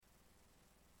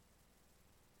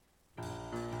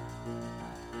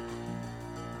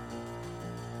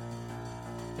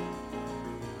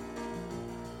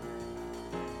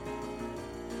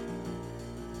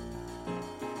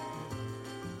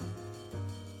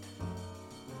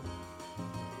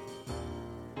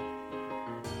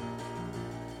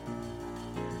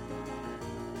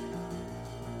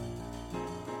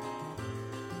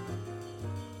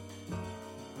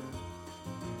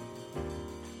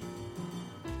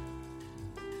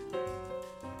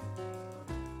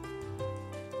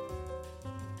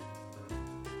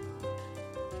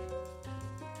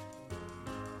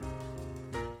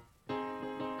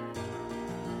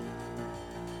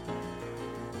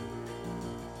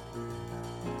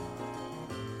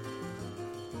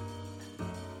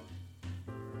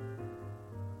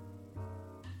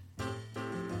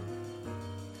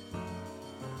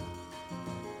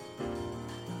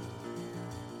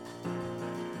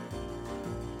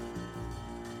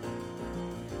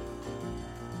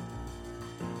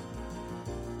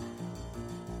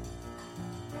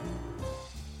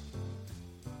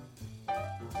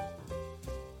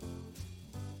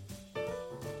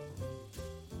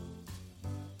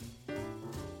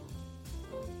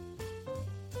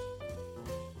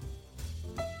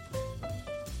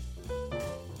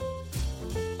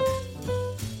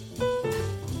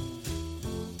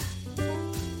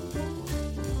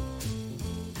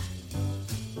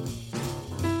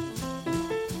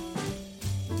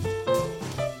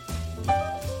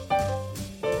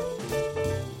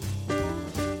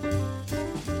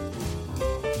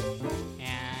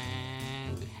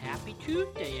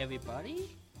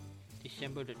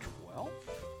December the 12th,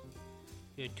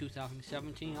 year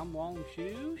 2017. I'm Long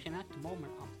Shoes, and at the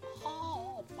moment, I'm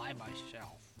all by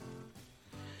myself.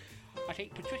 I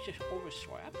think Patricia's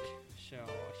overslept, so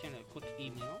I sent her a quick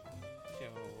email. So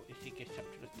if she gets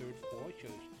up to the third floor,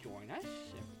 she'll join us.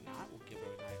 If not, we'll give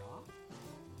her a night off.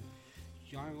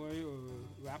 John and Ray are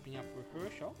wrapping up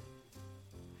rehearsal.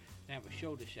 They have a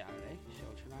show this Saturday, so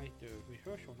tonight's the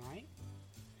rehearsal night.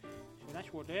 So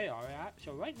that's where they are at.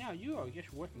 So right now, you are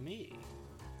just with me.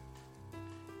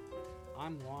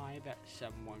 I'm live at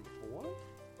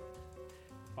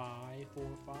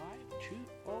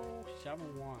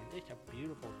 714-545-2071. It's a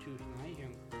beautiful Tuesday night here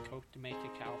in Costa Mesa,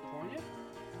 California.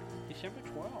 December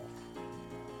 12th,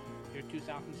 year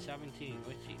 2017.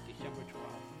 Let's see, December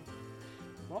 12th.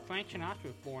 Well, Frank Sinatra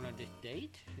was born on this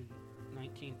date in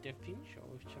 1915, so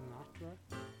if Sinatra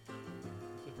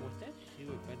was with us, he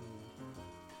would have been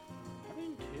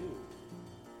 102.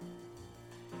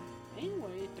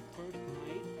 Anyway, it's the first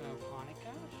night of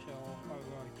Hanukkah, so for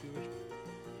our Jewish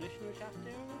listeners out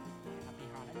there, happy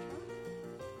Hanukkah.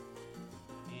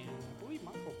 And I believe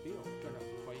Michael Beale is going to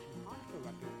play some Hanukkah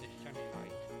records this Sunday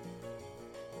night.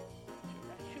 So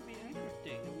that should be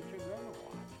interesting, and we should learn a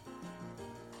lot.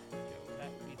 So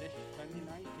that will be this Sunday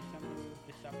night, December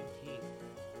the 17th.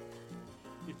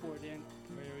 Before then,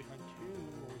 Prairie Hunt 2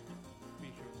 will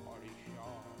feature Party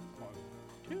Shaw Part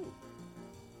 2.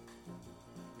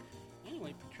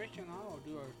 Anyway, Patricia and I will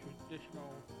do our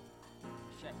traditional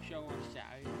show on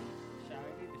Saturday the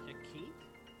 16th.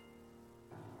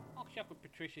 I'll check with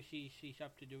Patricia, she's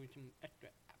up to doing some extra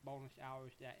bonus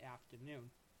hours that afternoon.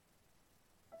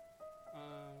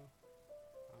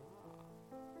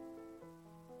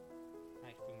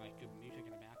 Nice thing, like good music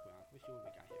in the background. Let's see what we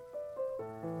got here.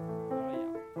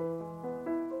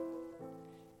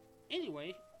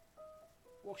 Anyway,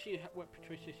 we'll see what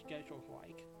Patricia's schedule's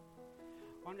like.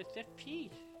 On the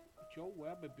 15th, Joe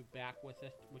Webb will be back with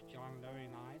us, with John, Larry,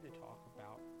 and I, to talk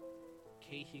about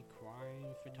Casey Crime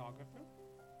Photographer.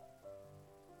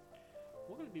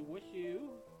 We're going to be with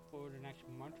you for the next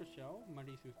month or so,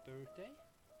 Monday through Thursday,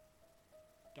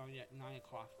 starting at 9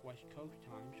 o'clock West Coast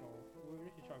time. So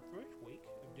this is our first week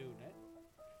of doing it.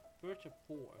 First of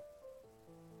 4.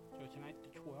 So tonight the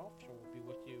 12th, so we'll be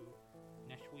with you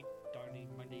next week,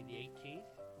 starting Monday the 18th,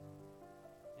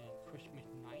 and Christmas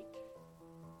night,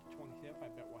 the 25th. I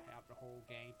bet we'll have the whole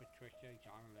gang, Patricia,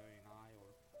 John, Larry, and I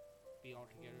will be all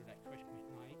together that Christmas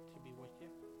night to be with you.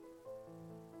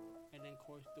 And then, of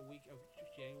course, the week of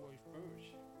January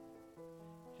 1st.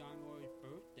 January's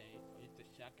birthday is the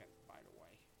 2nd, by the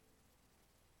way.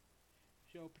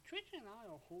 So Patricia and I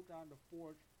will hold down the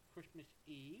fort Christmas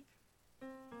Eve,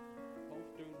 both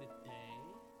during the day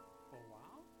for a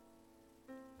while,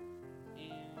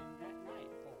 and that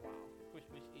night for a while,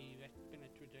 Christmas Eve. That's been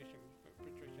a tradition for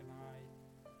Patricia and I.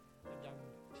 I've done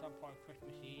some part of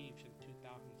Christmas Eve since 2007,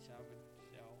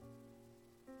 so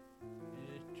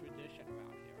it is tradition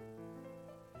around here.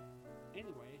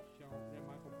 Anyway, so then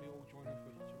Michael Beale will join us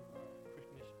with some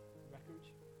Christmas records.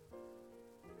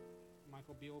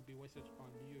 Michael Beale will be with us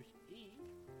on New Year's Eve,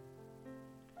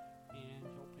 and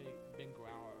he'll play bingo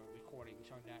hour recordings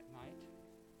on that night.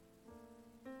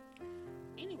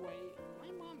 Anyway, my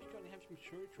mom's going to have some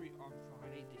surgery on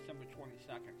Friday, December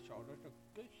 22nd, so there's a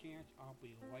good chance I'll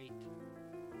be late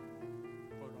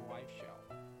for the live show.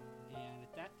 And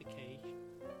if that's the case,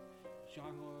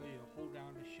 John Laurie will hold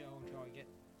down the show until I get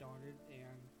started,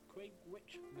 and Craig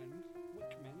Wickman,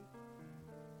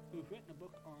 who's written a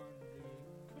book on the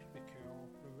Christmas Carol,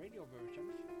 the radio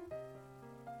versions,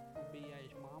 will be at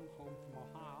his mom's home from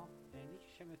Ohio, and he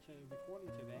sent us a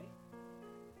recording today.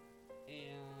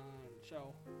 And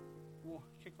so we'll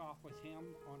kick off with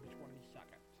him on the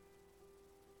 22nd.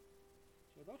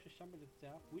 So those are some of the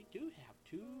stuff. We do have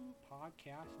 2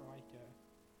 podcasts I like to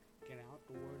get out,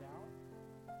 the word out.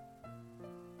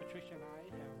 Patricia and I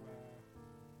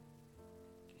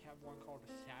have one called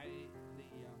the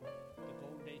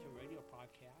Golden Days of Radio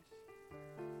podcast,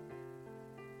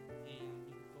 and you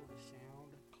can go to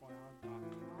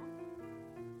soundcloud.com,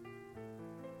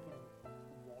 put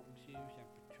Walton Hughes and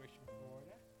Patricia,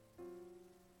 Florida,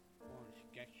 on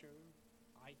Sketcher,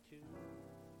 iTunes,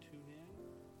 TuneIn,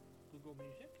 Google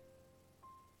Music.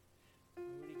 We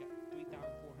already got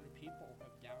 3,400 people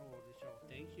have downloaded, so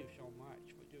thank you so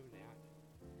much for doing that.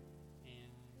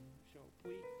 And so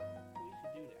please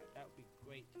do that. That would be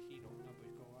great to see those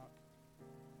numbers go up.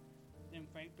 Then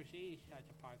Frank Prestige has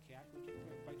a podcast. We just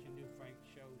put a bunch of new Frank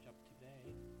shows up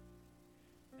today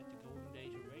at the Golden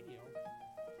Days of Radio.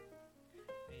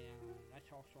 And that's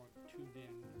also on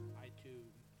TuneIn,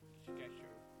 iTunes,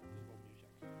 Sketcher, Google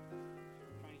Music. So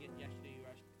we're trying to get Yesterday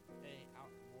USA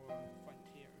out more front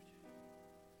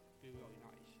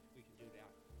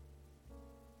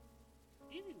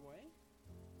Anyway,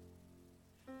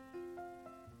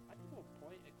 I will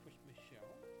play a Christmas show.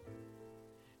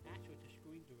 Actually, the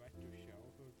Screen Director show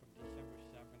heard from December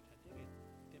 7th. I think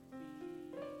it's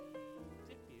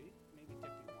Zippy, maybe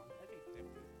Zippy 1. I think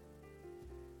Zippy.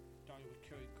 Started with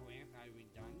Cary Grant and Irene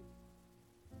Dunn.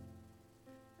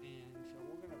 And so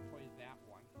we're going to play that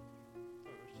one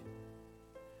first.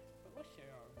 But let's say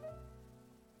our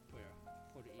prayer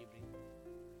for the evening.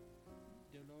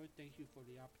 Dear Lord, thank you for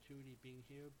the opportunity of being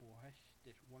here. Bless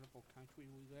this wonderful country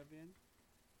we live in.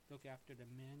 Look after the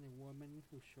men and women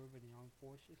who serve in the armed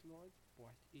forces, Lord.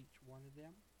 Bless each one of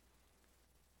them.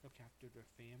 Look after their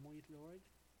families, Lord.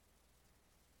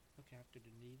 Look after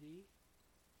the needy.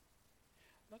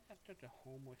 Look after the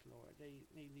homeless, Lord. They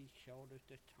need shelters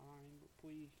this time, but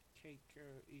please take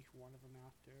care of each one of them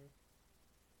out there.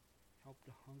 Help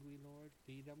the hungry, Lord.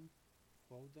 Feed them.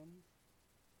 Clothe them.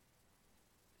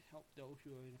 Help those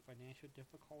who are in financial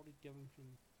difficulty. Give them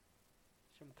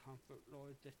some comfort,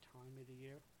 Lord, this time of the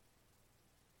year.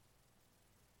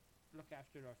 Look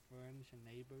after our friends and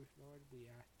neighbors, Lord. We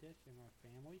ask this in our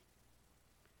family.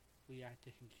 We ask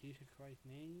this in Jesus Christ's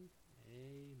name.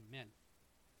 Amen.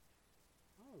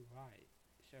 Alright,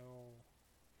 so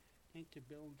thanks to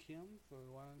Bill and Kim for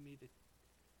allowing me to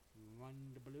run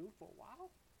the blue for a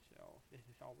while. So this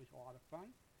is always a lot of fun.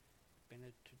 It's been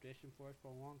a tradition for us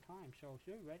for a long time. So if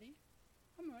you're ready,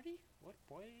 I'm ready. Let's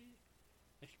play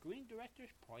the Screen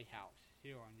Director's Playhouse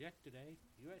here on Yesterday,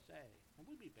 USA. And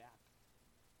we'll be back.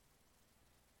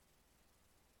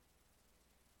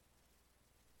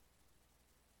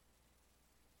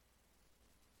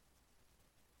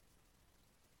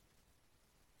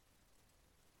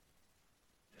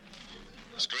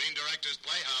 Screen Director's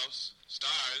Playhouse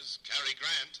stars Cary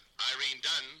Grant, Irene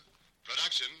Dunn.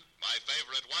 Production, My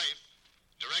Favorite Wife.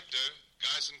 Director,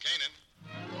 Garson Kanin.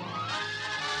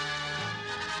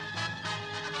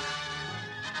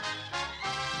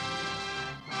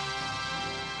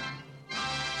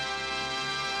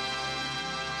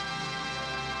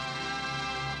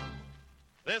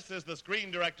 This is the Screen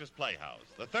Director's Playhouse,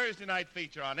 the Thursday night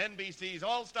feature on NBC's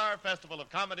All-Star Festival of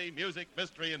Comedy, Music,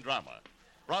 Mystery, and Drama.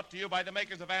 Brought to you by the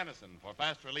makers of Anacin for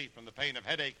fast relief from the pain of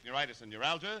headache, neuritis, and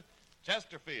neuralgia.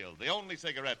 Chesterfield, the only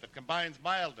cigarette that combines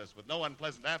mildness with no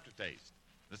unpleasant aftertaste.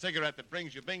 The cigarette that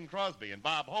brings you Bing Crosby and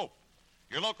Bob Hope.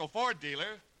 Your local Ford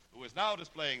dealer, who is now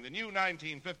displaying the new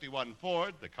 1951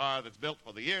 Ford, the car that's built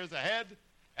for the years ahead.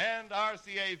 And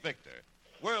RCA Victor,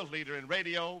 world leader in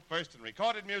radio, first in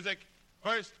recorded music,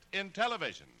 first in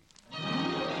television.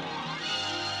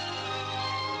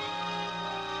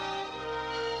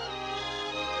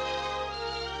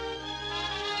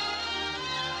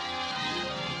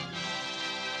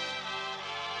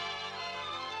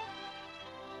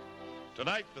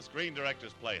 Tonight, the Screen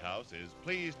Director's Playhouse is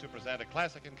pleased to present a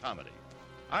classic in comedy.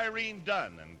 Irene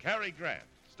Dunn and Cary Grant,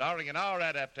 starring in our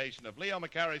adaptation of Leo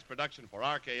McCarey's production for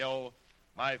RKO,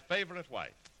 My Favorite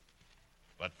Wife.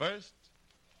 But first,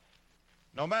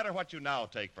 no matter what you now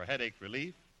take for headache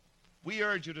relief, we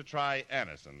urge you to try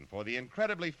Anacin for the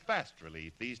incredibly fast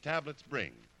relief these tablets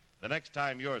bring the next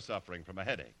time you're suffering from a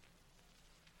headache.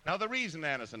 Now, the reason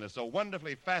Anacin is so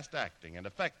wonderfully fast-acting and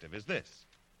effective is this.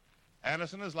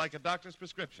 Anacin is like a doctor's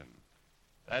prescription.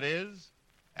 That is,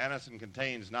 Anacin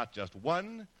contains not just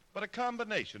one, but a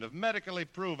combination of medically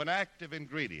proven active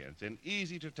ingredients in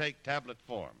easy-to-take tablet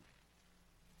form.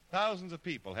 Thousands of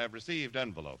people have received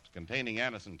envelopes containing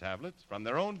Anacin tablets from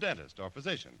their own dentist or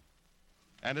physician,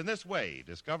 and in this way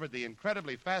discovered the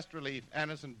incredibly fast relief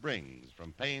Anacin brings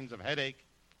from pains of headache,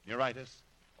 neuritis,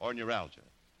 or neuralgia.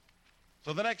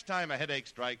 So the next time a headache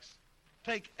strikes,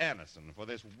 take Anacin for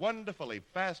this wonderfully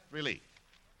fast relief.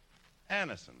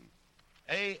 Anacin,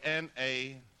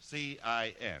 A-N-A-C-I-N.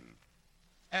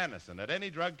 Anacin at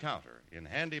any drug counter in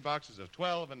handy boxes of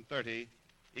 12 and 30,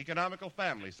 economical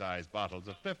family-size bottles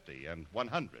of 50 and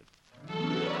 100.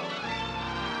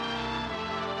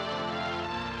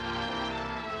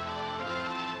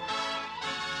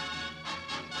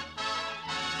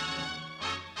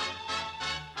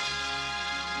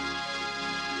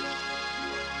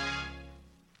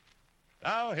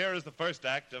 Now, here is the first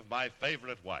act of My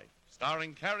Favorite Wife,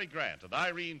 starring Cary Grant and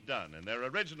Irene Dunn in their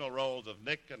original roles of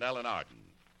Nick and Ellen Arden.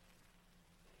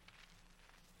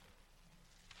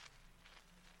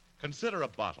 Consider a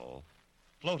bottle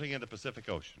floating in the Pacific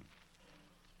Ocean.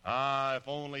 Ah, if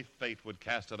only fate would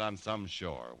cast it on some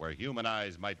shore where human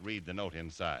eyes might read the note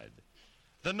inside.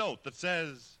 The note that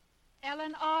says,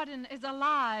 Ellen Arden is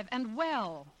alive and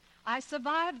well. I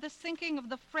survived the sinking of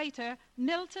the freighter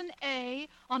Milton A.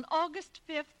 on August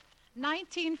 5th,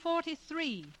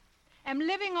 1943. Am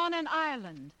living on an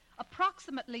island,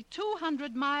 approximately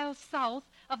 200 miles south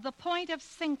of the point of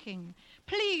sinking.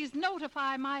 Please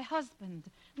notify my husband,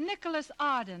 Nicholas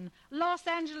Arden, Los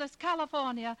Angeles,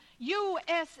 California,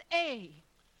 USA.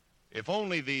 If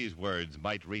only these words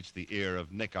might reach the ear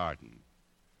of Nick Arden.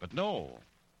 But no,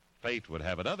 fate would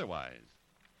have it otherwise.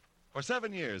 For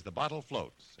 7 years, the bottle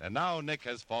floats, and now Nick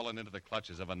has fallen into the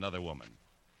clutches of another woman,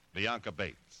 Bianca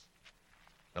Bates.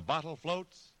 The bottle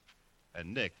floats,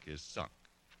 and Nick is sunk.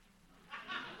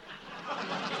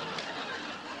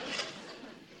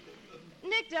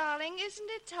 Nick, darling, isn't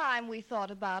it time we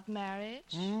thought about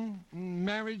marriage?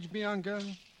 Marriage, Bianca?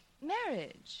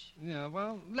 Marriage? Yeah,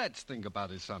 well, let's think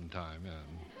about it sometime, yeah.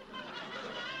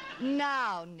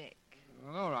 Now, Nick.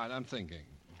 All right, I'm thinking.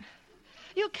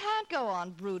 You can't go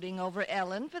on brooding over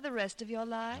Ellen for the rest of your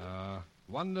life.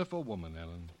 Wonderful woman,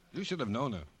 Ellen. You should have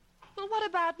known her. Well, what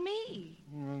about me?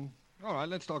 All right,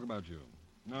 let's talk about you.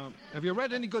 Now, have you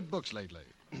read any good books lately?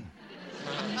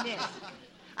 Nick,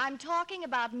 I'm talking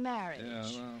about marriage. Yeah,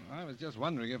 well, I was just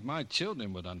wondering if my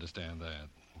children would understand that.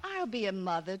 I'll be a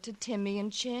mother to Timmy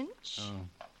and Chinch.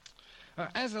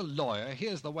 As a lawyer,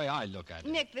 here's the way I look at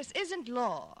it. Nick, this isn't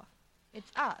law.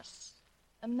 It's us.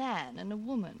 A man and a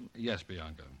woman. Yes,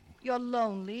 Bianca. You're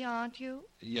lonely, aren't you?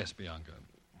 Yes, Bianca.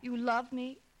 You love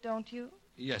me, don't you?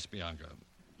 Yes, Bianca.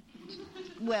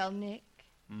 Well, Nick.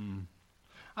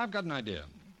 I've got an idea.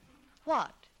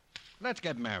 What? Let's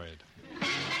get married.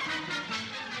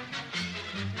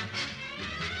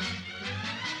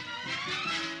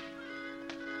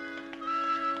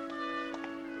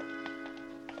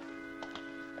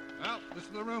 Well, this is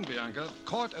the room, Bianca.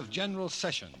 Court of General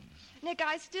Sessions. Nick,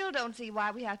 I still don't see why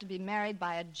we have to be married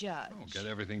by a judge. Oh, get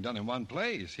everything done in one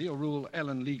place. He'll rule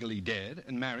Ellen legally dead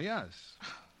and marry us.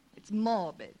 It's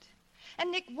morbid. And,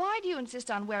 Nick, why do you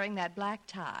insist on wearing that black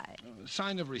tie?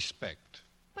 Sign of respect.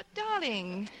 But,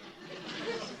 darling,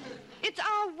 it's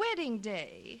our wedding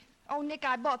day. Oh, Nick,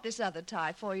 I bought this other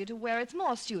tie for you to wear. It's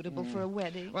more suitable for a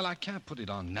wedding. Well, I can't put it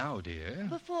on now, dear.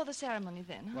 Before the ceremony,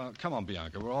 then, huh? Well, come on,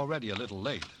 Bianca. We're already a little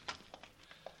late.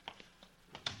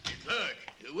 Clerk,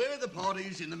 where are the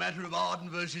parties in the matter of Arden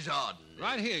versus Arden?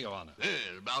 Right here, Your Honor.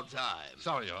 Well, about time.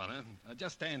 Sorry, Your Honor.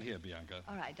 Just stand here, Bianca.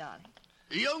 All right, darling.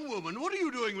 Young woman, what are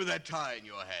you doing with that tie in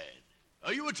your hand?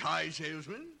 Are you a tie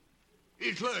salesman?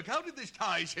 Clerk, how did this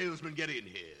tie salesman get in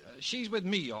here? She's with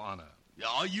me, Your Honor.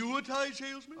 Are you a tie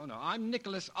salesman? Oh, no, I'm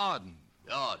Nicholas Arden.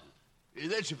 Arden.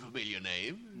 That's a familiar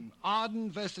name. Arden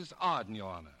versus Arden,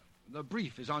 Your Honor. The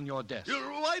brief is on your desk.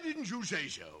 Why didn't you say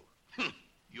so?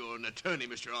 You're an attorney,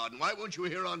 Mr. Arden. Why weren't you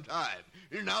here on time?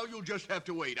 Now you'll just have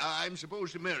to wait. I'm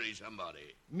supposed to marry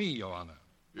somebody. Me, Your Honor.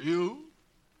 You?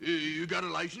 You got a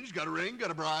license, got a ring, got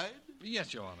a bride?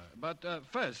 Yes, Your Honor. But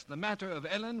first, the matter of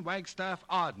Ellen Wagstaff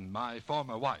Arden, my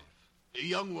former wife.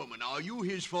 Young woman, are you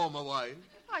his former wife?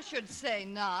 I should say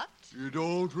not. You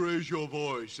don't raise your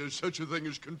voice. There's such a thing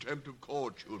as contempt of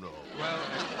court, you know. Well,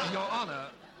 Your Honor,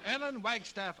 Ellen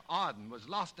Wagstaff Arden was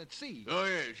lost at sea. Oh,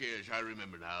 yes, I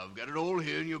remember now. I've got it all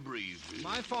here in your brief.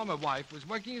 My former wife was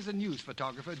working as a news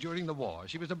photographer during the war.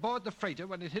 She was aboard the freighter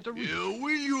when it hit a reef. Will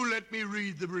you let me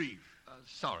read the brief?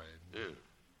 Sorry.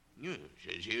 Yeah,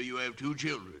 says here you have 2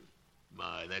 children.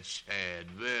 My, that's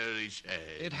sad, very sad.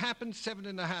 It happened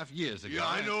 7.5 years ago. Yeah,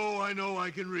 I know.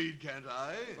 I can read, can't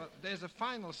I? Well, there's a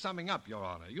final summing up, Your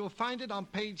Honor. You'll find it on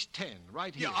page 10,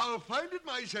 right here. Yeah, I'll find it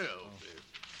myself.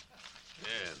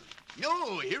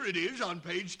 No, here it is on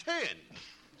page 10.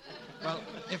 Well,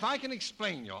 if I can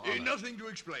explain, Your Honor. Nothing to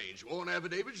explain. Sworn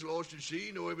affidavits lost at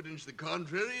sea, no evidence to the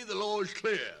contrary. The law is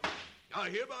clear. I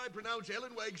hereby pronounce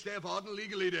Ellen Wagstaff Arden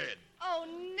legally dead. Oh,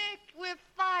 Nick, we're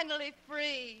finally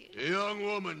free. Young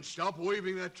woman, stop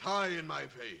waving that tie in my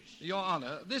face. Your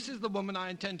Honor, this is the woman I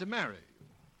intend to marry.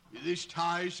 This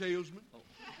tie salesman?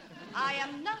 I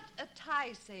am not a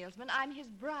tie salesman. I'm his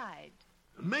bride.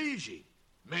 Amazing.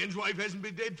 Man's wife hasn't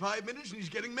been dead 5 minutes and he's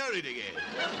getting married again.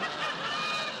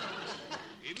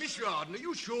 Mr. Arden, are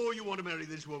you sure you want to marry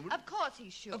this woman? Of course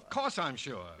he's sure. Of course I'm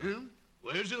sure.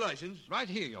 Where's the license? Right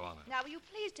here, Your Honor. Now, will you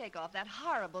please take off that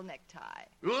horrible necktie?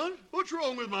 What? What's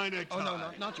wrong with my necktie? Oh, no,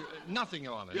 not you. Nothing,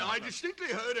 Your Honor. Yeah, No, I no. distinctly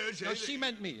heard her say... No, she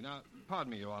meant me. Now, pardon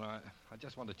me, Your Honor. I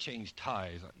just want to change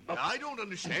ties. I don't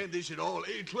understand this at all.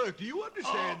 Hey, clerk, do you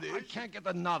understand this? I can't get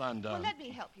the knot undone. Well, let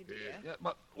me help you, dear. Yeah,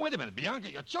 but wait a minute,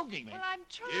 Bianca. You're choking me. Well, I'm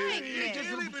trying, Nick. just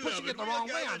Dearly pushing it the beloved, wrong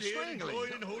we are way. I'm gathered here strangling. to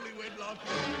join in holy wedlock.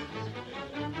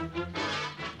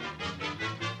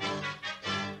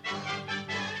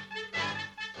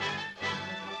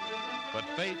 But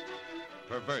fate,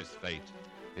 perverse fate,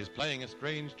 is playing a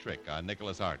strange trick on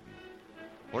Nicholas Arden.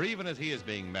 For even as he is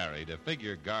being married, a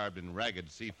figure garbed in ragged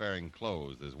seafaring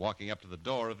clothes is walking up to the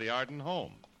door of the Arden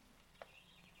home.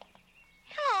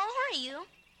 are you?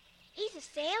 He's a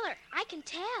sailor. I can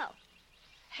tell.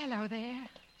 Hello there.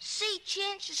 See,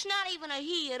 Chinch, it's not even a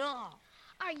he at all.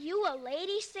 Are you a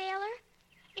lady sailor?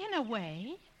 In a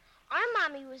way. Our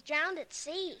mommy was drowned at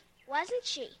sea, wasn't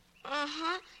she?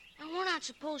 Uh-huh. And we're not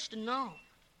supposed to know.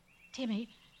 Timmy,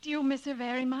 do you miss her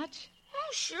very much?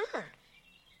 Oh, sure.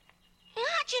 Hey,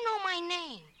 how'd you know my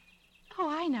name? Oh,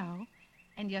 I know.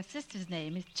 And your sister's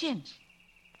name is Chinch.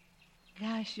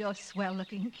 Gosh, you're a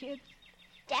swell-looking kid.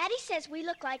 Daddy says we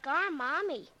look like our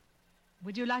mommy.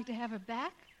 Would you like to have her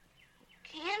back?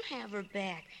 Can't have her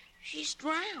back. She's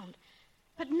drowned.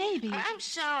 But maybe... I'm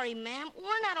sorry, ma'am.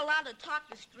 We're not allowed to talk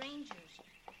to strangers.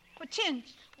 But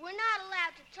Chinch... We're not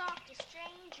allowed to talk to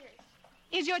strangers.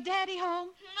 Is your daddy home?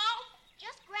 No,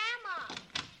 just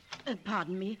Grandma.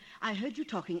 Pardon me. I heard you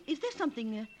talking. Is there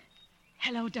something...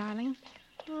 Hello, darling.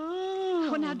 Oh.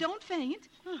 Oh, now don't faint.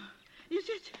 Oh. Is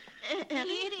it... Ellen?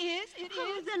 It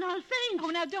is. Then I'll faint.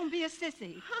 Oh, now don't be a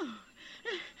sissy. Oh.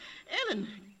 Ellen,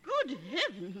 good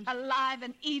heavens. Alive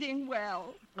and eating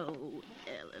well. Oh,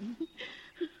 Ellen.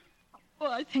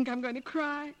 Oh, I think I'm going to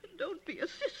cry. Don't be a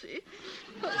sissy.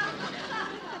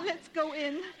 Let's go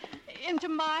into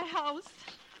my house.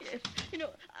 Yes, you know,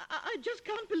 I just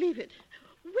can't believe it.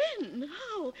 When?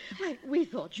 How? Why, we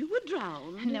thought you were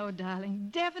drowned. No, darling,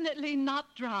 definitely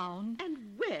not drowned. And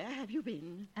where have you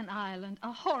been? An island,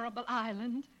 a horrible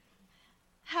island.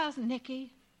 How's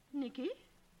Nicky? Nicky?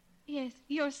 Yes,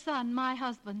 your son, my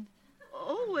husband.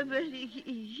 Oh, well,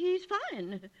 he's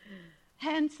fine.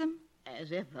 Handsome?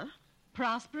 As ever.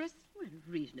 Prosperous? Well,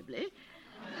 reasonably.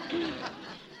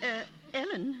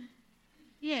 Ellen?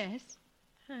 Yes?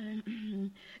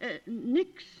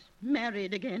 Nick's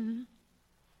married again.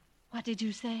 What did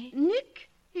you say? Nick,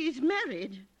 he's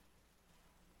married.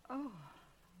 Oh,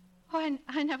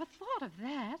 I never thought of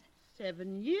that.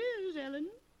 7 years, Ellen.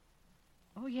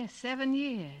 Oh, yes, 7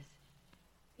 years.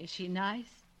 Is she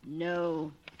nice?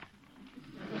 No.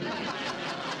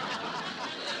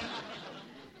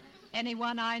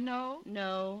 Anyone I know?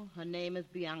 No, her name is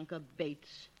Bianca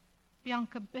Bates.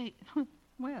 Bianca Bates.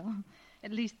 Well,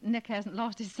 at least Nick hasn't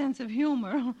lost his sense of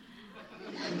humor.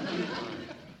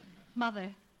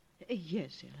 Mother.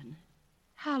 Yes, Ellen.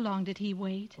 How long did he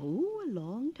wait? Oh, a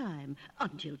long time.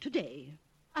 Until today.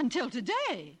 Until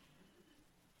today?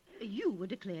 You were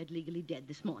declared legally dead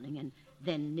this morning, and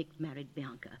then Nick married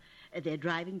Bianca. They're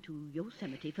driving to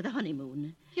Yosemite for the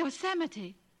honeymoon.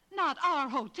 Yosemite? Not our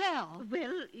hotel.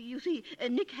 Well, you see,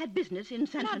 Nick had business in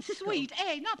San Francisco. Not Suite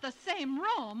A, not the same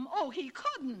room. Oh, he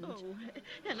couldn't. Oh,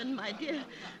 Ellen, my dear,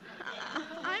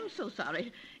 I'm so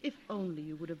sorry. If only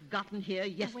you would have gotten here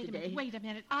yesterday. Wait a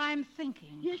minute. I'm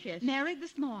thinking. Yes. Married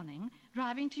this morning,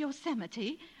 driving to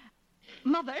Yosemite.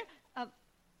 Mother,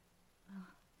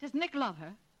 does Nick love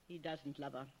her? He doesn't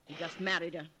love her. He just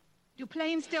married her. Do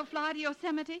planes still fly to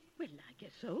Yosemite? Well, I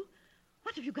guess so.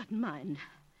 What have you got in mind?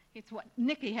 It's what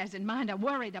Nicky has in mind I'm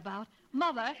worried about.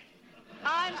 Mother,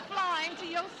 I'm flying to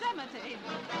Yosemite.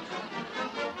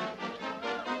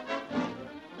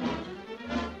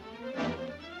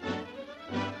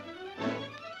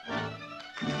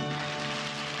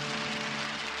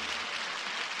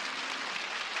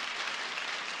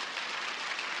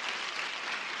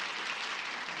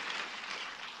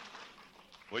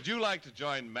 Would you like to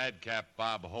join Madcap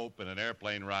Bob Hope in an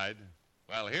airplane ride?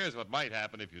 Well, here's what might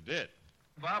happen if you did.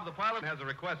 Bob, the pilot has a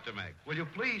request to make. Will you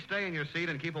please stay in your seat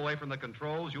and keep away from the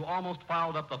controls? You almost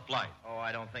fouled up the flight. Oh,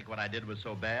 I don't think what I did was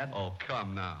so bad. Oh,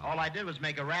 come now. All I did was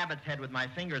make a rabbit's head with my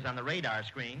fingers on the radar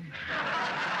screen.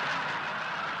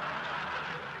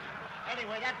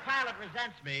 Anyway, that pilot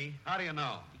resents me. How do you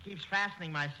know? He keeps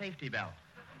fastening my safety belt.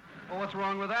 Well, what's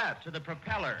wrong with that? To the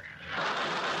propeller.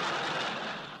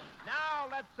 Now,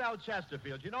 let's sell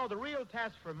Chesterfield. You know, the real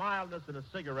test for mildness in a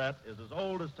cigarette is as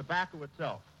old as tobacco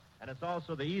itself. And it's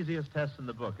also the easiest test in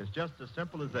the book. It's just as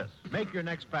simple as this. Make your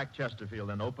next pack Chesterfield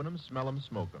and open them, smell them,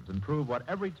 smoke them, and prove what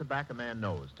every tobacco man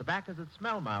knows. Tobaccos that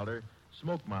smell milder,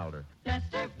 smoke milder.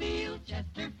 Chesterfield,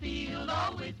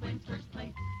 always wins first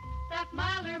place. That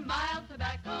milder, mild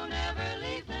tobacco never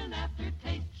leaves an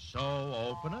aftertaste. So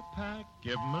open a pack,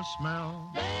 give them a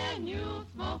smell. Then you'll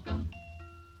smoke them.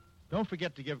 Don't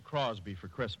forget to give Crosby for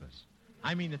Christmas.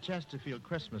 I mean the Chesterfield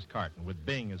Christmas carton with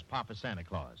Bing as Papa Santa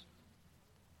Claus.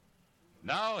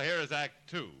 Now, here is Act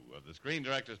 2 of the Screen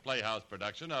Directors Playhouse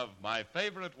production of My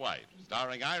Favorite Wife,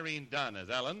 starring Irene Dunn as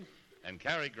Ellen and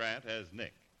Cary Grant as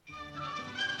Nick.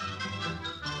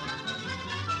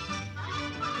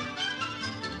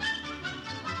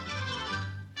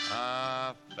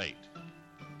 Ah, fate.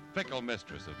 Fickle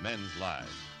mistress of men's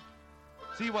lives.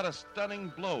 See what a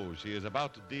stunning blow she is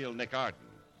about to deal Nick Arden.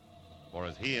 For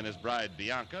as he and his bride,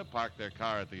 Bianca, park their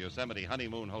car at the Yosemite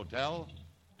Honeymoon Hotel,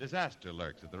 disaster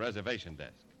lurks at the reservation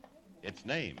desk. Its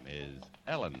name is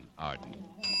Ellen Arden.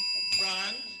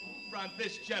 Front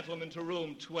this gentleman to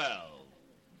room 12.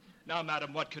 Now,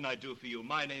 madam, what can I do for you?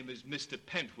 My name is Mr.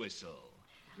 Pentwhistle.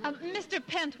 Mr.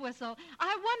 Pentwhistle,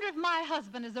 I wonder if my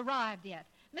husband has arrived yet.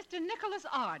 Mr. Nicholas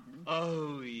Arden.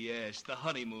 Oh, yes, the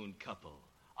honeymoon couple.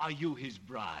 Are you his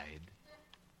bride?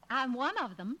 I'm one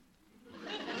of them.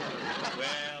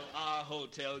 Well, our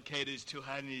hotel caters to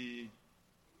honey.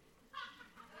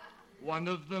 One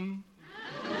of them?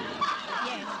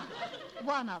 Yes,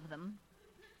 one of them.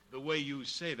 The way you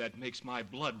say that makes my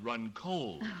blood run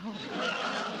cold. Oh.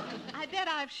 I bet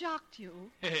I've shocked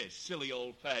you. Silly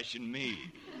old-fashioned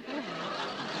me.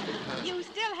 You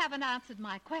still haven't answered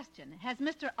my question. Has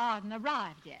Mr. Arden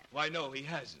arrived yet? Why, no, he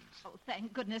hasn't. Oh,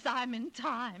 thank goodness I'm in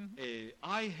time.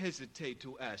 I hesitate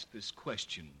to ask this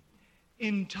question.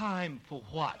 In time for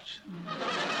what?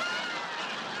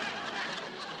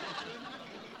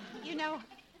 You know,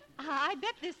 I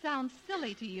bet this sounds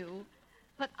silly to you,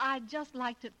 but I'd just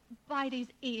like to bite his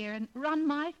ear and run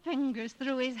my fingers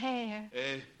through his hair.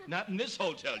 Not in this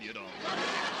hotel, you don't.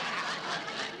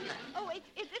 Oh,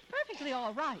 it's perfectly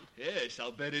all right. Yes,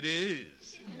 I'll bet it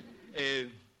is.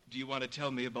 Do you want to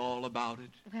tell me all about it?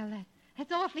 Well,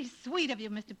 it's awfully sweet of you,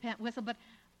 Mr. Pentwhistle, but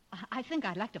I think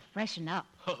I'd like to freshen up.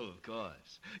 Oh, of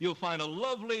course. You'll find a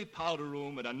lovely powder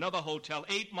room at another hotel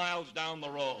 8 miles down the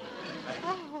road.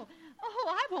 Oh,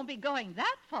 I won't be going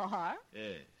that far.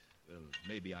 Yes. Well,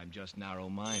 maybe I'm just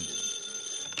narrow-minded.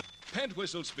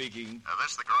 Pentwhistle speaking.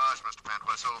 This is the garage, Mr.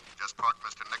 Pentwhistle. Just parked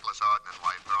Mr. Nicholas Arden and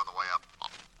wife. They're on the way up.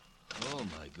 Oh,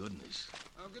 my goodness.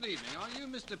 Oh, good evening. Are you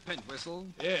Mr. Pentwhistle?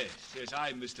 Yes,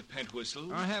 I'm Mr.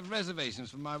 Pentwhistle. I have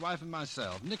reservations for my wife and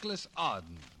myself. Nicholas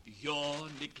Arden. You're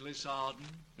Nicholas Arden?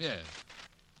 Yes.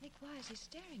 Nick, why is he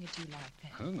staring at you like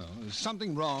that? I don't know. Is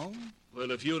something wrong? Well,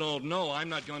 if you don't know, I'm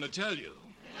not going to tell you.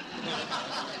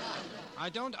 I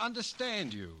don't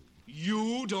understand you.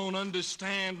 You don't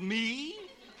understand me?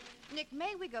 Nick,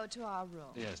 may we go to our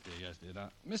room? Yes, dear.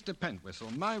 Mr. Pentwhistle,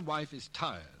 my wife is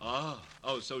tired. Oh,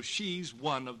 so she's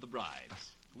one of the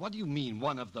brides. What do you mean,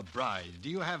 one of the brides? Do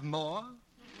you have more?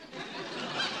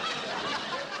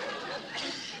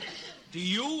 Do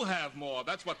you have more?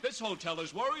 That's what this hotel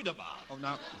is worried about. Oh,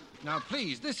 now,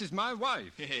 please, this is my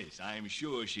wife. Yes, I'm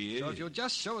sure she is. So if you'll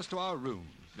just show us to our room.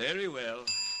 Very well.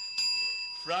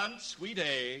 Front, Suite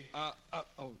A.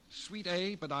 Suite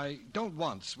A, but I don't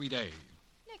want Suite A.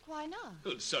 Nick, why not?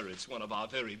 Well, sir, it's one of our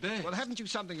very best. Well, haven't you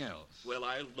something else? Well,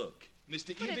 I'll look.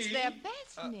 Mr. But Ibby. it's their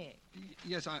best, Nick.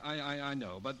 Yes, I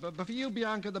know. But for you,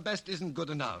 Bianca, the best isn't good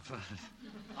enough.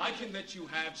 I can let you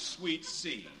have Suite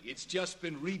C. It's just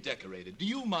been redecorated. Do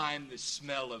you mind the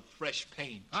smell of fresh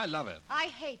paint? I love it. I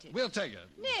hate it. We'll take it.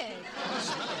 Nick!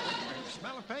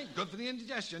 Smell of paint? Good for the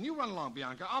indigestion. You run along,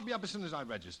 Bianca. I'll be up as soon as I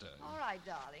register. All right,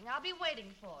 darling. I'll be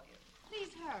waiting for you.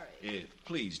 Please hurry.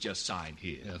 Please just sign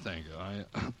here. Yeah, thank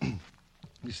you.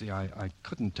 You see, I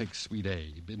couldn't take Suite A.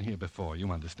 You've been here before.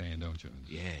 You understand, don't you?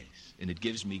 Yes, and it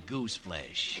gives me goose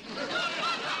flesh.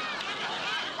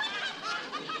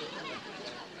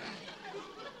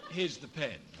 Here's the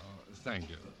pen. Oh, thank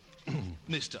you.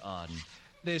 Mr. Arden,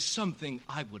 there's something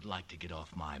I would like to get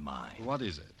off my mind. What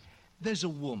is it? There's a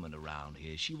woman around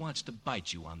here. She wants to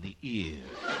bite you on the ear.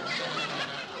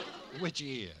 Which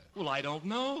ear? Well, I don't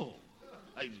know.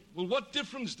 Well, what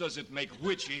difference does it make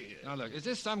which ear? Now, look, is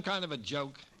this some kind of a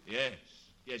joke?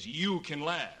 Yes, you can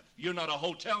laugh. You're not a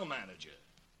hotel manager.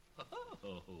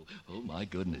 Oh, my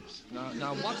goodness.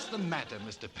 Now, what's the matter,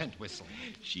 Mr. Pentwhistle?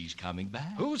 She's coming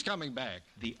back. Who's coming back?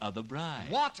 The other bride.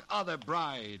 What other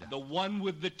bride? The one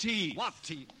with the teeth. What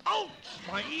teeth? Ouch!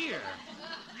 My ear!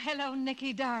 Hello,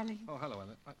 Nicky, darling. Oh, hello,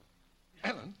 Ellen.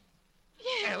 Ellen?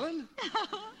 Yes. Ellen?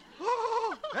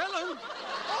 Oh, Ellen!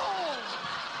 Oh!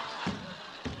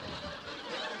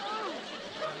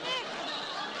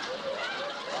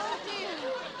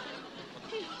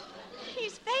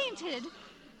 He's fainted.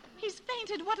 He's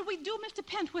fainted. What do we do, Mr.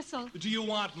 Pentwhistle? Do you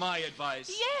want my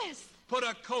advice? Yes. Put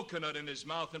a coconut in his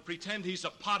mouth and pretend he's a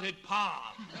potted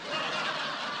palm.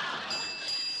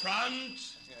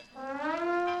 Front.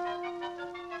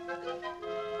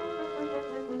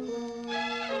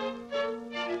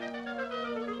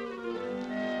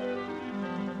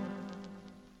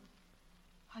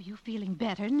 Are you feeling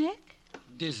better, Nick?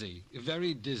 Dizzy.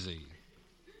 Very dizzy.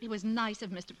 It was nice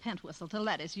of Mr. Pentwhistle to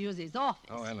let us use his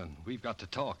office. Oh, Ellen, we've got to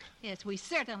talk. Yes, we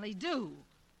certainly do.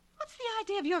 What's the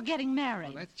idea of your getting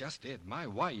married? Well, that's just it. My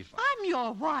wife. I'm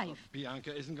your wife.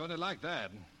 Bianca isn't going to like that.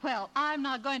 Well, I'm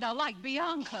not going to like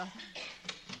Bianca.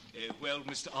 Well,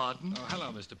 Mr. Arden. Oh,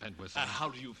 hello, Mr. Pentwhistle. How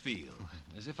do you feel?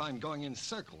 As if I'm going in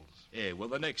circles. Well,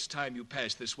 the next time you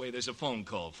pass this way, there's a phone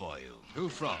call for you. Who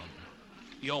from?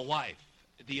 Your wife,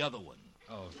 the other one.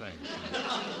 Oh, thanks.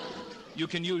 You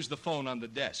can use the phone on the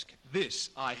desk. This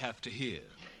I have to hear.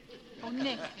 Oh,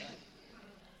 Nick.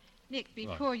 Nick,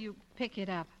 before you pick it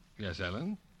up, Yes,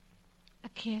 Ellen? a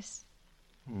kiss.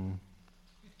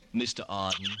 Mr.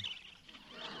 Arden.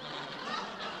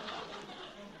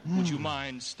 Would you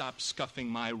mind stop scuffing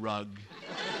my rug?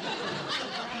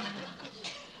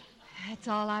 That's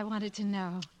all I wanted to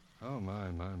know. Oh, my.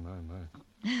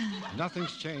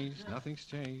 Nothing's changed. Not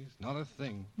a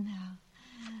thing.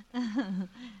 No.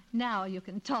 Now you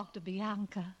can talk to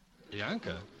Bianca.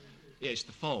 Bianca? Yes,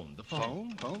 the phone.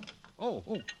 Phone? Oh,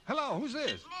 hello, who's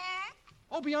this? Nick.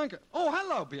 Oh, Bianca. Oh,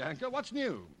 hello, Bianca. What's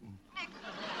new? Nick.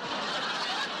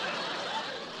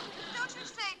 Don't you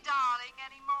say darling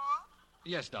anymore?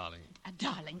 Yes, darling.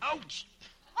 Darling. Ouch!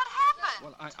 What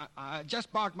happened? Well, I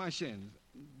just barked my shins.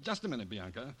 Just a minute,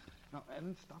 Bianca. Now,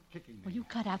 Ellen, stop kicking me. Will you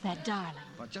cut out that darling?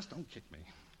 Well, just don't kick me.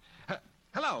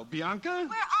 Hello, Bianca? Where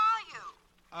are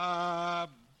you?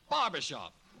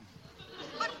 Barbershop.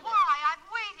 But why? I'm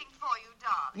waiting for you,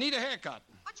 darling. Need a haircut.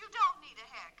 But you don't need a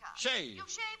haircut. Shave. You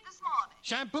shaved this morning.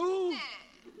 Shampoo? Yes.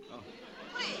 Oh.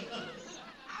 Please,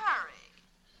 hurry.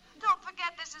 Don't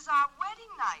forget this is our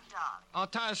wedding night, darling. I'll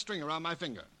tie a string around my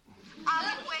finger.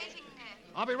 I'll be waiting, Nick.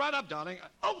 I'll be right up, darling.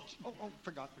 Oh,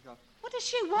 forgot. What does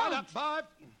she want? Right up, bye.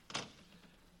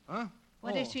 Huh?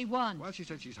 What does she want? Well, she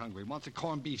said she's hungry. Wants a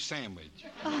corned beef sandwich.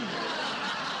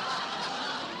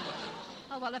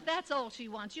 Oh, well, if that's all she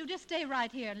wants, you just stay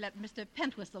right here and let Mr.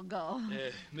 Pentwhistle go.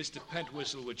 Mr.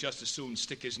 Pentwhistle would just as soon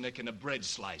stick his neck in a bread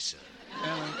slicer.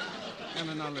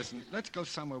 Ellen, now listen. Let's go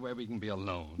somewhere where we can be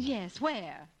alone. Yes,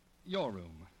 where? Your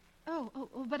room. Oh,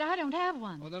 but I don't have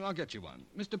one. Well, then I'll get you one.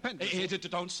 Mr. Pentwhistle.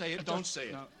 Don't say it. Don't say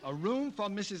it. Now, a room for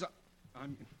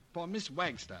for Miss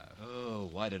Wagstaff. Oh,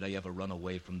 why did I ever run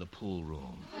away from the pool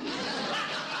room?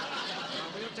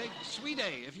 We'll take Sweet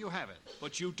A if you have it.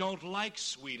 But you don't like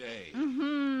Sweet A.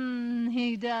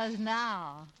 He does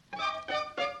now. And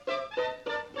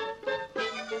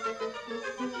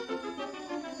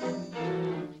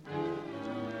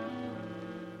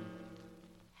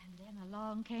then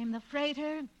along came the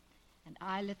freighter, and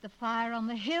I lit the fire on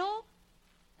the hill,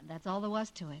 and that's all there was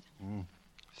to it.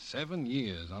 7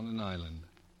 years on an island.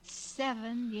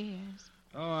 7 years.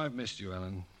 Oh, I've missed you,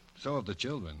 Ellen. So have the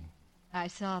children. I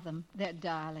saw them. They're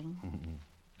darling.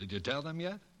 Did you tell them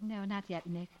yet? No, not yet,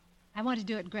 Nick. I want to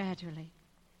do it gradually.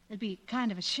 It'd be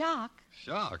kind of a shock.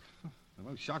 Shock? The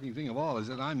most shocking thing of all is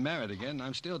that I'm married again and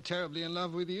I'm still terribly in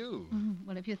love with you.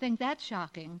 Well, if you think that's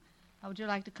shocking, how would you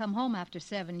like to come home after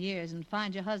 7 years and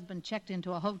find your husband checked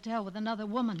into a hotel with another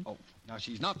woman? Oh, now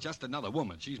she's not just another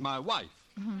woman. She's my wife.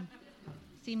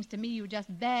 Seems to me you just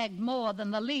bagged more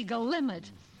than the legal limit.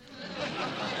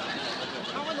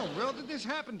 How in the world did this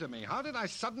happen to me? How did I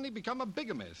suddenly become a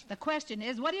bigamist? The question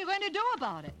is, what are you going to do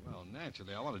about it? Well,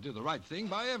 naturally, I want to do the right thing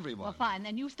by everyone. Well, fine.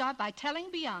 Then you start by telling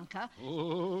Bianca.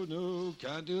 Oh, no,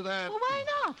 can't do that. Well, why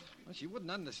not? Well, she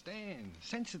wouldn't understand.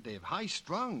 Sensitive,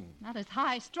 high-strung. Not as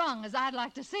high-strung as I'd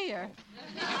like to see her.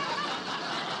 Now,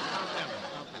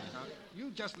 you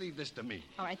just leave this to me.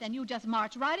 All right, then you just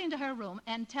march right into her room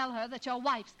and tell her that your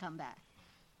wife's come back.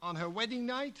 On her wedding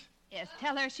night? Yes,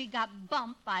 tell her she got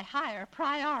bumped by higher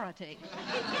priority.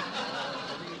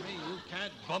 Believe me, you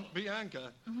can't bump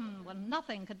Bianca. Well,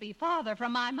 nothing could be farther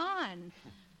from my mind.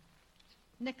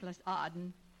 Nicholas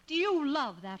Arden, do you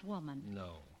love that woman?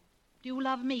 No. Do you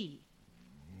love me?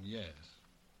 Yes.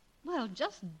 Well,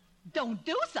 just don't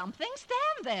do something.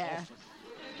 Stand there.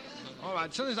 All right,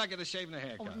 as soon as I get a shave and a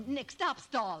haircut. Oh, Nick, stop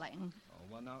stalling.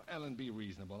 Well, now, Ellen, be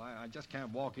reasonable. I just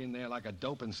can't walk in there like a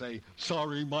dope and say,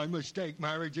 sorry, my mistake,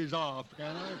 marriage is off,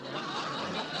 can I?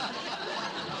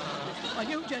 Well,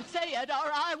 you just say it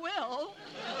or I will. All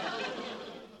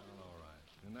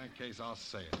right. In that case, I'll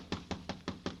say it.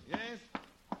 Yes?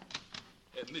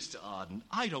 Mr. Arden,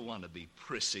 I don't want to be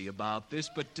prissy about this,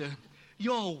 but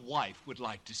your wife would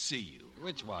like to see you.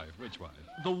 Which wife?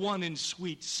 The one in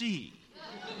Sweet C.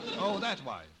 Oh, that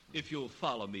wife. If you'll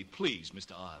follow me, please,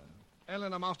 Mr. Arden.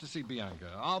 Ellen, I'm off to see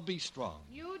Bianca. I'll be strong.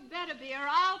 You'd better be, or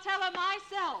I'll tell her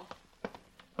myself.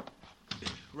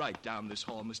 Right down this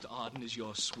hall, Mr. Arden, is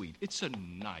your suite. It's a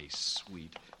nice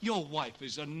suite. Your wife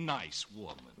is a nice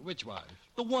woman. Which wife?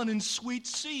 The one in Suite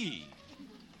C.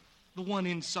 The one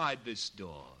inside this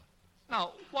door.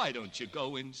 Now, why don't you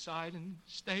go inside and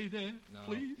stay there,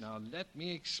 please? Now, let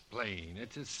me explain.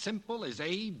 It's as simple as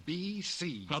A, B,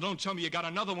 C. Now, don't tell me you got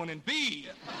another one in B.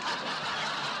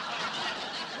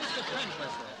 Mr.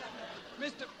 Pentwhistle,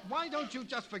 Mister, why don't you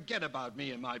just forget about me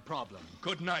and my problem?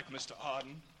 Good night, Mr.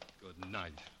 Arden. Good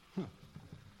night.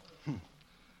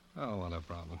 Oh, what a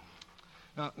problem.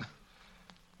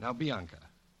 Now, Bianca.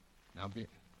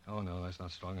 Oh, no, that's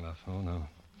not strong enough. Oh, no.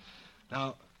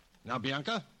 Now,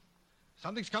 Bianca,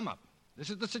 something's come up. This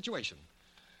is the situation.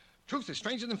 Truth is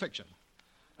stranger than fiction.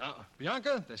 Now,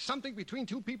 Bianca, there's something between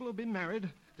two people who've been married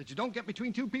that you don't get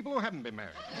between two people who haven't been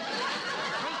married.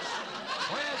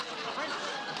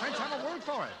 French have a word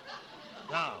for it.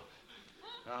 Now,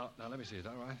 let me see. Is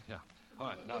that all right? Yeah. All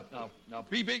right. Now,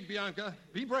 be big, Bianca.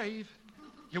 Be brave.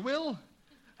 You will?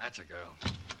 That's a girl.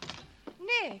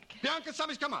 Nick. Bianca,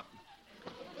 something's come up.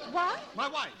 What? My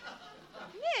wife.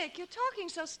 Nick, you're talking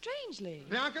so strangely.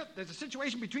 Bianca, there's a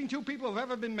situation between two people who've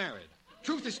ever been married.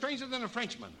 Truth is stranger than a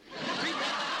Frenchman. Be brave.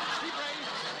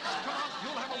 Come on,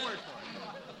 you'll have a word for it.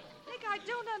 Nick, I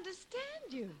don't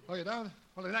understand you. Oh, you don't?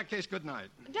 Well, in that case, good night.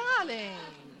 Darling.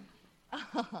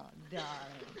 Oh,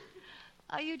 darling.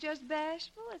 Are you just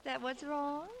bashful? Is that what's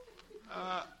wrong?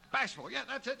 Bashful. Yeah,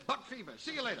 that's it. Buck fever.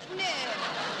 See you later. Nick.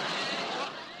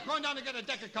 Going down to get a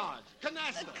deck of cards.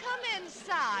 Canasta. Come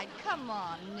inside. Come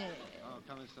on, Nick. Oh,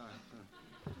 come inside.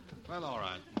 Well, all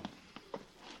right.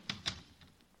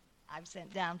 I've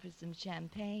sent down for some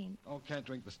champagne. Oh, can't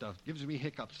drink the stuff. Gives me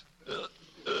hiccups.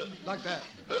 Like that.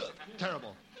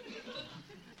 Terrible.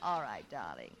 All right,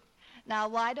 darling. Now,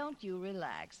 why don't you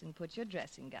relax and put your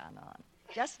dressing gown on?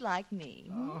 Just like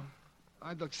me. Oh,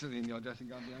 I'd look silly in your dressing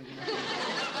gown, Bianca.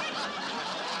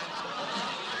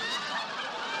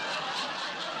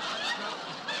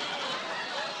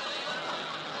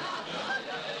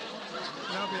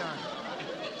 Now, Bianca.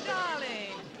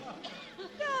 Darling,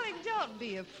 don't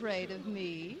be afraid of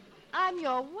me. I'm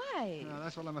your wife. No,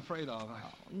 that's what I'm afraid of.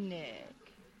 Oh, Nick.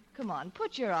 Come on,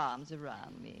 put your arms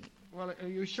around me. Well, are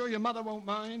you sure your mother won't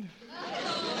mind?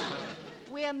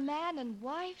 We're man and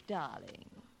wife, darling.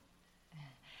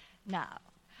 Now,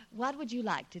 what would you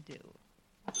like to do?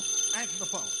 Answer the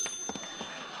phone.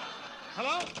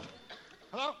 Hello?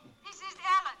 Hello? This is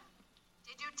Ellen.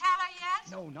 Did you tell her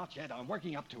yet? No, not yet. I'm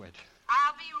working up to it.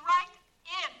 I'll be right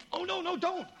in. Oh, no,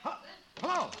 don't.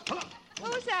 Hello?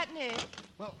 Who's that, Nick?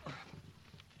 Well,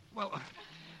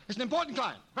 it's an important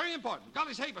client. Very important. Got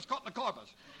his papers caught in the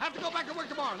corpus. Have to go back to work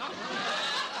tomorrow, no?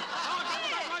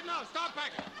 Right now. Start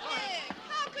packing. Nick,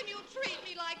 how can you treat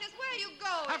me like this? Where are you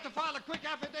going? Have to file a quick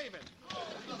affidavit.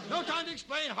 No time to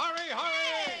explain. Hurry!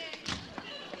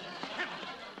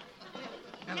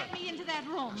 Let me into that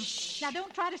room. Shh. Now,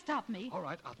 don't try to stop me. All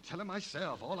right, I'll tell her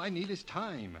myself. All I need is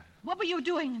time. What were you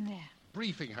doing in there?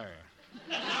 Briefing her.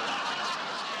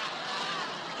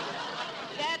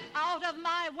 Get out of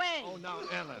my way. Oh, now,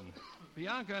 Ellen.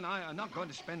 Bianca and I are not going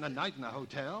to spend the night in a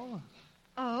hotel.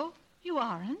 Oh, you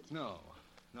aren't? No,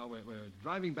 we're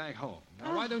driving back home.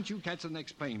 Now, why don't you catch the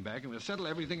next plane back and we'll settle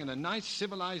everything in a nice,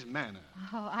 civilized manner.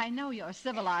 Oh, I know your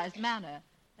civilized manner.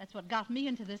 That's what got me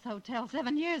into this hotel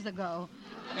 7 years ago.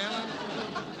 Ellen,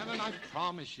 I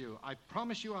promise you I'll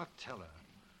tell her.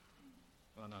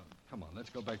 Well, now, come on, let's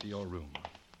go back to your room.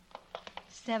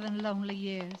 7 lonely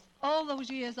years. All those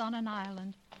years on an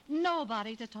island.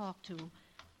 Nobody to talk to.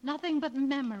 Nothing but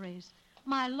memories.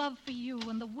 My love for you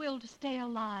and the will to stay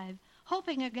alive.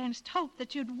 Hoping against hope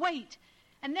that you'd wait.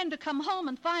 And then to come home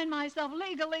and find myself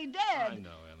legally dead. I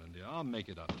know, Ellen, dear. I'll make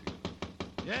it up to you.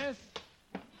 Yes?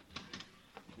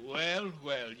 Well,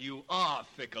 you are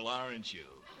fickle, aren't you?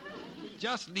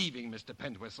 Just leaving, Mr.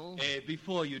 Pentwhistle.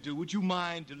 Before you do, would you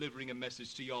mind delivering a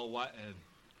message to your wife,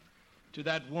 to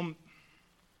that woman,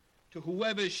 to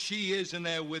whoever she is in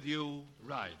there with you?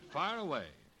 Right. Fire away.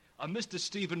 Mr.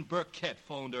 Stephen Burkett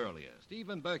phoned earlier.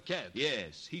 Stephen Burkett?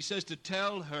 Yes. He says to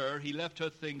tell her he left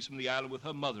her things from the island with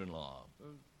her mother-in-law.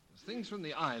 Things from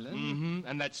the island? Mm-hmm.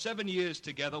 And that 7 years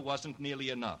together wasn't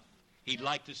nearly enough. He'd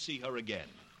like to see her again.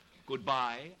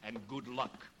 Goodbye and good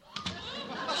luck.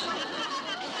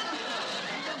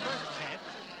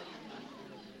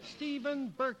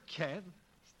 Stephen Burkett?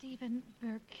 Stephen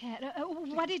Burkett.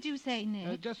 What did you say,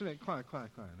 Nick? Just a minute. Quiet. Let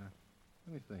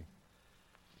me think.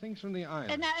 Things from the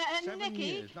island.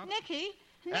 Nicky.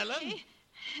 Ellen?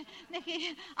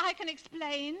 Nicky, I can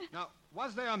explain. Now,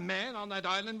 was there a man on that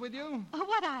island with you?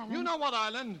 What island? You know what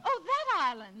island? Oh,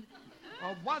 that island.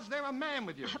 Or was there a man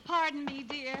with you? Pardon me,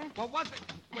 dear. Well, was there...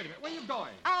 Wait a minute. Where are you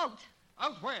going? Out.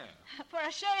 Out where? For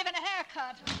a shave and a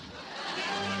haircut.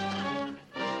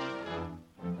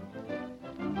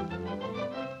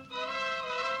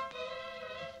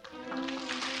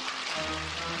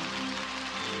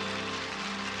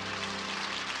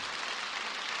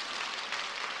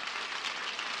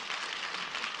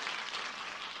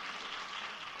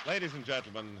 Ladies and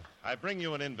gentlemen, I bring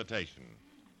you an invitation.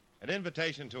 an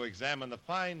invitation to examine the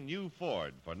fine new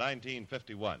Ford for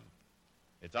 1951.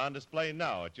 It's on display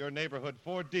now at your neighborhood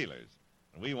Ford dealers,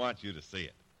 and we want you to see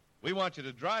it. We want you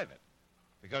to drive it,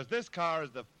 because this car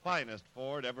is the finest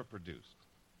Ford ever produced.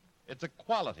 It's a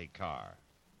quality car,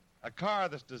 a car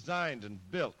that's designed and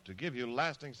built to give you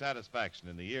lasting satisfaction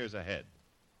in the years ahead.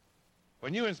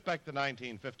 When you inspect the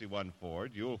 1951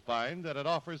 Ford, you'll find that it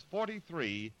offers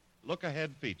 43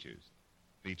 look-ahead features,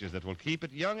 features that will keep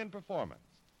it young in performance,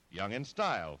 young in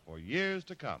style for years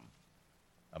to come.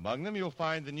 Among them, you'll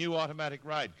find the new automatic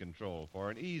ride control for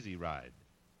an easy ride,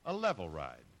 a level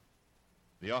ride,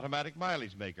 the automatic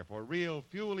mileage maker for real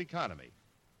fuel economy,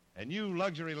 and new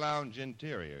luxury lounge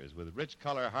interiors with rich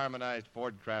color harmonized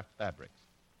Ford-Craft fabrics.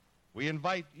 We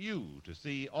invite you to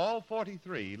see all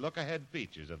 43 look-ahead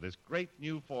features of this great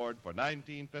new Ford for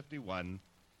 1951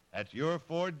 at your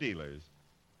Ford dealers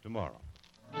tomorrow.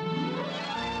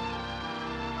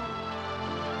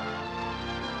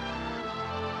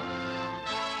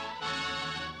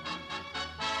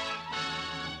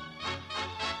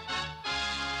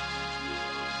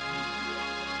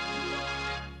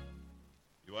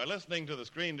 You are listening to the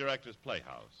Screen Directors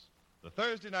Playhouse, the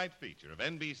Thursday night feature of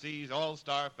NBC's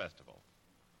All-Star Festival.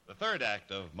 The third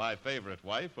act of My Favorite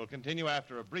Wife will continue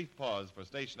after a brief pause for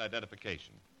station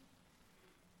identification.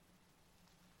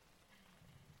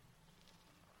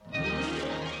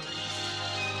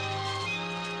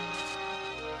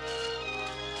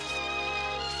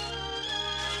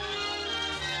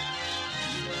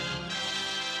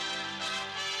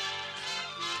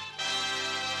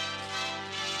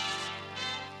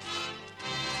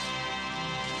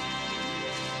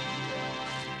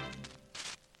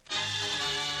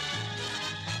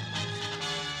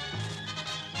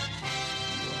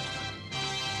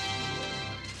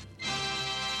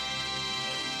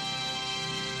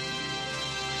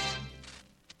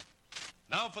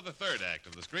 Now for the third act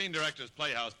of the Screen Directors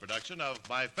Playhouse production of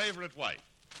My Favorite Wife,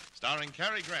 starring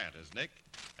Cary Grant as Nick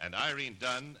and Irene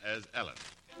Dunn as Ellen.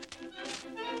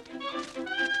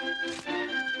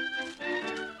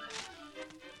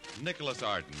 Nicholas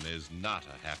Arden is not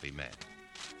a happy man.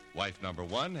 Wife number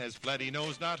one has fled he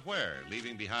knows not where,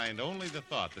 leaving behind only the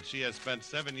thought that she has spent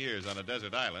 7 years on a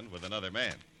desert island with another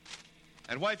man.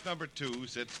 And wife number two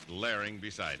sits glaring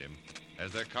beside him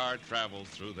as their car travels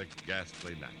through the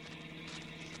ghastly night.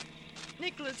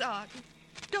 Nicholas Arden,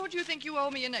 don't you think you owe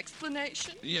me an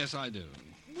explanation? Yes, I do.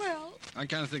 Well... I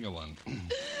can't think of one.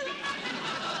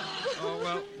 Oh,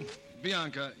 well,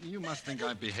 Bianca, you must think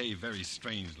I behave very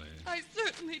strangely. I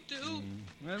certainly do.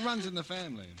 Well, it runs in the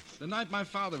family. The night my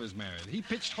father was married, he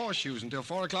pitched horseshoes until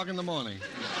 4 o'clock in the morning.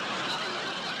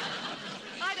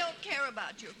 I don't care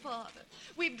about your father.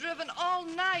 We've driven all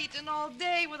night and all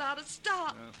day without a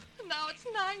stop. Now it's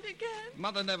night again.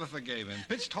 Mother never forgave him.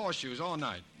 Pitched horseshoes all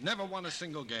night. Never won a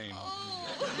single game.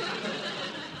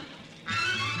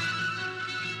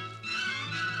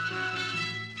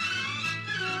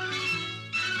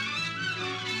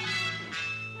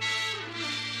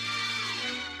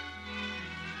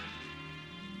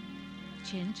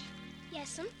 Chinch.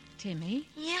 Yes'm. Timmy.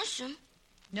 Yes'm.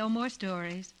 No more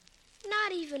stories.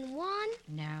 Not even one?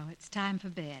 No, it's time for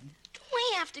bed.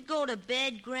 We have to go to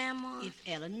bed, Grandma. If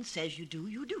Ellen says you do,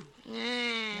 you do.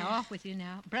 Now, off with you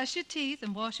now. Brush your teeth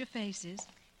and wash your faces.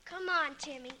 Come on,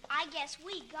 Timmy. I guess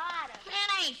we gotta.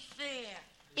 That ain't fair.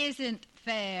 Isn't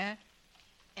fair.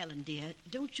 Ellen, dear,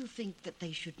 don't you think that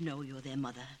they should know you're their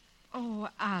mother? Oh,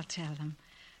 I'll tell them.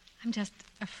 I'm just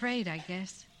afraid, I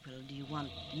guess. Well, do you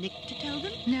want Nick to tell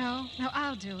them? No,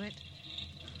 I'll do it.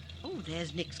 Oh,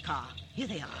 there's Nick's car. Here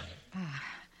they are.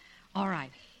 All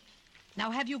right.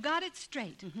 Now, have you got it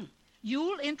straight? Mm-hmm.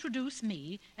 You'll introduce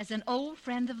me as an old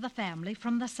friend of the family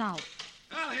from the South.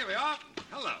 Well, here we are.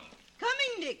 Hello.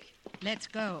 Coming, Nick. Let's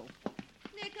go.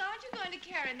 Nick, aren't you going to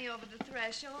carry me over the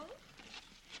threshold?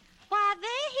 Why,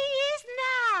 there he is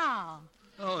now.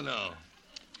 Oh, no.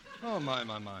 Oh, my.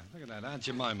 Look at that, Aunt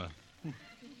Jemima.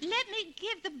 Let me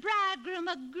give the bridegroom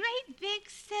a great big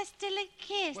sisterly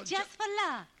kiss, Well, just for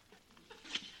luck.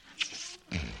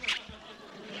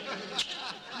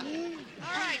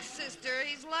 All right, sister,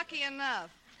 he's lucky enough.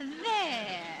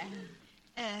 There.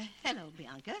 Hello,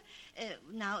 Bianca.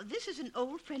 Now, this is an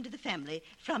old friend of the family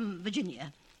from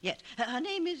Virginia. Yes, her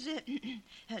name is...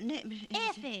 her name is...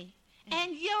 Effie.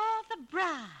 And you're the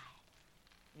bride.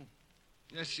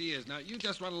 Yes, she is. Now, you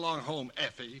just run along home,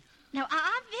 Effie. No,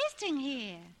 I'm visiting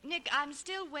here. Nick, I'm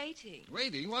still waiting.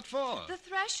 Waiting? What for? The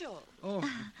threshold. Oh.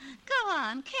 Go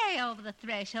on, carry over the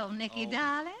threshold, Nicky,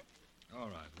 darling. All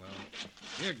right, well,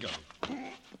 here goes.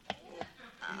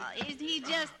 Is he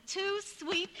just too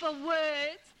sweet for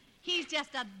words? He's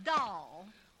just a doll.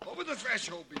 Over the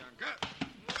threshold, Bianca.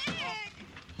 Nick!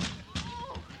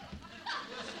 Oh.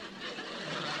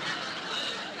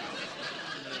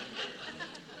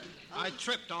 I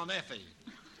tripped on Effie.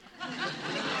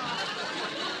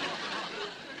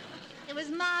 It was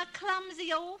my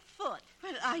clumsy old foot.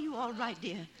 Well, are you all right,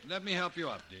 dear? Let me help you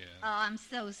up, dear. Oh, I'm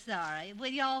so sorry. Will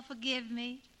you all forgive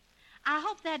me? I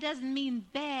hope that doesn't mean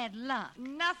bad luck.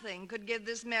 Nothing could give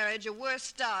this marriage a worse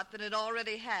start than it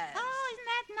already has. Oh, isn't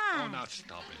that nice? Oh, now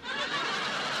stop it.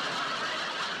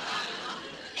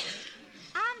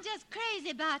 I'm just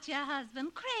crazy about your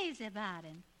husband, crazy about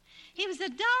him. He was the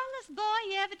dullest boy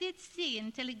you ever did see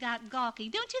until he got gawky.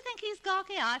 Don't you think he's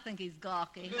gawky? I think he's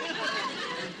gawky.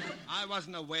 I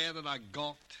wasn't aware that I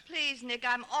gawked. Please, Nick,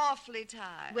 I'm awfully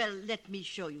tired. Well, let me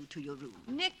show you to your room.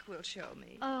 Nick will show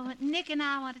me. Oh, Nick and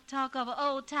I want to talk over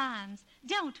old times,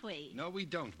 don't we? No, we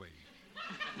don't, we.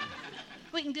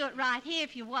 We can do it right here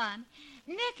if you want.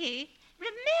 Nicky,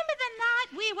 remember the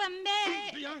night we were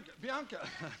married? Bianca,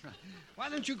 why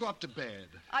don't you go up to bed?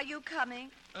 Are you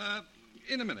coming?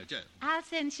 In a minute, yes. I'll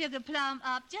send Sugar Plum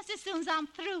up just as soon as I'm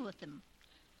through with them.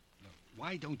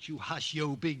 Why don't you hush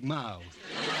your big mouth?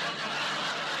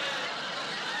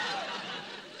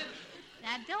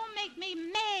 Now, don't make me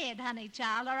mad, honey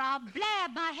child, or I'll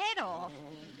blab my head off.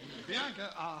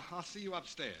 Bianca, I'll see you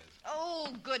upstairs.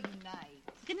 Oh, good night.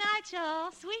 Good night,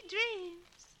 y'all. Sweet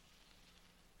dreams.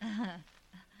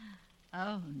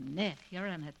 Oh, Nick, you're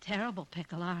in a terrible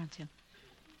pickle, aren't you?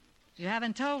 You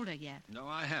haven't told her yet. No,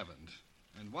 I haven't.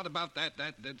 And what about that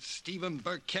Stephen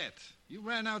Burkett? You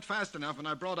ran out fast enough when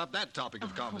I brought up that topic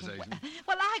of conversation.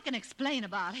 Well, I can explain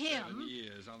about him. 7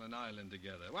 years on an island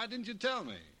together. Why didn't you tell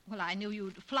me? Well, I knew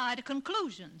you'd fly to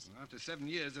conclusions. Well, after 7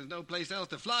 years, there's no place else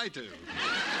to fly to.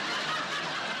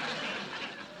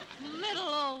 Little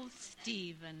old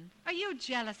Stephen. Are you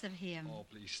jealous of him? Oh,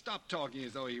 please, stop talking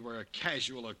as though he were a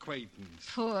casual acquaintance.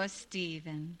 Poor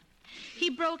Stephen. He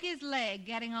broke his leg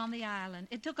getting on the island.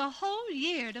 It took a whole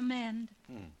year to mend.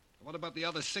 What about the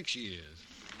other 6 years?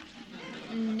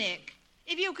 Nick,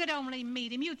 if you could only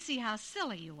meet him, you'd see how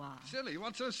silly you are. Silly?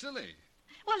 What's so silly?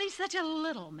 Well, he's such a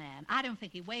little man. I don't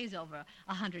think he weighs over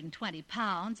 120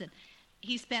 pounds, and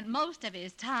he spent most of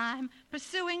his time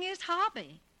pursuing his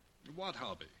hobby. What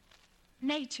hobby?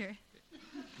 Nature.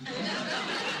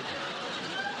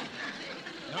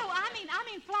 No, I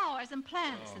mean flowers and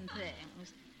plants and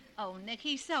things. Oh, Nick,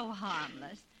 he's so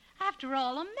harmless. After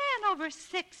all, a man over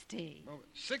 60. Oh,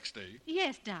 60?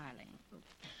 Yes, darling.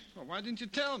 Well, why didn't you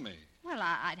tell me? Well,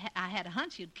 I had a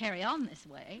hunch you'd carry on this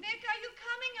way. Nick, are you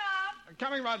coming up? I'm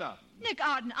coming right up. Nick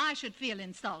Arden, I should feel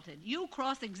insulted. You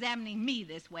cross-examining me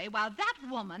this way while that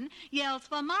woman yells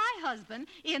for my husband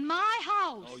in my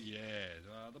house. Oh, yes.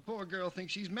 The poor girl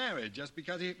thinks she's married just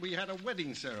because we had a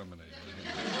wedding ceremony.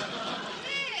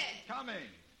 Nick! Coming.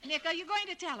 Nick, are you going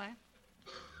to tell her?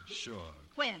 Sure.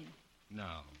 When?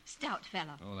 Now. Stout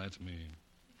fellow. Oh, that's me.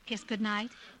 Kiss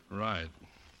goodnight. Right.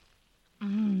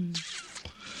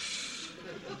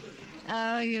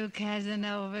 Oh, you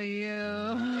Casanova, you.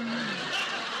 Nick,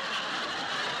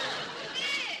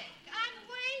 I'm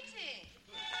waiting.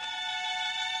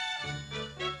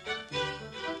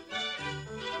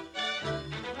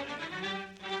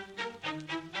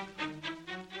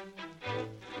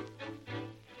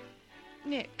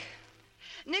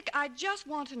 Nick, I just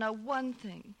want to know one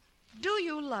thing. Do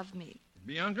you love me?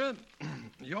 Bianca,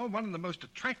 you're one of the most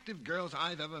attractive girls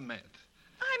I've ever met.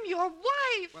 I'm your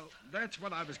wife. Well, that's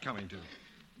what I was coming to.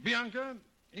 Bianca,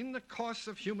 in the course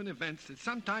of human events, it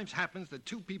sometimes happens that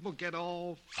two people get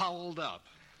all fouled up.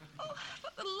 Oh,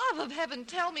 for the love of heaven,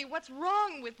 tell me what's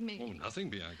wrong with me. Oh, nothing,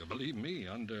 Bianca. Believe me,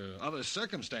 under other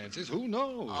circumstances, who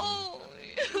knows? Oh.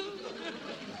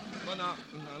 Well, now,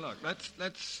 look,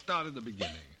 let's start at the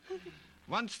beginning.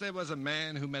 Once there was a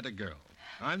man who met a girl.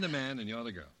 I'm the man and you're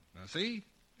the girl. Now, see?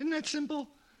 Isn't that simple?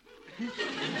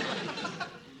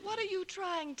 What are you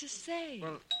trying to say?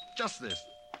 Well, just this.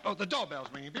 Oh, the doorbell's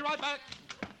ringing. Be right back.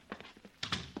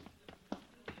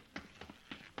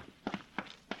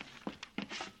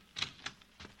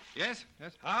 Yes?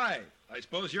 Yes? Hi. I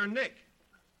suppose you're Nick.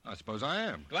 I suppose I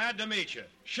am. Glad to meet you.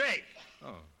 Shake.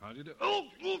 Oh, how do you do? Oh!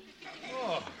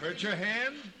 Hurt your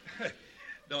hand?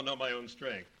 Don't know my own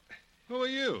strength. Who are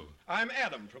you? I'm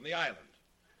Adam from the island.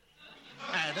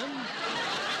 Adam?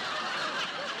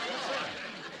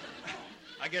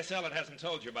 I guess Ellen hasn't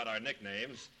told you about our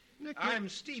nicknames. I'm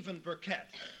Stephen Burkett.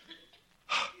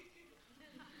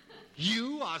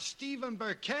 You are Stephen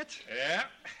Burkett? Yeah.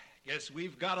 Guess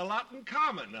we've got a lot in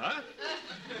common, huh?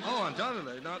 Oh,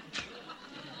 undoubtedly. Now,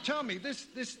 tell me, this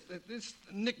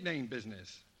nickname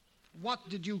business, what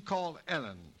did you call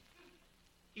Ellen?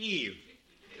 Eve.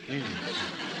 Eve.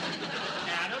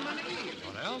 Adam and Eve.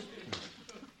 What else?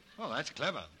 Oh, that's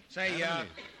clever. Say, Adam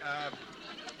and Eve.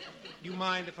 you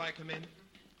mind if I come in?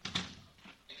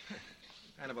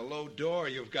 Kind of a low door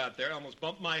you've got there. Almost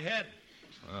bumped my head.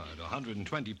 Well, at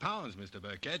 120 pounds, Mr.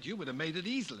 Burkett, you would have made it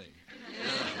easily.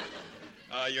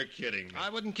 You're kidding me. I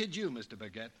wouldn't kid you, Mr.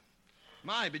 Burkett.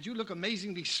 My, but you look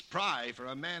amazingly spry for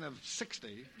a man of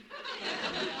 60.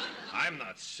 I'm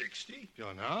not 60.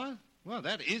 You're not? Well,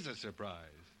 that is a surprise.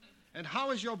 And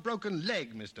how is your broken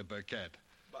leg, Mr. Burkett?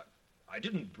 But I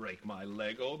didn't break my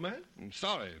leg, old man. I'm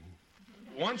sorry.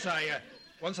 Once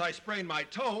I sprained my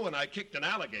toe and I kicked an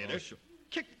alligator. Oh, sure.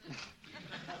 Kick.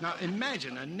 Now,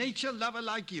 imagine a nature lover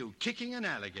like you kicking an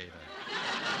alligator.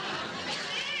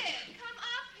 Nick, come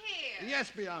up here.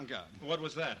 Yes, Bianca. What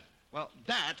was that? Well,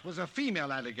 that was a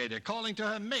female alligator calling to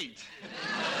her mate.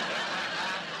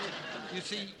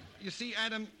 You see,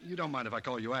 Adam, you don't mind if I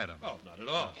call you Adam. Oh, not at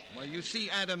all. Well, you see,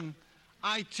 Adam,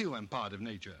 I too am part of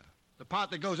nature. The part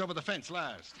that goes over the fence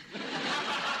last. Now,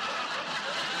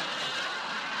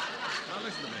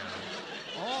 listen to me, Adam.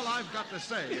 All I've got to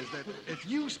say is that if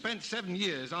you spent 7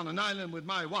 years on an island with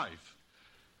my wife,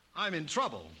 I'm in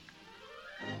trouble.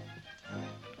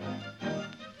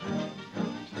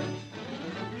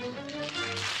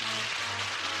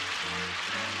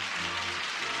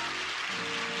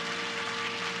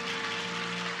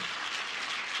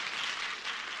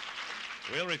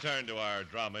 We'll return to our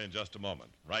drama in just a moment.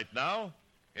 Right now,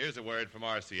 here's a word from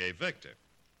RCA Victor.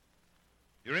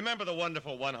 You remember the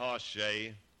wonderful one-horse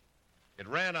shay? It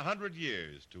ran 100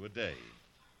 years to a day,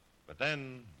 but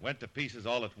then went to pieces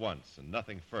all at once and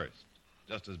nothing first,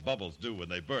 just as bubbles do when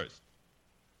they burst.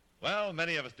 Well,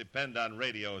 many of us depend on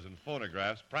radios and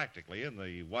phonographs practically in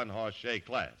the one-horse shay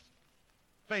class.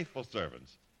 Faithful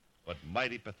servants, but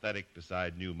mighty pathetic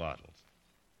beside new models.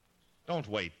 Don't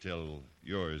wait till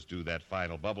yours do that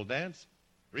final bubble dance.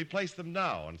 Replace them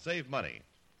now and save money.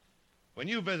 When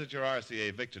you visit your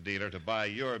RCA Victor dealer to buy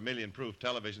your million-proof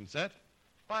television set,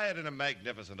 buy it in a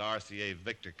magnificent RCA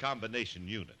Victor combination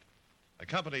unit,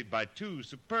 accompanied by 2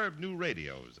 superb new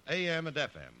radios, AM and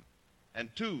FM,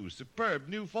 and 2 superb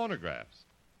new phonographs,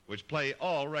 which play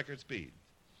all record speeds.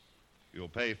 You'll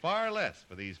pay far less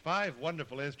for these 5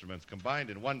 wonderful instruments combined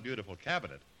in one beautiful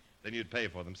cabinet than you'd pay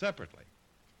for them separately.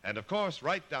 And, of course,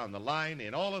 right down the line,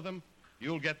 in all of them,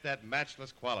 you'll get that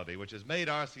matchless quality which has made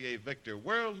RCA Victor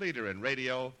world leader in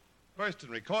radio, first in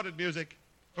recorded music,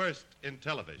 first in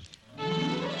television.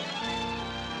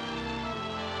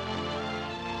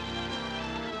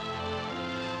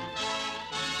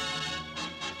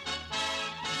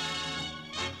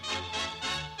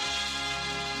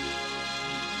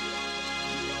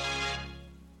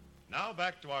 Now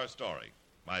back to our story.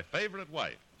 My Favorite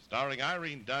Wife, starring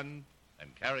Irene Dunn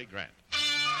and Cary Grant.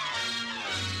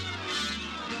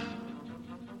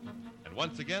 And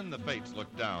once again, the fates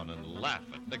look down and laugh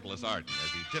at Nicholas Arden as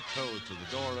he tiptoes to the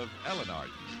door of Ellen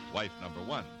Arden, wife number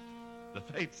 1. The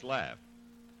fates laugh,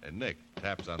 and Nick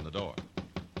taps on the door.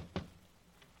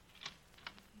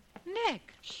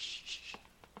 Nick. Shh.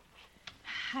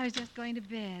 I was just going to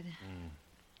bed.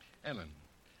 Ellen,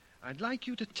 I'd like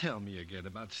you to tell me again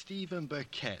about Stephen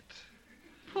Burkett.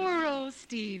 Poor old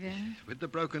Stephen. With the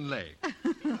broken leg.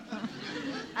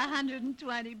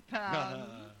 120 pounds.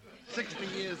 60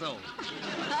 years old.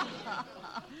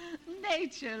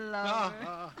 Nature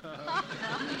lover.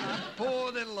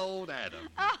 Poor little old Adam.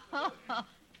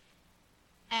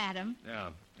 Adam? Yeah,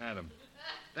 Adam.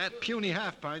 That puny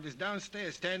half-pint is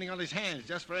downstairs standing on his hands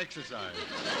just for exercise.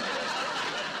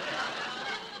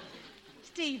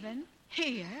 Stephen,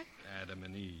 here. Adam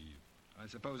and Eve. I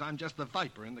suppose I'm just the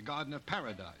viper in the Garden of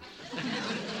Paradise.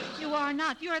 You are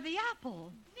not. You're the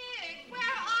apple. Nick, where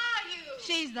are you?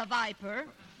 She's the viper.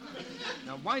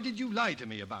 Now, why did you lie to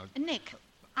me about... Nick,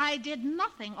 I did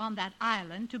nothing on that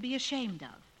island to be ashamed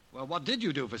of. Well, what did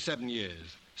you do for 7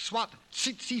 years? Swat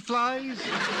tsetse flies?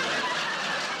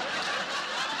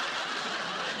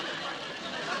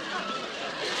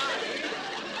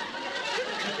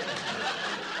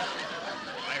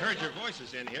 I heard your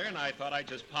voices in here, and I thought I'd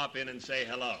just pop in and say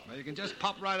hello. Well, you can just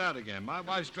pop right out again. My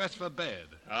wife's dressed for bed.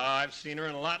 Oh, I've seen her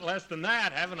in a lot less than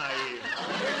that, haven't I?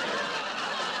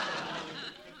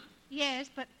 Yes,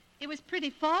 but it was pretty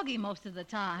foggy most of the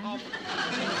time. Oh,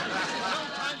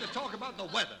 no time to talk about the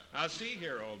weather. Now, see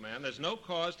here, old man, there's no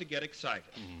cause to get excited.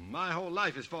 My whole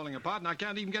life is falling apart, and I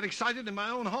can't even get excited in my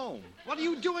own home. What are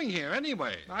you doing here,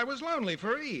 anyway? I was lonely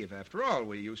for Eve. After all,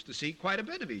 we used to see quite a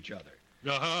bit of each other.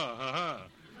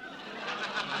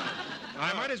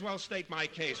 I might as well state my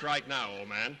case right now, old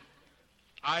man.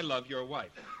 I love your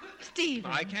wife. Stephen.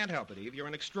 I can't help it, Eve. You're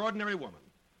an extraordinary woman.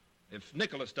 If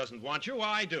Nicholas doesn't want you,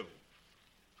 I do.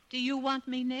 Do you want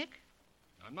me, Nick?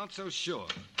 I'm not so sure.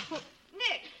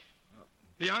 Nick,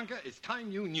 Bianca, it's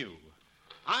time you knew.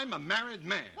 I'm a married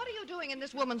man. what are you doing in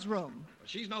this woman's room?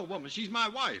 She's no woman. She's my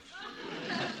wife.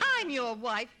 I'm your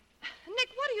wife. Nick,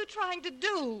 what are you trying to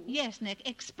do? Yes, Nick,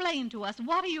 explain to us.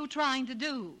 What are you trying to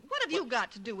do? What have you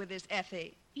got to do with this,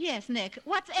 Effie? Yes, Nick,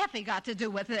 what's Effie got to do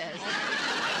with this?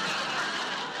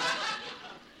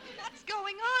 What's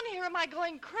going on here? Am I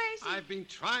going crazy? I've been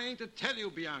trying to tell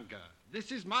you, Bianca.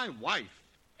 This is my wife,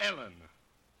 Ellen.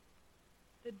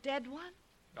 The dead one?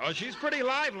 Oh, she's pretty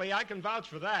lively. I can vouch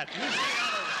for that.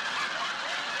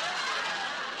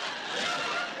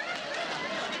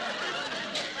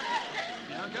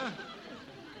 Bianca,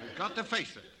 you've got to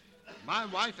face it. My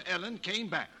wife, Ellen, came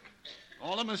back.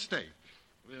 All a mistake.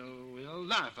 We'll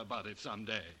laugh about it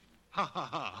someday. Ha, ha,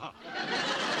 ha, ha.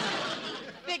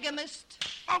 Bigamist.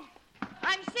 Oh,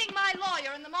 I'm seeing my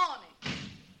lawyer in the morning.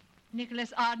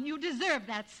 Nicholas Arden, you deserve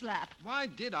that slap. Why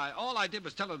did I? All I did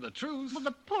was tell her the truth. Well,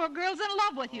 the poor girl's in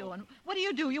love with you, and what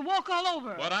do? You walk all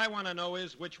over her. What I want to know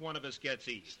is which one of us gets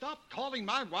Eve. Stop calling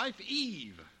my wife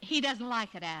Eve. He doesn't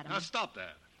like it, Adam. Now, stop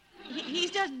that.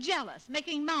 He's just jealous,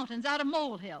 making mountains out of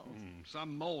molehills.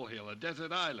 Some molehill, a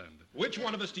desert island. Which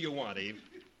one of us do you want, Eve?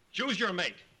 Choose your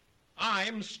mate.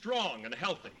 I'm strong and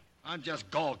healthy. I'm just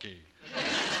gawky.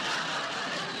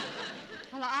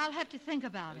 Well, I'll have to think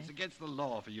about It's it. against the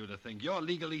law for you to think. You're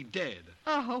legally dead.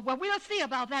 Oh, well, we'll see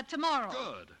about that tomorrow.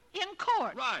 Good. In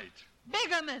court. Right.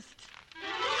 Bigamist.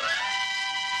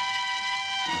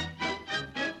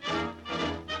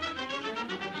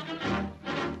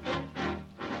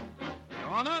 Your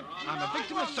Honor, I'm a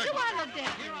victim of Do circumstance. I look dead?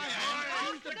 Here I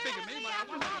am, accused of bigamy, but I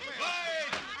wasn't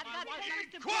I've got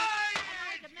papers to Quiet!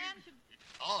 I demand to...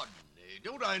 Arden,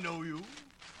 don't I know you?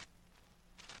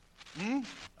 Hmm?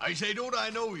 I say, don't I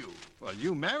know you? Well,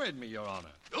 you married me, Your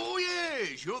Honor. Oh,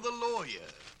 yes, you're the lawyer.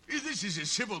 This is a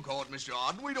civil court, Mr.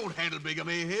 Arden. We don't handle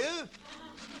bigamy here.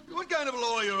 What kind of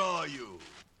lawyer are you?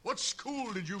 What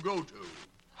school did you go to?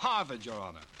 Harvard, Your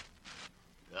Honor.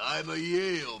 I'm a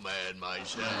Yale man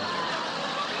myself.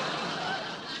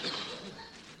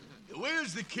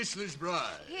 Where's the Kistler's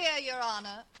bride? Here, Your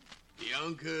Honor.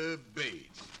 Bianca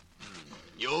Bates.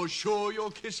 You're sure you're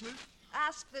Kistler?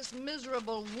 Ask this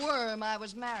miserable worm I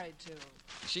was married to.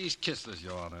 She's kissless,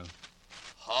 Your Honor.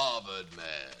 Harvard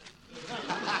man.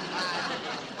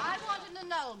 I want an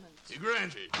annulment.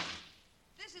 Granted.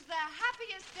 This is the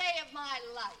happiest day of my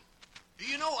life.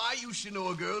 You know, I used to know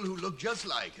a girl who looked just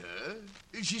like her.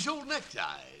 She sold neckties.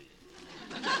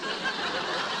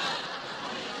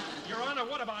 Your Honor,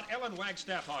 what about Ellen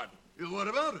Wagstaff Arden? What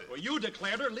about her? Well, you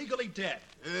declared her legally dead.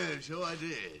 So I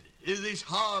did. This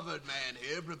Harvard man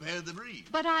here prepared the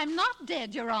brief. But I'm not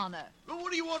dead, Your Honor. Well,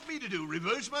 what do you want me to do,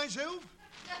 reverse myself?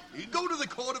 You go to the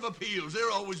Court of Appeals.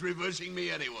 They're always reversing me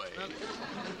anyway.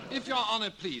 If Your Honor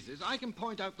pleases, I can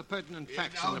point out the pertinent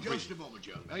facts now, in the brief. just a moment,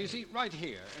 young Now, you see, right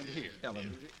here and here.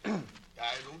 Ellen.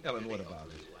 Ellen, what about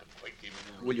it?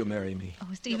 Will you marry me? Oh,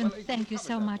 Stephen, thank you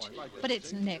so much. But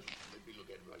it's Nick.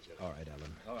 All right,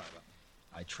 Ellen. All right.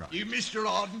 I try. You, Mr.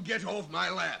 Arden, get off my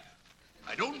lap.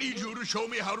 I don't need you to show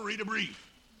me how to read a brief.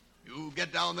 You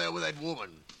get down there with that woman.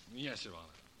 Yes, Your Honor.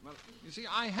 Well, you see,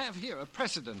 I have here a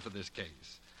precedent for this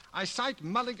case. I cite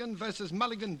Mulligan versus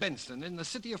Mulligan-Benson in the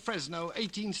city of Fresno,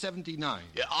 1879.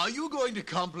 Yeah, are you going to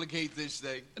complicate this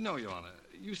thing? No, Your Honor.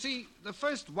 You see, the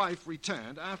first wife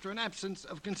returned after an absence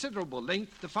of considerable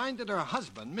length to find that her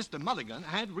husband, Mr. Mulligan,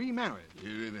 had remarried. He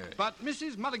remarried. But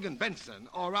Mrs. Mulligan-Benson,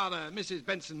 or rather Mrs.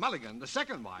 Benson-Mulligan, the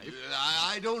second wife...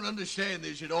 I don't understand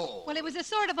this at all. Well, it was a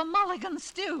sort of a mulligan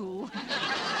stew.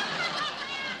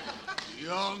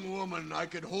 Young woman, I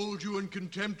could hold you in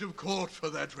contempt of court for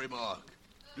that remark.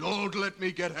 Don't let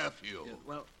me get after you.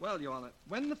 Yeah, well, Your Honor,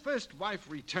 when the first wife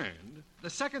returned, the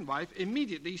second wife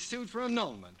immediately sued for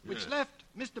annulment, which left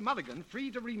Mr. Mulligan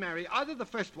free to remarry either the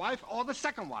first wife or the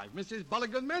second wife, Mrs.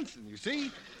 Mulligan-Benson, you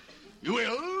see?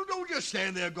 Well, don't just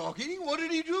stand there gawking. What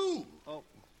did he do? Oh,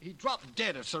 he dropped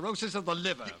dead of cirrhosis of the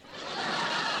liver.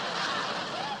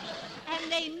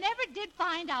 And they never did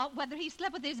find out whether he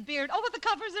slept with his beard over the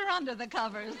covers or under the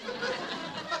covers.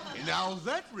 Now,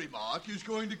 that remark is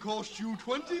going to cost you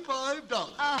 $25.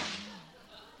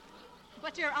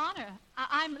 But, Your Honor,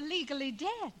 I'm legally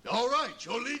dead. All right,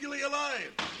 you're legally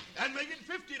alive. And make it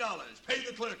 $50. Pay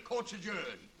the clerk. Court's adjourned.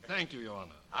 Thank you, Your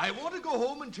Honor. I want to go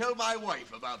home and tell my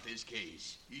wife about this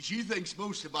case. She thinks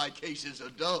most of my cases are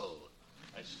dull.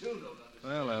 I still don't understand.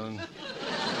 Well, Ellen.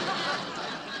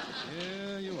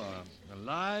 Here you are,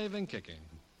 alive and kicking.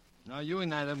 Now you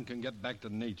and Adam can get back to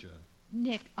nature.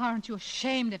 Nick, aren't you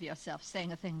ashamed of yourself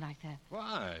saying a thing like that?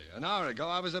 Why? An hour ago,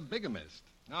 I was a bigamist.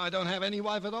 Now I don't have any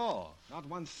wife at all. Not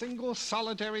one single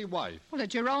solitary wife. Well,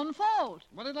 it's your own fault.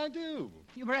 What did I do?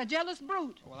 You were a jealous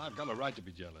brute. Well, I've got a right to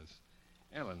be jealous.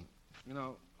 Ellen, you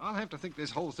know, I'll have to think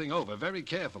this whole thing over very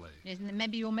carefully. Isn't it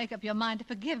maybe you'll make up your mind to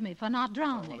forgive me for not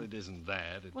drowning? Well, it isn't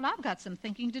that. Well, I've got some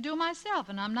thinking to do myself,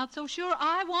 and I'm not so sure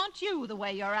I want you the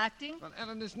way you're acting. Well,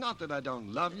 Ellen, it's not that I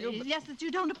don't love you, but... Yes, that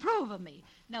you don't approve of me.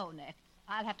 No, Nick,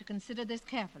 I'll have to consider this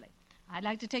carefully. I'd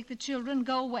like to take the children,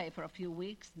 go away for a few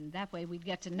weeks, and that way we'd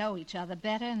get to know each other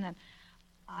better, and then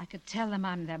I could tell them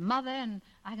I'm their mother, and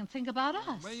I can think about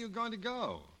us. Where are you going to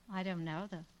go? I don't know.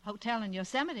 The hotel in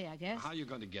Yosemite, I guess. How are you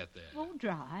going to get there? We'll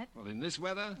drive. Well, in this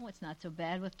weather? Oh, it's not so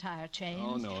bad with tire chains.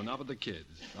 Oh, no, not with the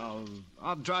kids.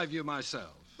 I'll drive you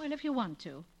myself. Well, if you want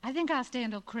to. I think I'll stay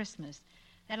until Christmas.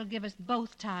 That'll give us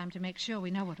both time to make sure we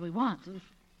know what we want.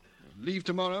 Leave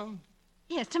tomorrow?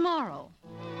 Yes, tomorrow.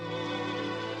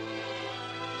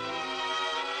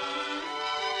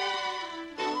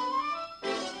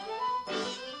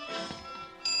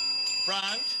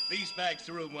 Front, these bags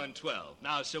to room 112.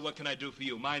 Now, sir, what can I do for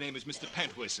you? My name is Mr.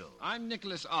 Pentwhistle. I'm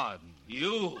Nicholas Arden.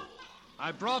 You?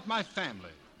 I brought my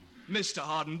family. Mr.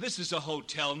 Arden, this is a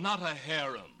hotel, not a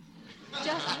harem.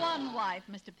 Just one wife,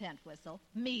 Mr. Pentwhistle.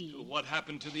 Me. What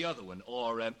happened to the other one?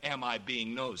 Or am I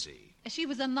being nosy? She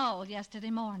was annulled yesterday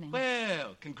morning.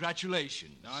 Well,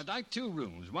 congratulations. Now, I'd like 2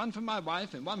 rooms. One for my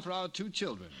wife and one for our 2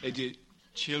 children.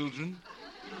 Children?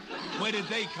 Where did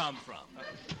they come from?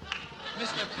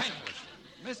 Mr.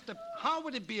 Pentwhistle, how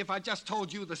would it be if I just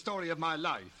told you the story of my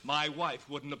life? My wife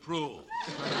wouldn't approve.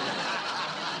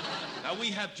 Now, we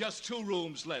have just 2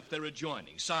 rooms left. They're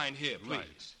adjoining. Sign here, please.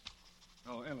 Right.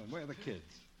 Oh, Ellen, where are the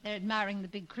kids? They're admiring the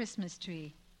big Christmas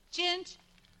tree. Ginge,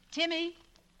 Timmy.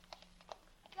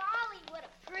 Golly, what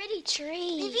a pretty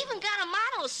tree. They've even got a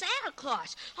model of Santa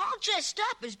Claus, all dressed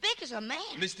up as big as a man.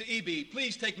 Mr. Eby,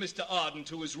 please take Mr. Arden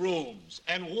to his rooms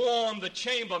and warm the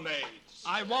chambermaids.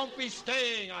 I won't be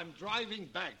staying. I'm driving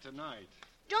back tonight.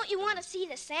 Don't you want to see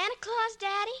the Santa Claus,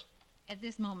 Daddy? At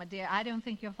this moment, dear, I don't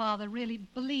think your father really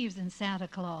believes in Santa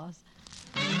Claus.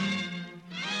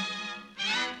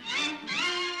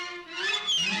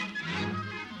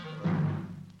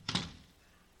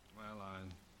 Well,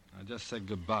 I just said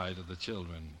goodbye to the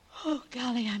children. Oh,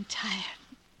 golly, I'm tired.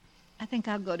 I think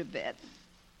I'll go to bed.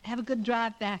 Have a good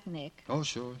drive back, Nick. Oh,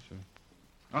 sure.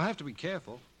 I'll have to be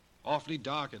careful. Awfully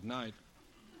dark at night.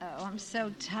 Oh, I'm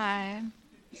so tired.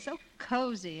 So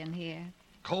cozy in here.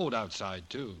 Cold outside,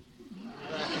 too.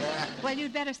 Well,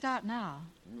 you'd better start now.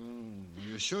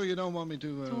 You sure you don't want me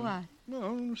to... To what?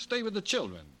 No, stay with the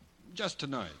children. Just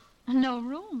tonight. No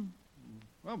room.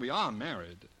 Well, we are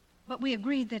married. But we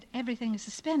agreed that everything is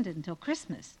suspended until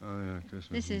Christmas. Oh, yeah, Christmas.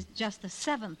 This is just the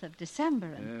 7th of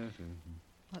December. Yes.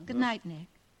 Well, good night, Nick.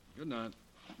 Good night.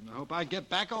 I hope I get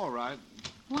back all right.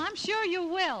 Well, I'm sure you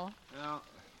will. Yeah.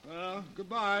 Well,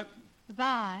 goodbye.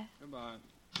 Goodbye. Goodbye.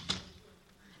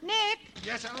 Nick!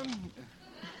 Yes, Ellen?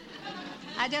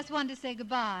 I just wanted to say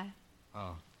goodbye.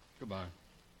 Oh, goodbye.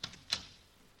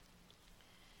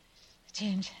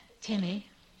 Timmy.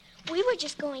 We were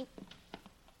just going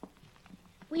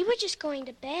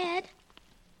to bed.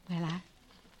 Well,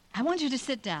 I want you to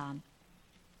sit down.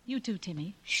 You too,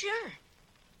 Timmy. Sure.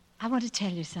 I want to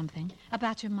tell you something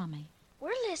about your mummy.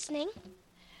 We're listening.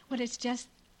 Well, it's just,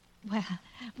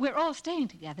 we're all staying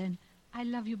together, and I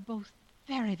love you both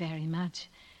very, very much.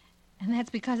 And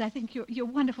that's because I think you're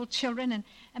wonderful children, and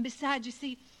besides, you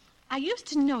see, I used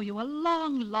to know you a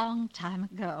long, long time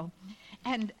ago.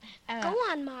 And, Go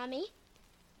on, Mommy.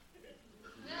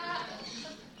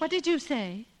 What did you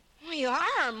say? Well, you are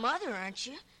our mother, aren't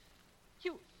you?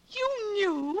 You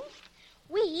knew?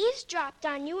 We eavesdropped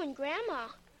on you and Grandma.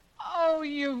 Oh,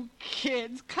 you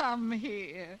kids, come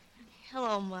here.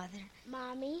 Hello, Mother.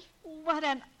 Mommy. What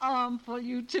an armful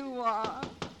you two are.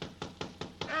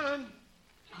 Ellen!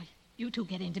 Oh, you two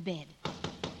get into bed.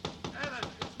 Ellen,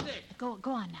 it's Nick. Go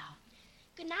on now.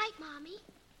 Good night, Mommy.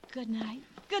 Good night.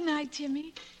 Good night,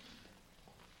 Timmy.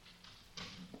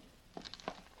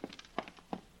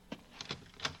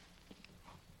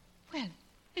 Well,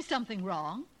 is something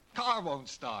wrong? Car won't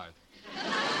start.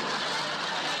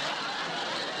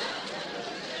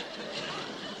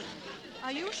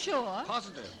 Are you sure?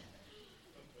 Positive.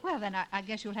 Well, then I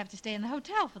guess you'll have to stay in the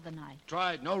hotel for the night.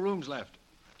 Tried. No rooms left.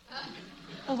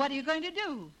 Well, what are you going to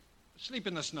do? Sleep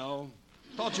in the snow.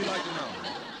 Thought you'd like to know.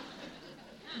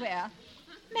 Well,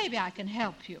 maybe I can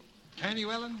help you. Can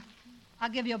you, Ellen? I'll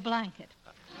give you a blanket.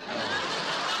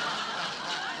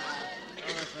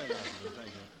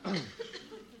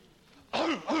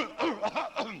 Oh,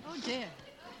 Oh, dear.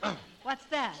 What's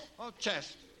that? Oh,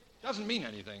 chest. Doesn't mean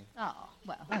anything. Oh,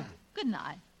 well, good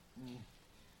night.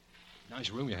 Nice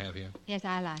room you have here. Yes,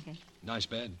 I like it. Nice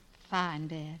bed. Fine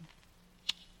bed.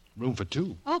 Room for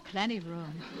two. Oh, plenty of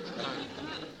room.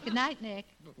 Good night, Nick.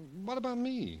 What about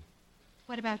me?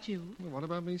 What about you? Well, what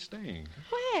about me staying?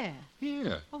 Where?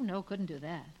 Here. Oh, no, couldn't do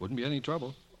that. Wouldn't be any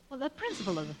trouble. Well, the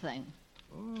principle of the thing.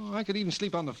 Oh, I could even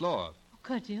sleep on the floor.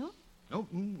 Could you? No,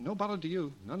 no bother to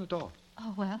you. None at all.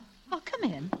 Oh, well. Oh, come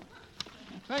in.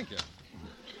 Thank you.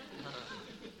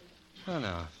 Oh,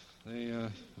 now, the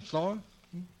floor?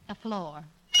 A floor.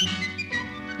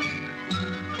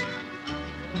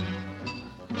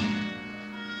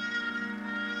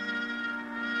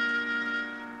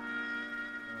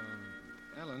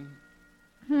 Ellen,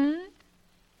 Hmm?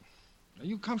 are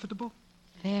you comfortable?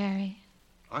 Very.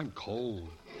 I'm cold.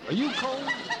 Are you cold?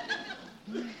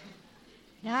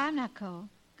 No, I'm not cold.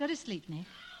 Go to sleep, Nick.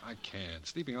 I can't.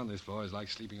 Sleeping on this floor is like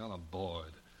sleeping on a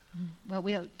board. Well,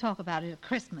 we'll talk about it at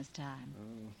Christmas time.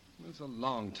 Oh, it's a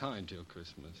long time till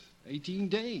Christmas. 18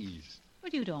 days. Well,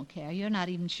 you don't care. You're not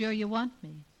even sure you want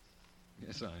me.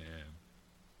 Yes, I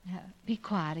am. Now, be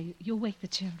quiet. You'll wake the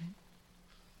children.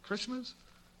 Christmas?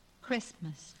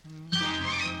 Christmas.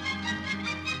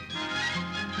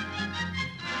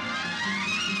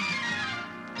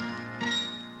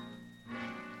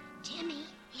 Timmy,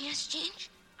 Yes, Ginge?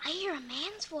 I hear a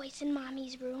man's voice in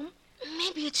Mommy's room.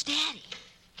 Maybe it's Daddy.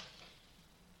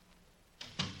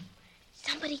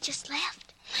 Somebody just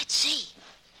left. Let's see.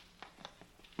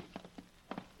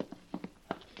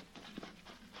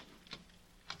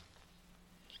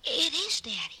 It is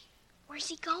Daddy. Where's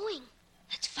he going?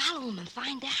 Let's follow him and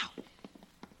find out.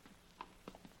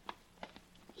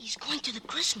 He's going to the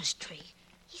Christmas tree.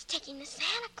 He's taking the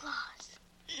Santa Claus.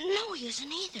 No, he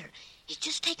isn't either. He's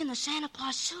just taking the Santa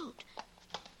Claus suit.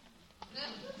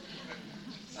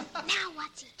 Now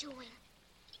what's he doing?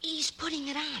 He's putting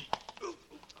it on.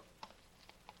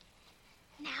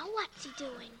 Now what's he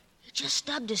doing? He just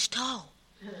stubbed his toe.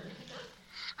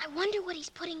 I wonder what he's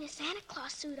putting the Santa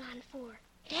Claus suit on for.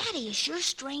 Daddy is sure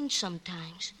strange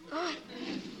sometimes. Oh.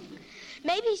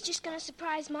 Maybe he's just going to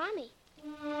surprise Mommy.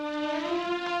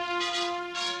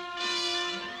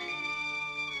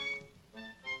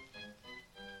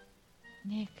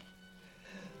 Nick.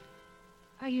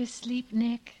 Are you asleep,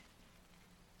 Nick?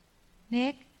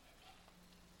 Nick?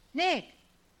 Nick!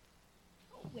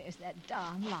 Oh, where's that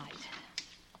darn light?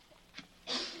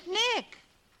 Nick!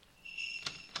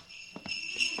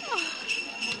 Oh.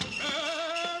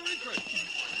 Merry Christmas!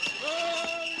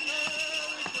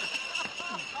 Merry Christmas!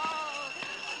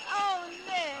 Oh,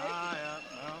 Nick!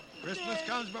 Well, Christmas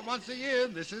comes but once a year.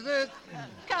 This is it.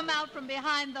 Come out from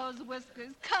behind those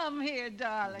whiskers. Come here,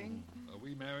 darling. Are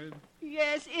we married?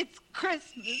 Yes, it's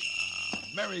Christmas.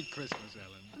 Merry Christmas,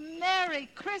 Ellen. Merry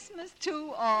Christmas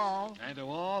to all. And to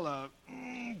all,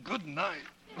 good night.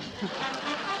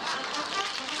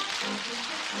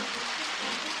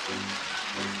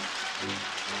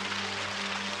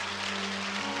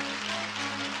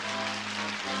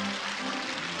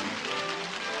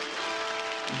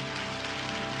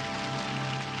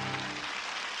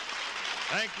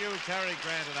 Thank you, Cary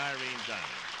Grant and Irene Dunn.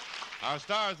 Our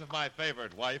stars of My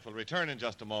Favorite Wife will return in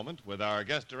just a moment with our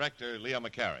guest director, Leo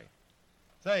McCarey.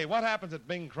 Say, what happens at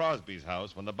Bing Crosby's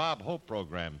house when the Bob Hope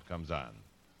program comes on?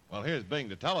 Well, here's Bing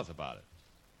to tell us about it.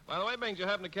 By the way, Bing, did you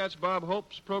happen to catch Bob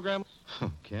Hope's program?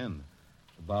 Ken,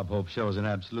 the Bob Hope show is an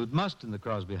absolute must in the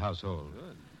Crosby household.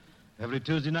 Good. Every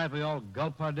Tuesday night, we all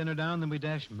gulp our dinner down, then we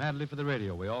dash madly for the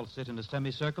radio. We all sit in a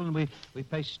semicircle, and we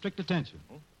pay strict attention.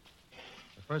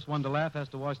 The first one to laugh has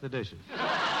to wash the dishes.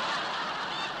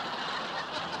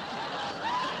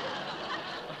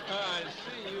 I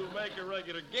see you make a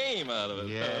regular game out of it.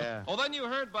 Yeah. Oh, then you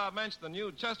heard Bob mention the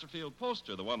new Chesterfield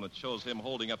poster, the one that shows him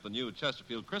holding up the new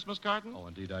Chesterfield Christmas carton? Oh,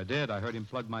 indeed I did. I heard him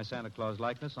plug my Santa Claus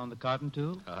likeness on the carton,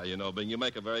 too. You know, Bing, you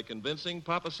make a very convincing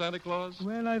Papa Santa Claus.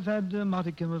 Well, I've had a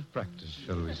modicum of practice,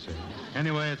 shall we say.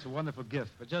 Anyway, it's a wonderful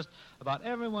gift for just about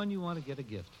everyone you want to get a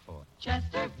gift for.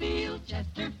 Chesterfield,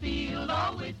 Chesterfield,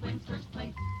 always wins first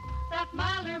place. That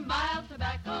milder, mild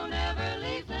tobacco never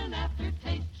leaves an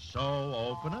aftertaste. So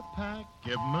open a pack,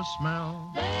 give 'em a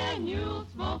smell. Then you'll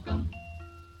smoke 'em.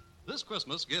 This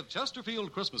Christmas, give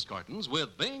Chesterfield Christmas cartons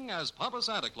with Bing as Papa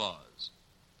Santa Claus.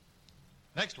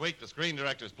 Next week, the Screen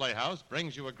Directors Playhouse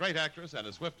brings you a great actress and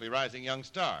a swiftly rising young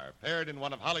star, paired in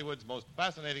one of Hollywood's most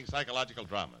fascinating psychological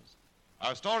dramas.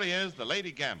 Our story is The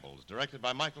Lady Gambles, directed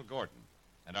by Michael Gordon.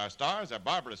 And our stars are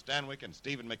Barbara Stanwyck and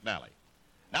Stephen McNally.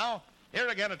 Now, here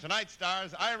again are tonight's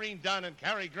stars, Irene Dunn and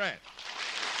Cary Grant.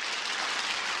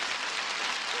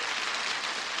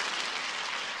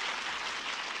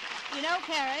 You know,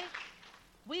 Cary,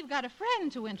 we've got a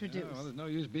friend to introduce. Yeah, well, there's no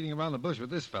use beating around the bush with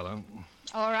this fellow.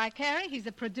 All right, Carrie, he's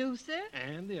a producer.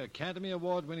 And the Academy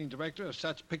Award-winning director of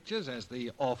such pictures as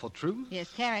The Awful Truth.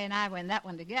 Yes, Carrie and I were in that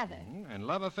one together. And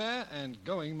Love Affair and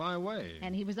Going My Way.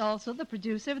 And he was also the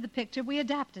producer of the picture we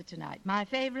adapted tonight, My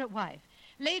Favorite Wife.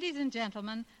 Ladies and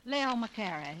gentlemen, Leo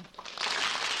McCarey.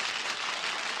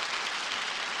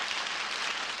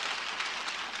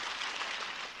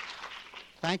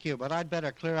 Thank you, but I'd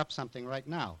better clear up something right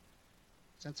now.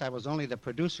 Since I was only the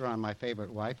producer on My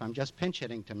Favorite Wife, I'm just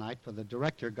pinch-hitting tonight for the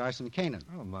director, Garson Kanin.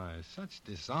 Oh, my, such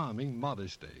disarming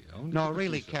modesty. Only No, the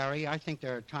really, producer. Carrie, I think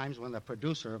there are times when the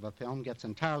producer of a film gets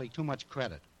entirely too much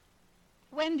credit.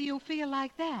 When do you feel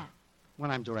like that? When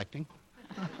I'm directing.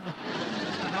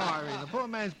 No, Irene, the poor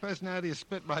man's personality is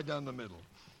split right down the middle.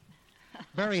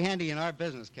 Very handy in our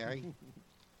business, Carrie.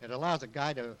 It allows a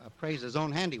guy to appraise his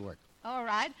own handiwork. All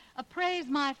right, appraise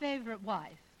My Favorite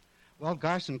Wife. Well,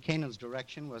 Garson Kanan's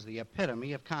direction was the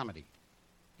epitome of comedy.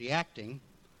 The acting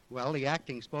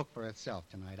spoke for itself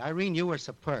tonight. Irene, you were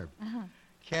superb. Uh-huh.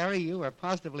 Carrie, you were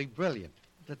positively brilliant.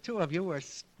 The two of you were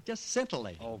just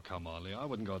scintillating. Oh, come on, Leo. I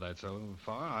wouldn't go that so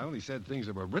far. I only said things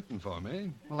that were written for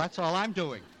me. Well, that's all I'm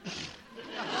doing.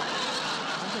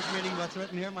 I'm just reading what's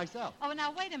written here myself. Oh,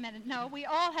 now, wait a minute. No, we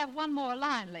all have one more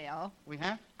line, Leo. We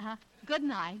have? Uh-huh. Good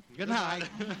night. Good night.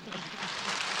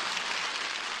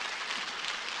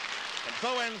 And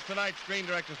so ends tonight's Screen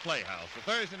Directors Playhouse, the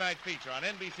Thursday night feature on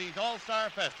NBC's All-Star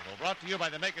Festival, brought to you by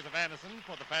the makers of Anacin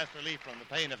for the fast relief from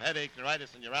the pain of headache,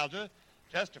 neuritis, and neuralgia.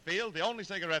 Chesterfield, the only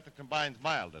cigarette that combines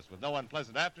mildness with no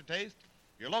unpleasant aftertaste.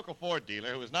 Your local Ford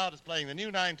dealer, who is now displaying the new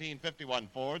 1951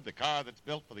 Ford, the car that's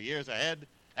built for the years ahead.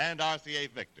 And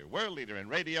RCA Victor, world leader in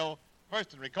radio,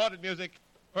 first in recorded music,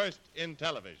 first in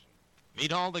television.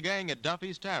 Meet all the gang at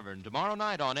Duffy's Tavern tomorrow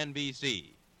night on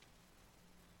NBC.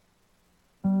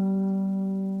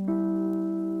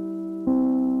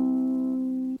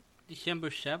 December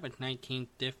 7th,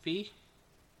 1950,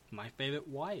 My Favorite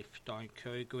Wife, starring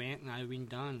Cary Grant and Irene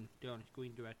Dunn, during the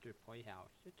Screen Director Playhouse.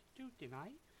 It's Tuesday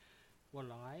night. We're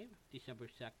live December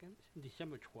 2nd,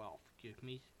 December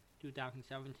 12th,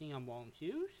 2017. I'm Walton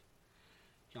Hughes.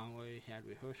 John Ray had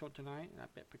rehearsal tonight, and I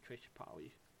bet Patricia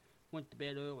probably went to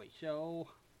bed early. So,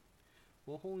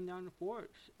 we're holding down the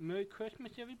forts. Merry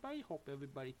Christmas, everybody. Hope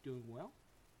everybody's doing well.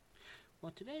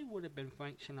 Well, today would have been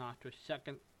Frank Sinatra's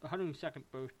 102nd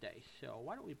birthday, so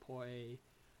why don't we play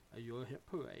a Your Hit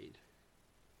Parade?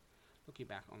 Looking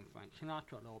back on Frank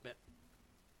Sinatra a little bit.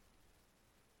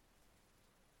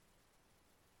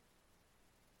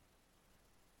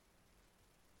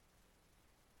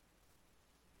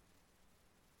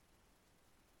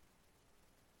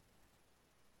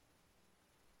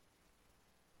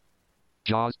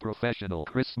 JAWS Professional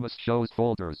Christmas Shows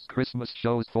Folders. Christmas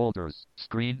Shows Folders.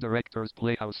 Screen Directors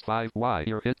Playhouse 5Y.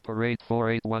 Your Hit Parade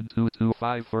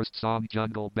 481225. First song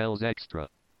Jungle Bells Extra.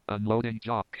 Unloading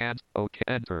Jock. Can't. OK.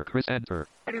 Enter. Chris. Enter.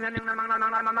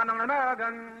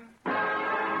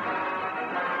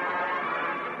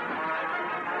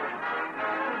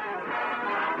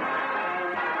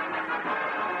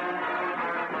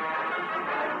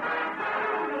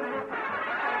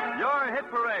 Your Hit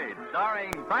Parade,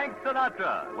 starring Frank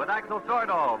Sinatra, with Axel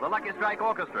Sordo, the Lucky Strike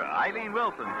Orchestra, Eileen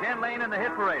Wilson, Ken Lane, and the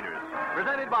Hit Paraders.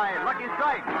 Presented by Lucky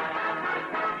Strike.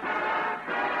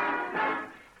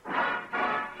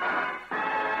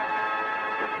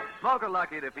 Smoke a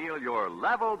Lucky to feel your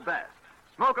level best.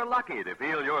 Smoke a Lucky to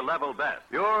feel your level best.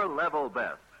 Your level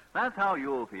best. That's how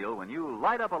you'll feel when you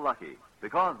light up a Lucky.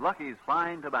 Because Lucky's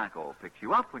fine tobacco picks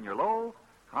you up when you're low,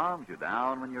 calms you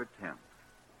down when you're tense.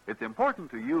 It's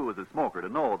important to you as a smoker to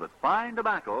know that fine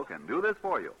tobacco can do this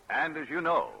for you. And as you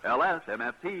know,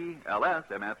 LSMFT,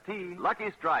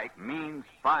 Lucky Strike means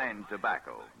fine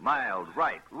tobacco. Mild,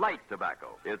 right, light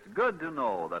tobacco. It's good to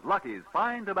know that Lucky's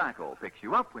fine tobacco picks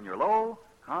you up when you're low,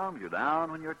 calms you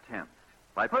down when you're tense.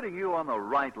 By putting you on the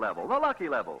right level, the Lucky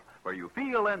level, where you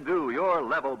feel and do your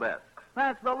level best.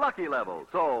 That's the Lucky level.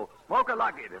 So, smoke a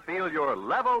Lucky to feel your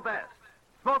level best.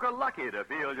 Smoke a Lucky to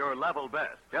feel your level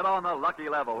best. Get on the Lucky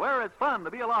level, where it's fun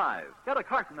to be alive. Get a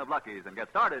carton of Luckies and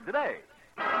get started today.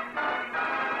 And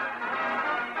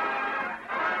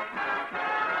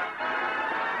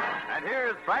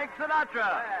here's Frank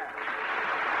Sinatra.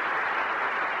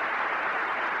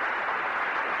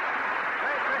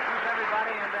 Merry Christmas,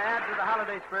 everybody, and to add to the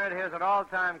holiday spirit, here's an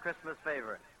all-time Christmas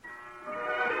favorite.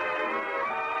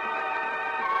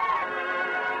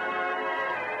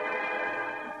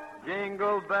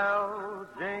 Jingle bells,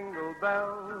 jingle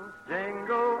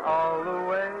all the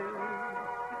way.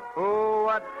 Oh,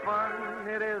 what fun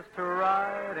it is to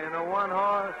ride in a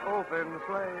one-horse open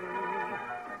sleigh.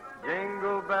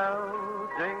 Jingle bells,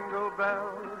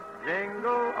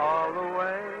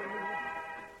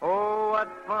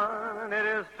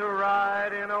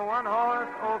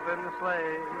 open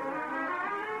sleigh,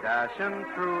 dashing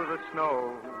through the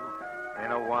snow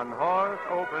in a one-horse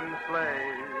open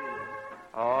sleigh.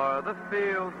 O'er the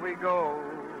fields we go,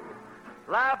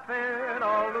 laughing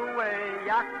all the way.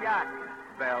 Yak, yak,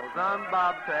 bells on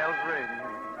bobtails ring,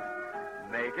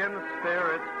 making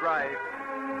spirits bright.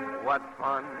 What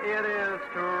fun it is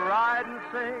to ride and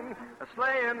sing a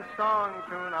sleighing song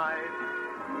tonight.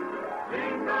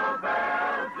 Jingle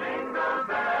bells, jingle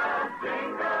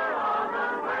all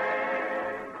the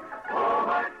way. Oh,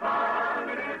 what fun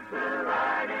it is to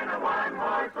ride in a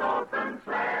one-horse open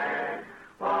sleigh.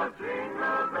 Oh,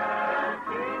 jingle bells,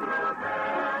 jingle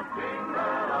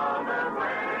all the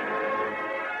way.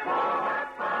 Oh, what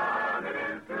fun it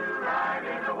is to ride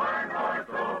in a one-horse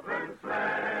open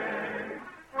sleigh.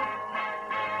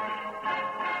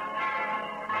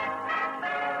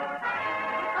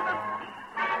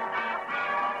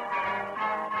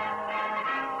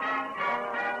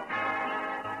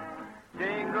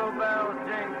 Jingle bells,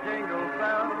 jingle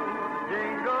bells,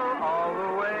 jingle all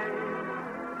the way.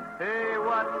 Hey,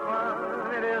 what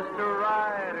fun it is to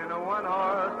ride in a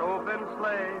one-horse open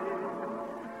sleigh.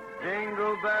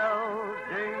 Jingle bells,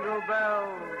 jingle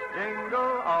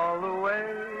all the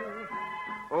way.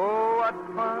 Oh, what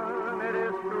fun it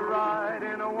is to ride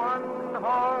in a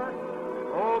one-horse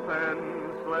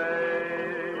open sleigh.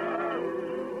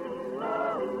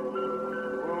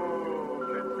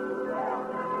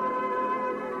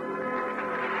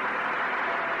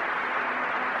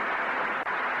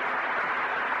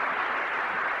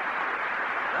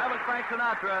 Frank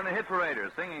Sinatra and the Hit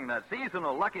Paraders singing that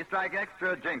seasonal Lucky Strike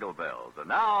Extra Jingle Bells. And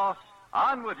now,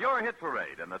 on with your Hit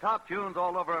Parade and the top tunes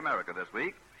all over America this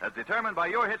week, as determined by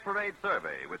your Hit Parade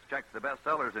survey, which checks the best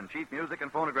sellers in cheap music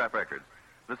and phonograph records.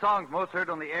 The songs most heard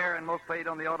on the air and most played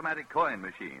on the automatic coin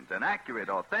machines. An accurate,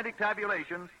 authentic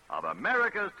tabulation of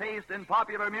America's taste in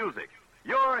popular music.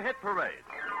 Your Hit Parade.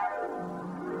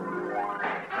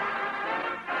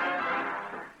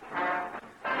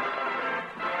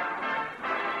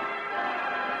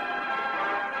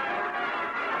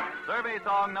 Survey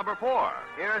song number 4.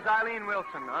 Here's Eileen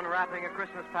Wilson unwrapping a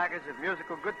Christmas package of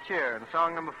musical good cheer. And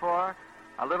song number 4,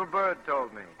 A Little Bird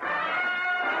Told Me.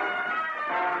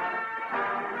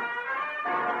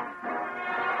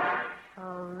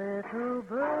 A little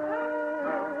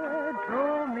bird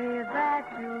told me that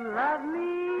you love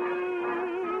me,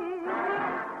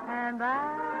 and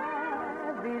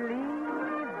I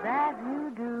believe that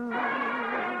you do.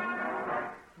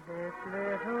 This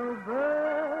little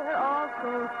bird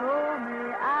also told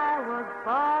me I was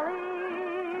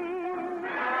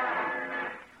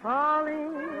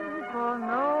falling for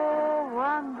no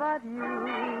one but you.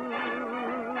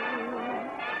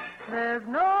 There's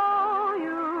no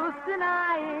use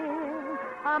denying,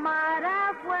 I might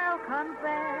as well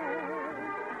confess,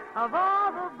 of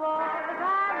all the boys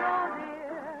I know,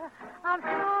 dear, I'm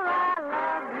sure I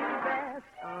love you best.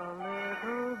 A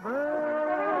little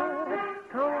bird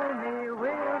told me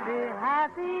we'll be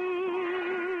happy,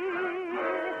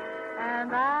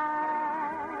 and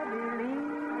I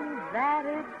believe that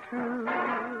it's true.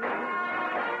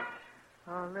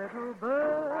 A little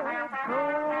bird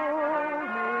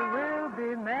told me we'll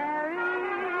be married,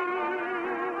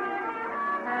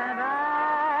 and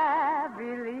I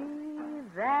believe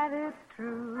that it's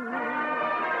true.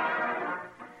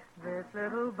 This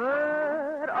little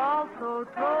bird also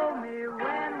told me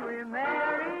when we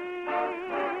marry,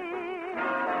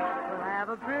 we'll have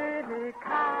a pretty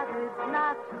cottage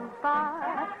not too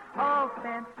far, all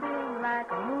fenced in like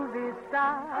a movie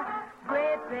star.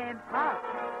 Great big pot,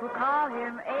 we'll call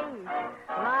him Ace,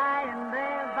 lying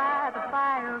there by the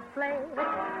fireplace.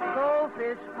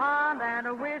 Goldfish pond and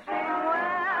a wishing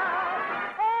well,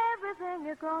 everything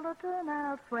is gonna turn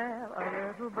out swell. A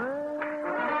little bird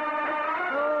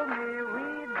told me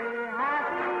we'd be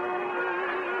happy,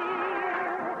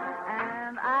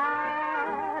 and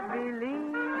I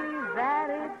believe that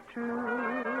it's true.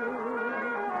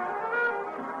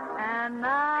 And now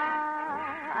I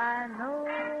know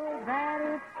that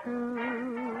it's true.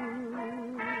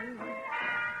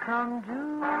 Come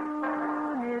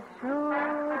June, it's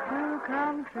sure to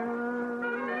come true.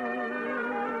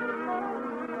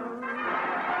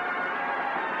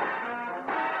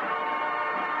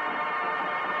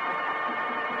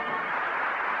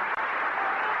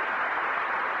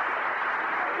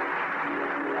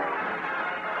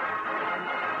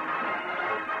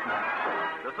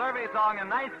 The survey song in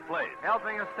ninth place.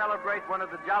 Helping us celebrate one of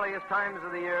the jolliest times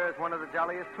of the year is one of the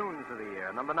jolliest tunes of the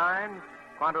year. Number 9,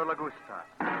 Quando La Gusta.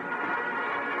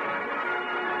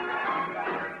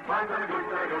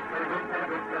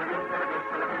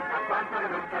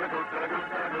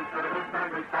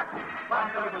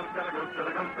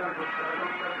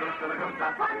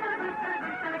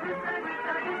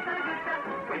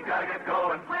 We gotta get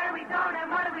going. Where are we going and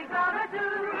what are we gonna do?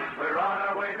 We're on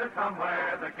our way to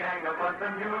somewhere, the gang of us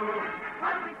and you.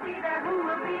 What do we see there? Who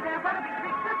will be there? What do we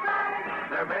treat the flag?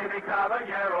 There may be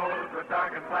caballeros with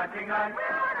dark and flashing eyes.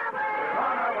 We're on our way. We're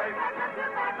on our way. Pack up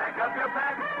your bags. Pack up your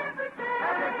bags.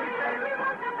 And if we say we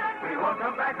won't come back, We won't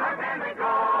come back, how can we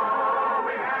go?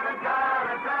 We haven't got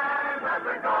a dime, but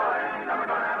we're going, and we're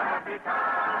gonna have a happy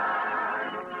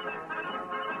time.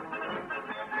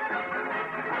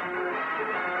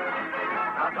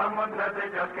 Now someone said they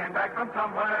just came back from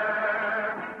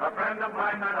somewhere. A friend of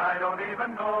mine that I don't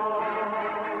even know.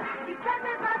 he said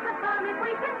there's lots of fun if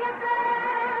we can get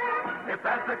there. If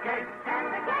that's the case, That's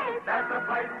the case. that's the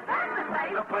place.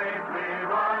 That's the place. We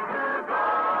want to go.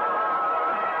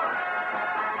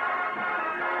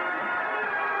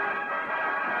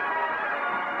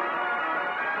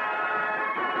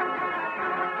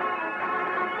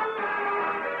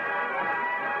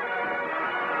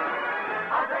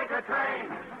 I'll take a train,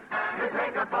 you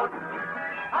take a boat.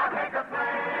 I'll take a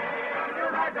plane, you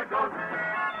ride the goat.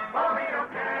 Oh, we don't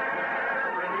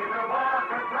care, we'll either walk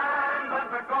or climb, but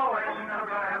we're going, and we're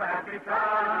gonna have a happy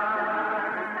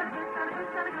time.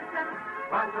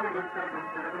 One to the good, to the good,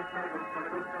 to the good, to the good, to the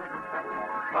good, to the good,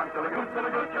 one to the good, to the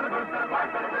good, to the good, to the one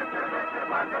to the good, to the good, to the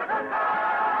one to the good.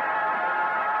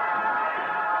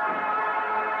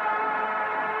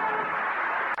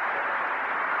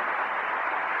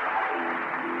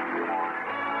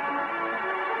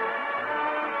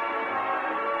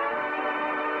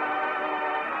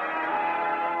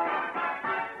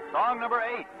 Song number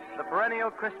 8, the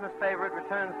perennial Christmas favorite,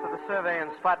 returns to the survey in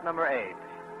spot number 8,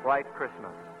 White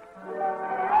Christmas.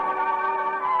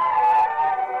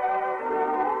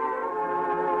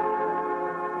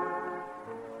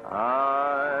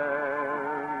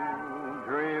 I'm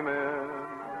dreaming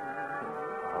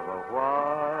of a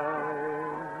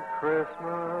white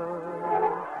Christmas,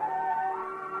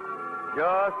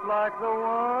 just like the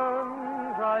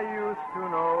ones I used to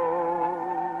know,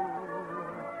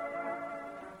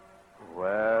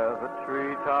 where the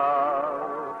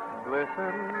treetops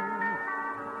glisten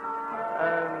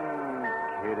and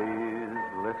kiddies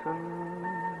listen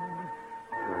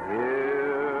to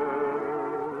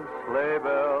hear sleigh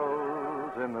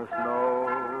bells in the snow.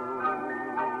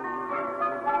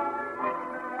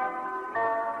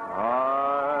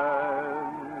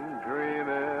 I'm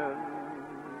dreaming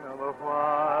of a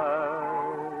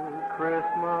white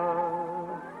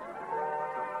Christmas,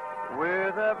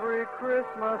 with every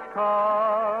Christmas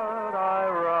card I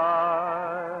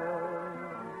write.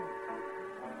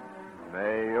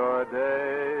 May your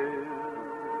days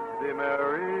be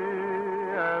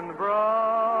merry and bright,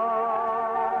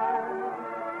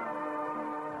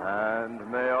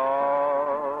 and may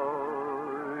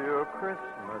all your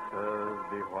Christmases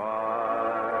be white.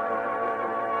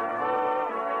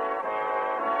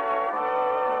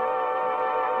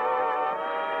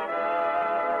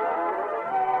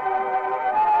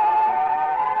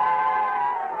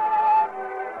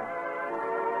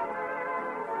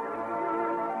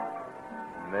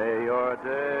 May your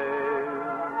days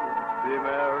be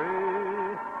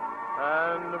merry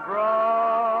and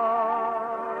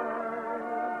bright,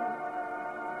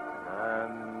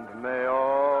 and may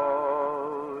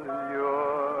all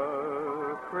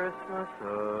your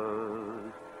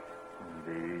Christmases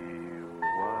be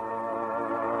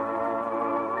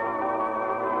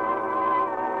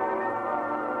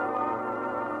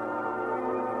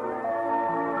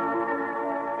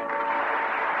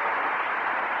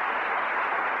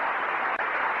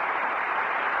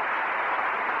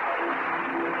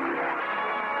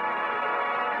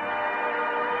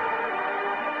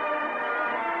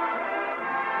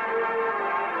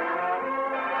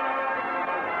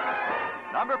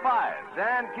Number 5,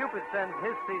 Dan Cupid sends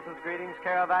his season's greetings,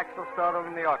 care of Axel Stortle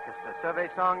and the orchestra. Survey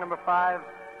song number 5,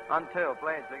 Until.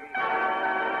 Play it,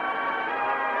 Ziggy.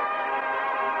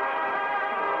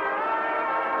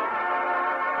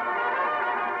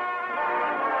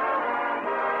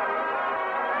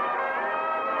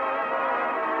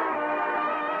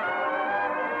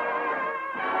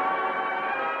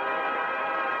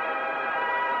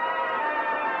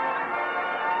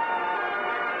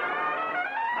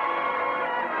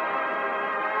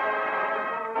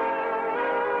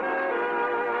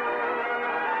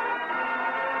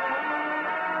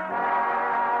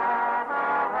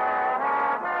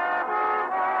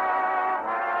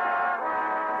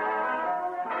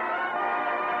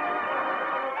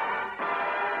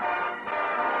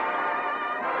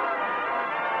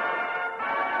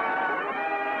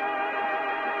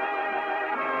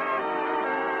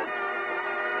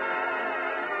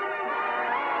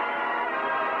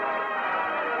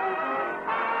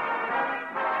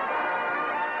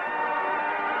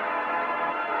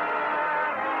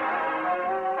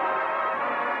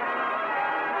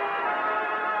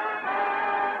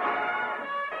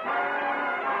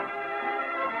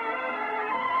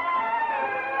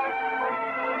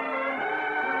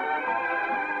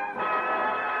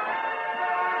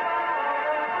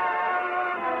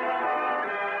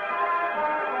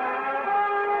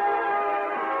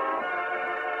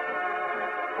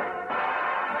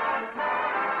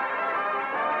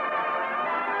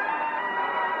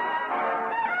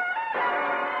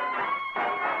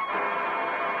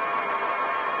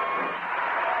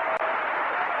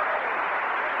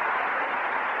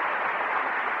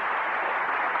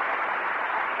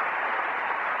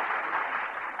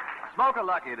 Smoke a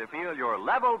Lucky to feel your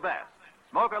level best.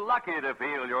 Smoke a Lucky to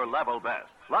feel your level best.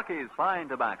 Lucky's fine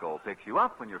tobacco picks you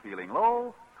up when you're feeling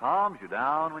low, calms you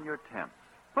down when you're tense,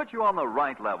 puts you on the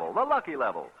right level, the lucky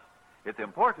level. It's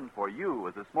important for you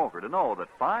as a smoker to know that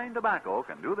fine tobacco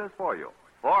can do this for you.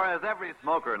 For as every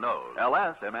smoker knows,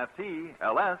 LSMFT,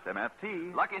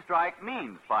 Lucky Strike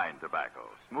means fine tobacco.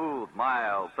 Smooth,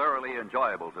 mild, thoroughly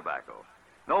enjoyable tobacco.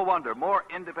 No wonder more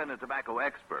independent tobacco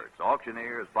experts,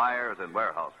 auctioneers, buyers, and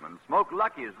warehousemen smoke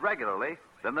Lucky's regularly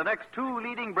than the next two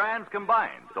leading brands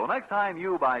combined. So next time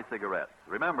you buy cigarettes,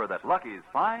 remember that Lucky's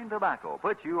fine tobacco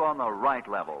puts you on the right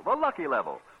level, the lucky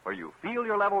level, where you feel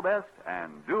your level best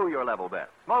and do your level best.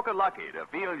 Smoke a Lucky to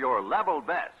feel your level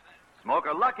best. Smoke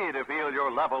a Lucky to feel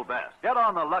your level best. Get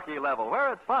on the lucky level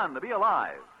where it's fun to be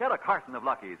alive. Get a carton of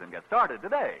Luckies and get started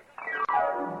today.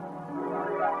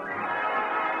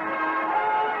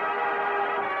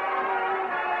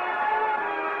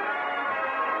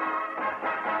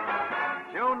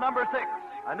 June number 6.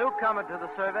 A newcomer to the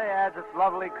survey adds its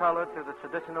lovely color to the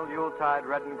traditional Yuletide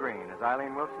red and green as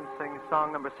Eileen Wilson sings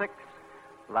song number 6,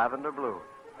 Lavender Blue.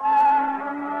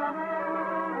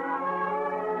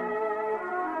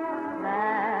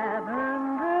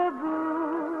 Lavender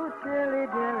blue, dilly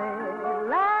dilly,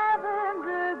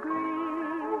 lavender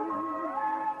green.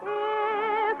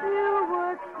 If you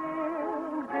would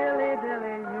sing dilly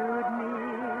dilly, you'd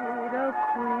need a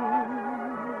queen.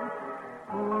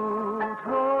 Who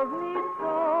told me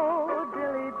so,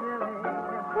 dilly dilly?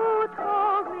 Who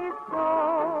told me so?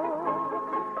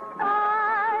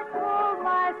 I told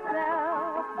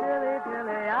myself, dilly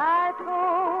dilly, I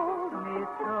told me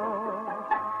so.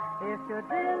 If your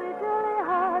dilly dilly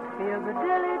heart feels a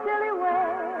dilly dilly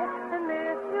way, and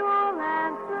if you'll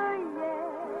answer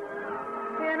yes,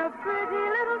 in a pretty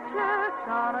little church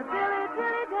on a dilly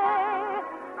dilly day,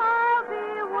 I'll be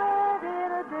wed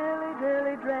in a dilly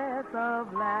dilly dress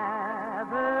of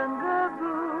lavender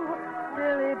blue,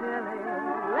 dilly dilly,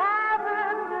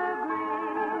 lavender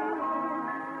green.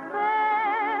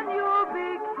 Then you'll be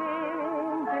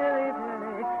king, dilly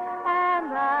dilly,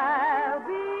 and I'll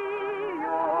be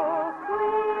your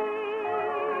queen.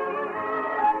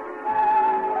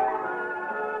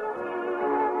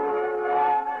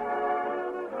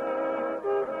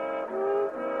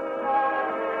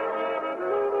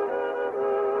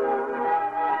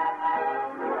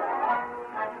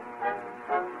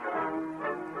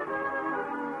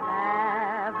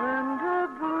 Lavender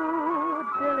blue,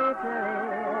 dilly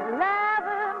dilly,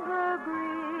 lavender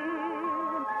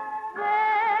green.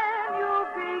 Then you'll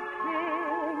be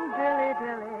king, dilly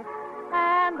dilly,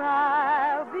 and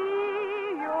I'll be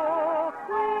your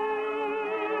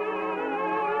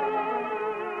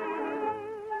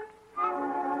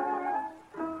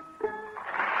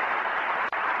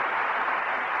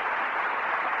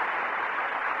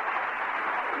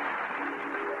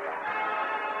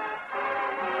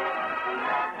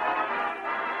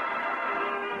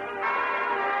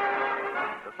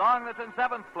The song that's in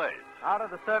 7th place. Out of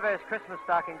the survey's Christmas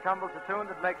stocking tumbles a tune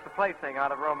that makes the plaything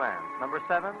out of romance. Number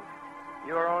 7,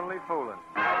 You Are Only Foolin'.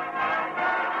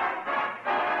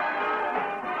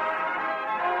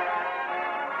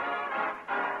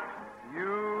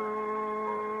 You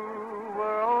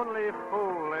were only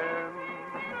fooling,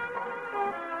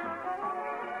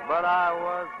 but I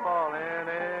was falling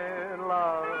in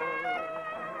love.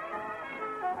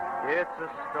 It's a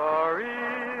story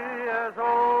as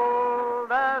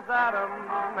old as Adam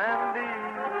and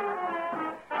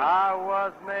Eve. I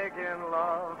was making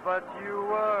love, but you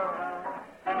were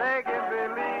making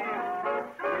believe.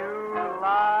 You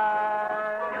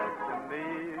lied to me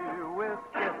with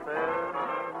kisses.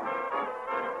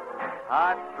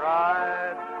 I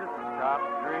tried to stop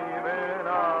dreaming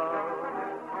of,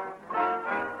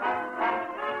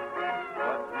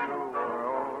 but you were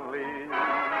only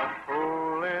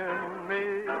fooling me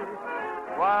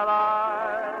while I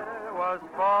was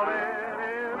falling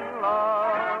in love.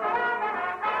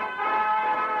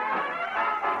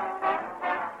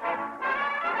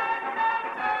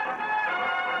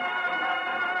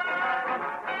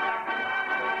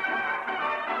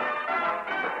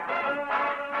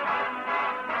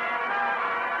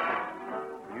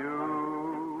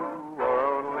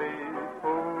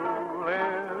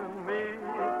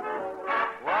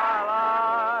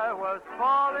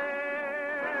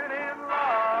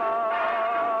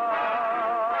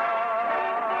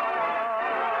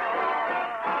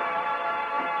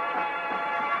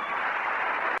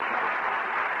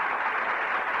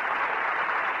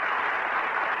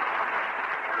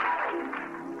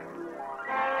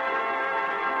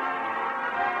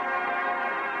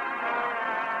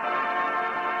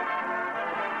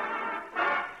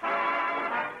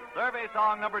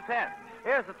 song number 10.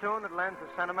 Here's a tune that lends a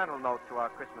sentimental note to our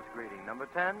Christmas greeting. Number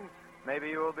 10, Maybe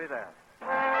You Will Be There.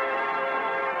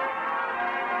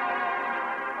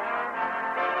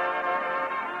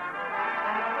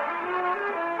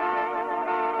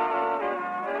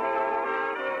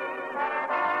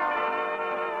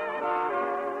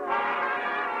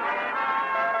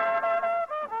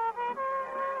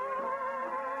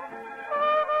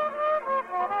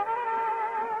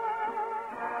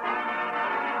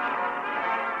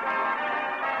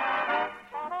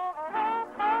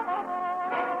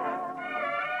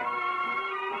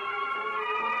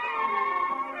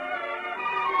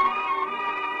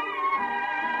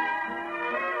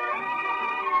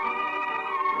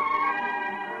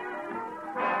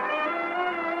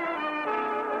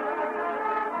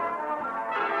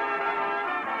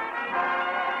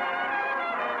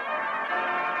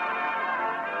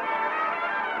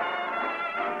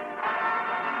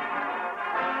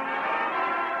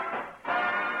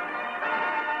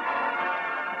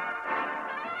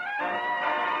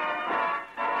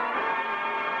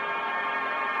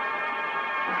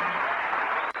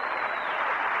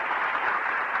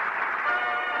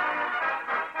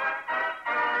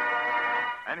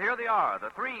 And here they are, the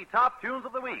 3 top tunes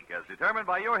of the week, as determined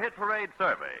by your Hit Parade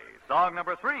survey. Song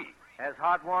number 3. As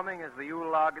heartwarming as the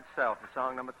Yule log itself is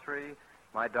song number 3,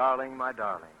 My Darling, My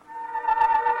Darling.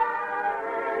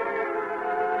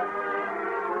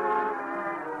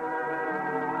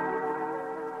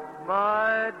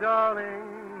 My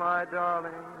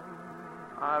darling,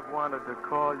 I've wanted to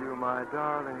call you my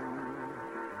darling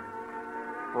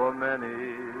for many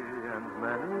and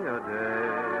many a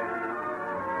day.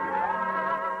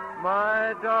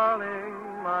 My darling,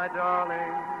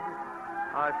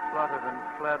 I fluttered and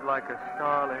fled like a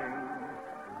starling.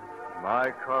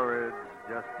 My courage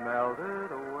just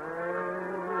melted away.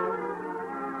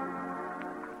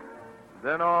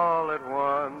 Then all at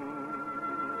once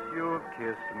you've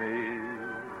kissed me,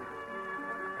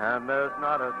 and there's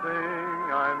not a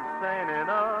thing I'm sane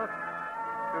enough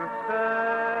to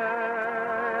say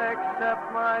except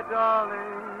my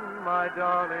darling,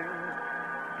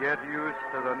 get used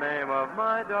to the name of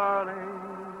my darling.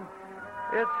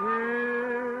 It's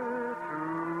here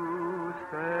to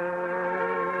stay.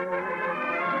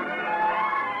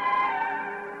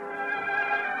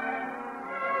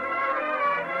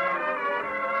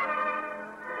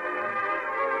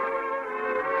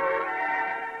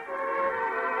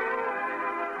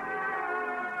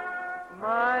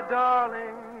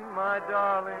 My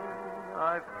darling,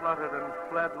 I fluttered and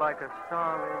fled like a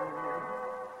starling.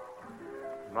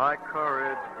 My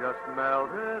courage just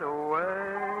melted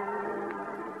away.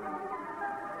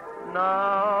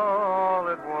 Now all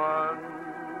at once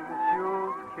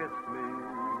you've kissed me,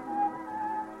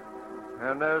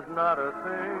 and there's not a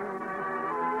thing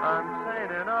I'm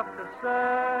sane enough to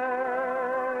say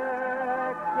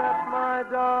except my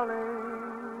darling,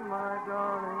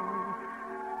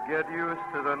 get used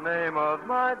to the name of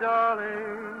my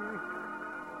darling.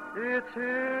 It's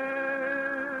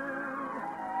here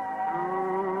to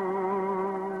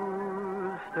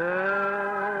stay.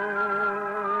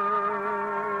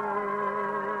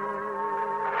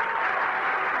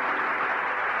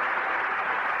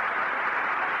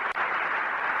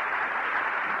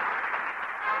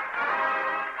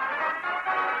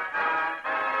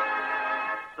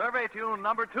 Survey tune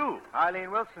number 2.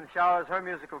 Eileen Wilson showers her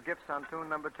musical gifts on tune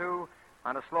number 2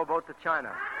 on a slow boat to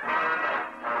China.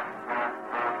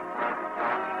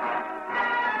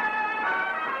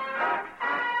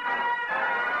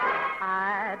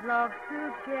 I'd love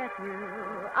to get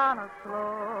you on a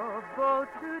slow boat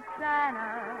to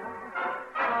China,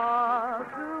 all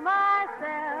to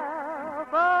myself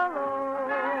alone.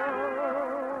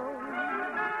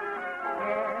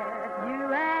 Get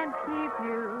you and keep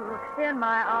you in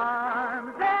my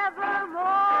arms evermore.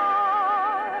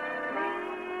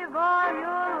 Leave all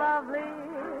your lovely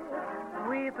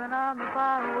weeping on the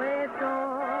faraway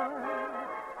shore.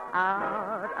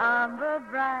 Out on the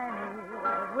briny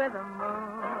with a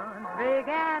moon big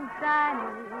and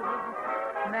shiny,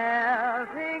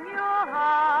 melting your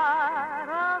heart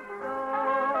of stone.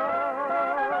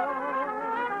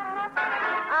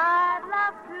 I'd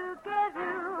love to get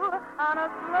you on a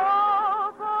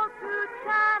slow boat to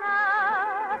China,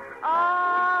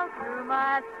 all to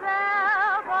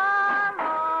myself alone.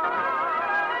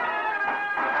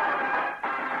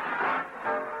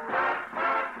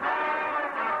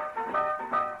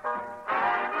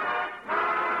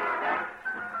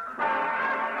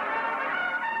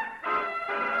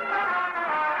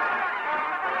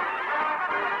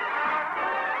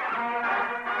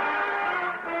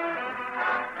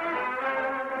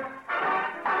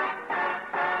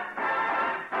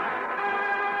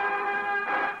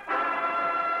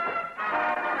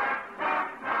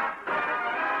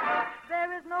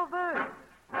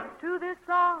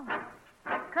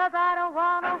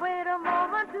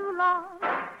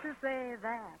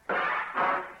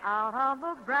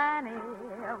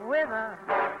 with a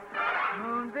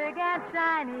moon big and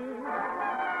shiny,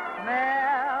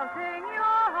 melting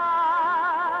your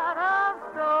heart of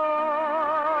stone.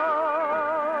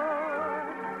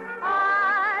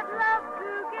 I'd love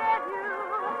to get you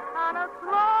on a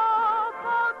slow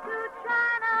boat to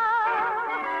China,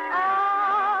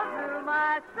 all to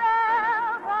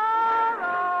myself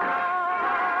alone.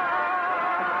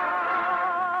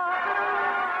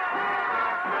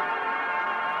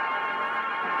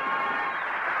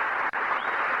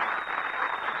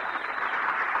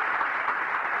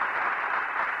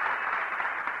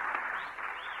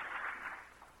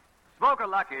 Smoke a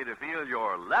Lucky to feel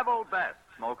your level best.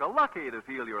 Smoke a Lucky to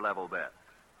feel your level best.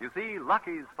 You see,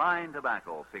 Lucky's fine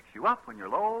tobacco picks you up when you're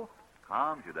low,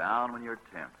 calms you down when you're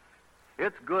tense.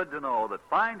 It's good to know that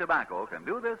fine tobacco can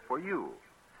do this for you.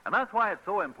 And that's why it's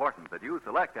so important that you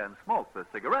select and smoke the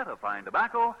cigarette of fine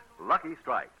tobacco, Lucky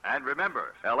Strike. And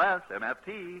remember,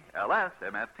 LSMFT,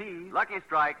 LSMFT. Lucky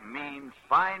Strike means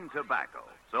fine tobacco.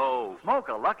 So smoke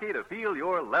a Lucky to feel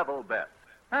your level best.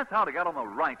 That's how to get on the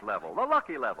right level, the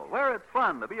lucky level, where it's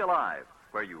fun to be alive,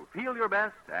 where you feel your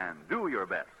best and do your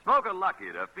best. Smoke a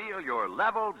Lucky to feel your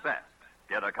level best.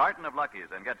 Get a carton of Luckies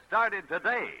and get started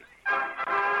today.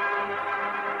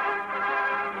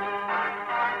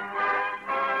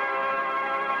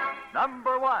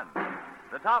 Number 1,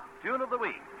 the top tune of the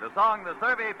week, the song the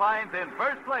survey finds in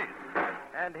first place.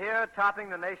 And here, topping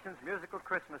the nation's musical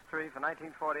Christmas tree for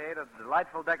 1948 are the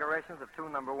delightful decorations of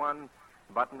tune number 1,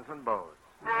 Buttons and Bows.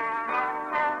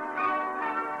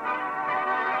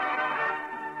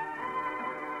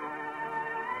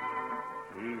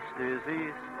 East is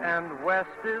east and west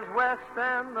is west,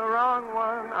 and the wrong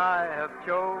one I have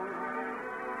chose.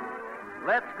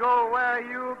 Let's go where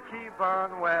you keep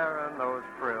on wearing those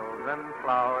frills and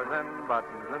flowers and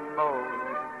buttons and bows,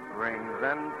 rings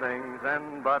and things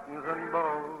and buttons and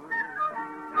bows.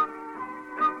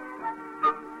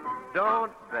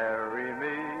 Don't bury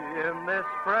me in this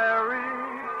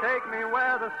prairie, take me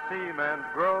where the cement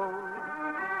grows.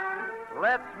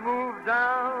 Let's move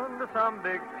down to some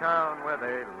big town where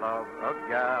they love a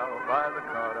gal by the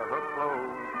cut of her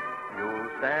clothes. You'll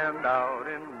stand out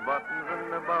in buttons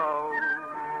and the bows.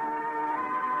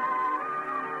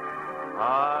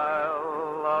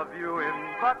 I'll love you in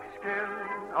buckskin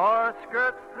or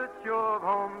skirts that you've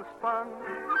homespun,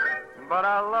 but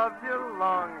I'll love you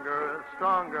longer,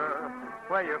 stronger,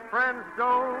 where your friends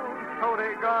don't tote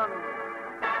a gun.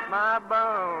 My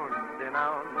bones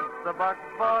denounce the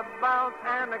buckboard bounce,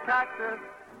 and the cactus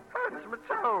hurts my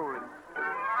toes.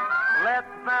 Let's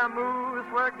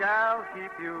vamoose where gals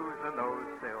keep using those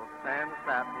silks and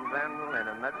satins and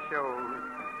linen that shows,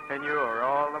 and you're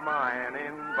all of mine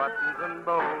in buttons and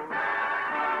bows.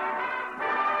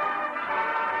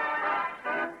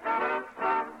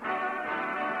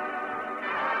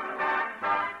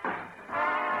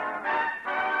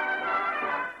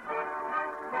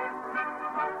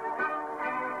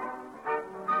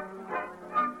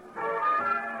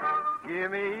 Give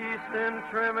me Eastern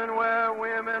trimming where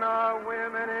women are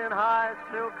women in high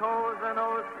silk hose and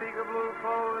those peekaboo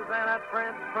clothes and that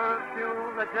French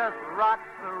perfume that just rocks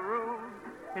the room.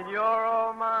 And you're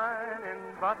all mine in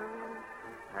buttons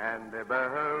and a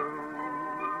bow.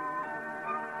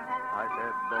 I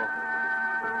said bow.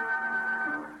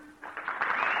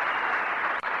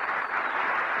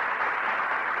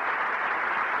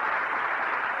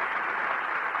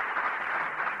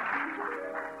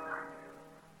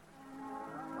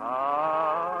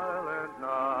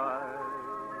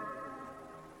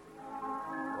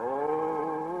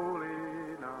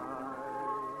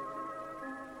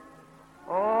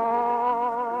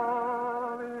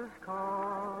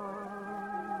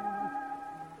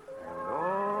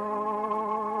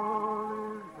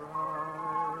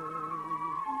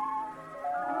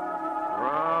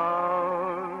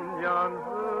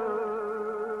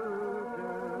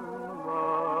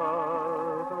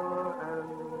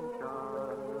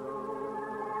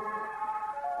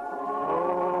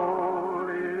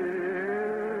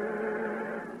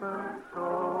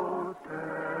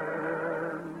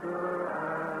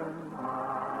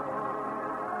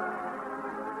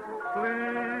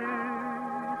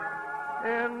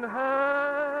 In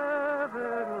heavenly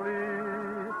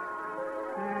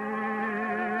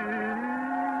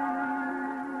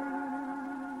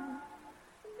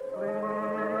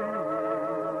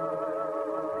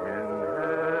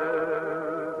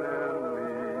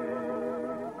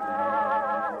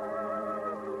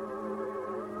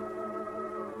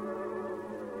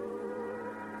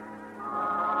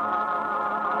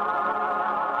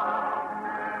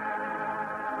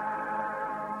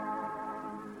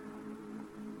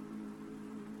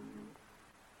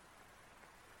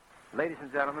Ladies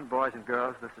and gentlemen, boys and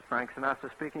girls, this is Frank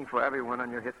Sinatra speaking for everyone on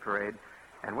your hit parade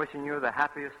and wishing you the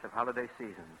happiest of holiday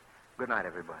seasons. Good night,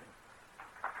 everybody.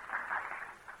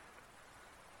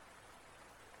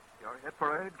 Your hit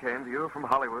parade came to you from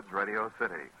Hollywood's Radio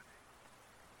City.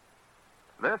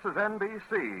 This is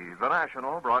NBC, the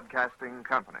national broadcasting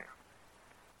company.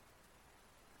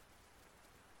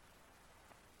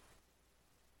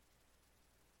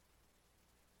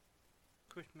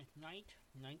 Christmas night,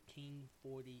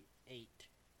 1948.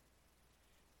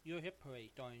 Your hit parade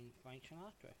starring Frank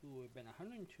Sinatra, who would have been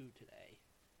 102 today.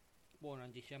 Born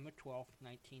on December 12,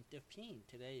 1915.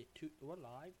 Today, we're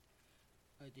live,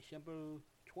 December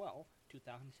 12,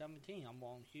 2017. I'm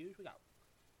Long Hughes. We got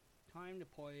time to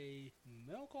play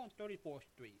Miracle on 34th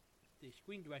Street. The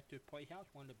Screen Director's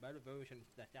Playhouse, one of the better versions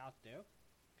that's out there.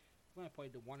 We're going to play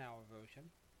the 1-hour version.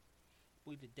 I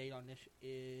believe the date on this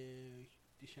is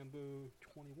December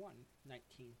 21,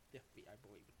 1950, I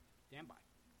believe. Stand by.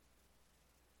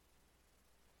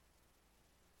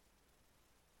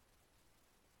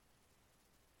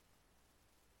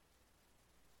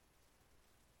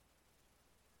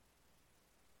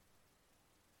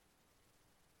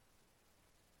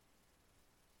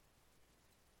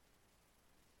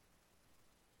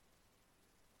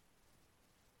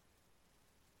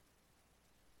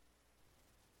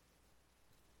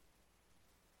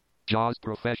 Jaws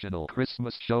Professional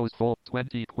Christmas Shows Full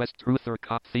 20 Quest Truther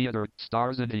Cop Theater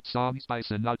Stars and Hit Songs by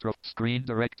Sinatra Screen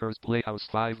Directors Playhouse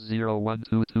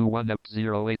 501221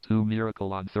 F082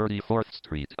 Miracle on 34th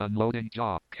Street Unloading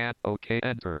Jaw Can't OK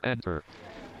Enter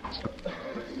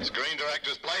Screen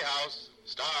Directors Playhouse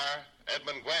Star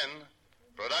Edmund Gwenn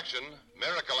Production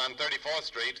Miracle on 34th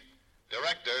Street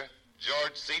Director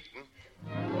George Seaton.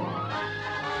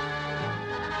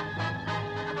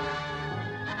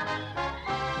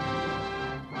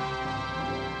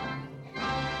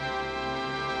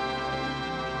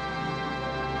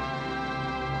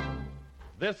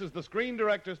 This is the Screen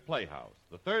Directors Playhouse,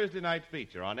 the Thursday night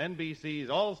feature on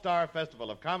NBC's All-Star Festival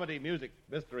of Comedy, Music,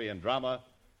 Mystery, and Drama,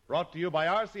 brought to you by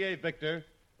RCA Victor,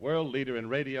 world leader in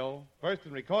radio, first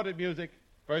in recorded music,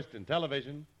 first in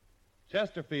television.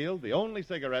 Chesterfield, the only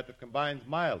cigarette that combines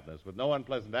mildness with no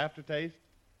unpleasant aftertaste,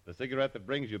 the cigarette that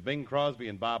brings you Bing Crosby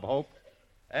and Bob Hope,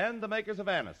 and the makers of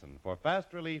Anacin for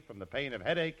fast relief from the pain of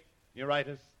headache,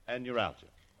 neuritis, and neuralgia.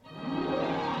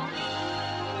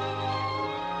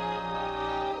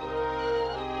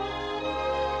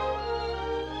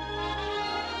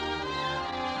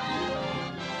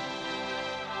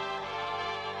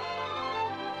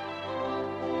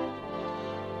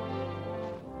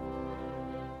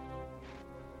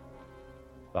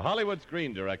 The Hollywood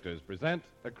Screen Directors present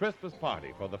a Christmas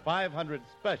party for the 500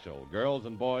 special girls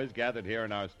and boys gathered here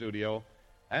in our studio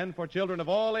and for children of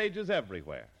all ages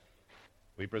everywhere.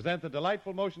 We present the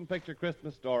delightful motion picture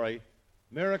Christmas story,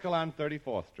 Miracle on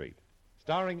 34th Street,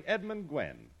 starring Edmund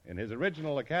Gwenn in his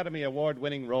original Academy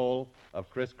Award-winning role of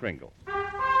Kris Kringle.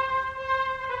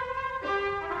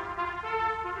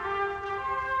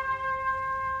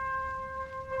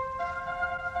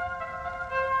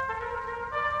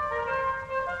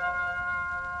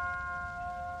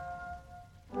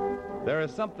 There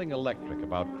is something electric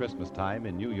about Christmas time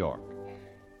in New York.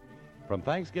 From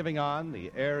Thanksgiving on,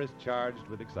 the air is charged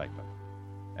with excitement.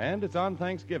 And it's on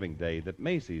Thanksgiving Day that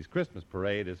Macy's Christmas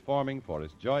Parade is forming for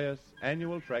its joyous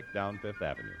annual trek down Fifth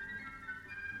Avenue.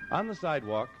 On the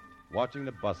sidewalk, watching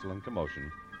the bustle and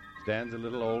commotion, stands a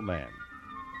little old man.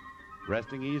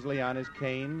 Resting easily on his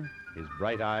cane, his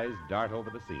bright eyes dart over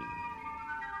the scene.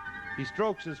 He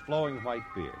strokes his flowing white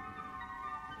beard.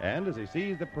 And as he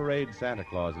sees the parade Santa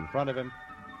Claus in front of him,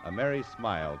 a merry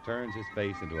smile turns his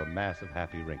face into a mass of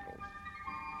happy wrinkles.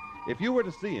 If you were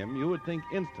to see him, you would think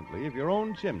instantly of your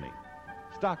own chimney,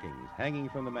 stockings hanging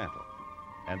from the mantel,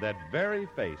 and that very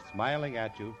face smiling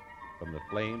at you from the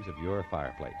flames of your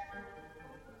fireplace.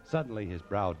 Suddenly his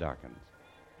brow darkens,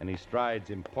 and he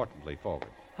strides importantly forward.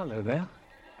 Hello there.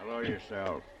 Hello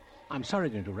yourself. I'm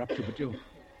sorry to interrupt you, but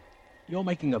you're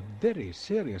making a very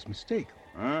serious mistake.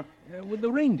 Huh? With the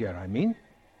reindeer, I mean.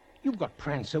 You've got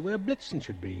Prancer where Blitzen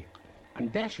should be, and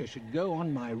Dasher should go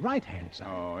on my right-hand side.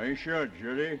 Oh, he should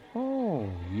he? Oh,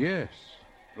 yes.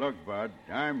 Look, Bud,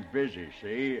 I'm busy,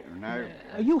 see? And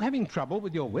Are you having trouble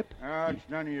with your whip? It's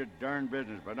none of your darn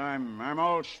business, but I'm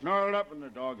all snarled up in the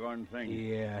doggone thing.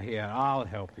 Here, I'll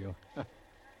help you.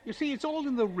 You see, it's all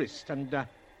in the wrist, and...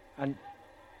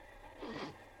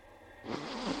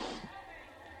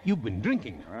 You've been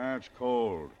drinking. That's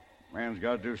cold. Man's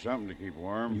got to do something to keep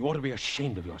warm. You ought to be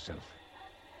ashamed of yourself.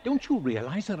 Don't you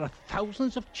realize there are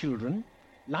thousands of children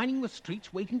lining the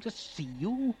streets waiting to see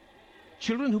you?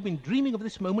 Children who've been dreaming of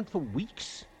this moment for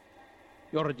weeks.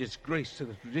 You're a disgrace to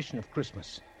the tradition of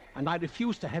Christmas, and I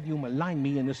refuse to have you malign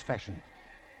me in this fashion.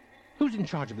 Who's in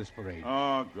charge of this parade?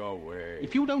 Oh, go away.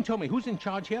 If you don't tell me who's in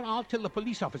charge here, I'll tell the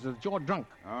police officer that you're drunk.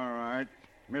 All right.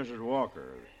 Mrs.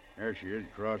 Walker. There she is,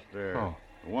 across there. Oh.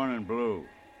 The one in blue.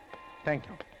 Thank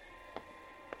you.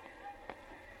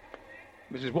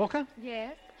 Mrs. Walker?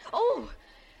 Yes? Oh,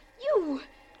 you!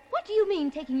 What do you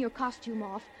mean taking your costume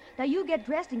off? Now you get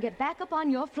dressed and get back up on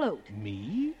your float.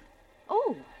 Me?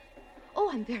 Oh,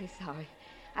 I'm very sorry.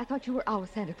 I thought you were our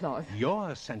Santa Claus.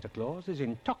 Your Santa Claus is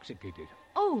intoxicated.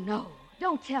 Oh, no.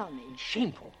 Don't tell me.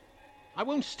 Shameful. I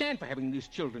won't stand for having these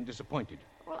children disappointed.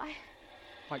 Well,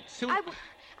 Quite soon.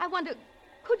 I wonder,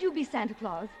 could you be Santa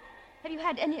Claus? Have you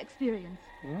had any experience?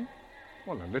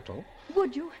 Well, a little.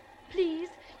 Would you? Please,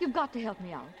 you've got to help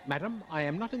me out. Madam, I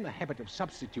am not in the habit of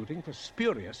substituting for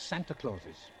spurious Santa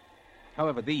Clauses.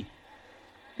 However, these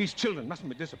children mustn't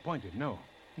be disappointed. No,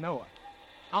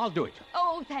 I'll do it.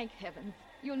 Oh, thank heavens.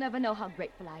 You'll never know how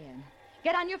grateful I am.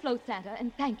 Get on your float, Santa,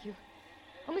 and thank you.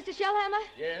 Oh, Mr. Shellhammer?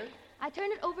 Yes? I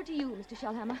turn it over to you, Mr.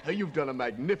 Shellhammer. You've done a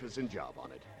magnificent job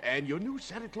on it. And your new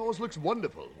Santa Claus looks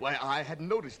wonderful. Why, I hadn't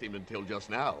noticed him until just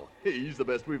now. He's the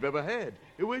best we've ever had.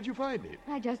 Where'd you find him?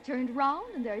 I just turned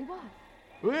round, and there he was.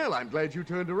 Well, I'm glad you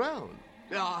turned around.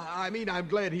 I'm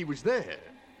glad he was there.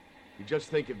 You just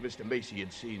think if Mr. Macy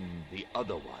had seen the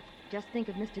other one. Just think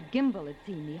if Mr. Gimble had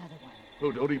seen the other one.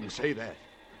 Oh, don't even say that.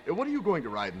 What are you going to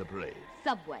ride in the parade?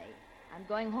 Subway. I'm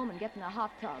going home and getting a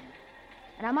hot tub.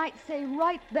 And I might stay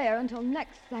right there until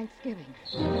next Thanksgiving.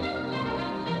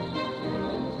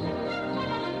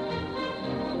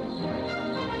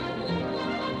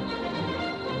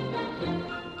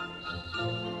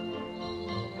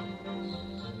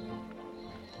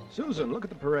 Susan, look at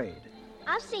the parade.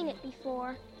 I've seen it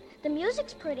before. The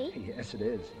music's pretty. Yes, it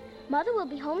is. Mother will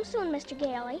be home soon, Mr.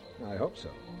 Gailey. I hope so.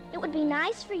 It would be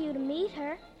nice for you to meet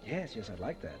her. Yes, I'd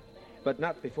like that. But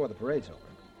not before the parade's over.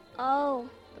 Oh,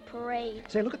 the parade.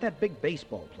 Say, look at that big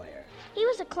baseball player. He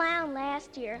was a clown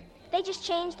last year. They just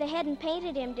changed the head and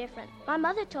painted him different. My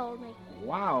mother told me.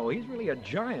 Wow, he's really a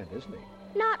giant, isn't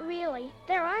he? Not really.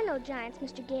 There are no giants,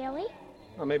 Mr. Gailey.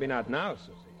 Well, maybe not now,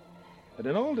 Susie. But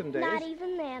in olden days... Not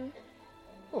even then.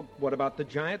 Well, what about the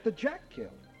giant that Jack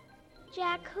killed?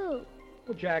 Jack who?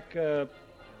 Well, Jack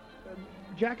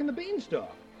and the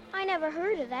Beanstalk. I never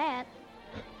heard of that.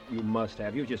 You must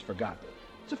have. You just forgot.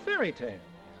 It's a fairy tale.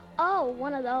 Oh,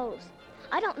 one of those.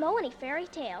 I don't know any fairy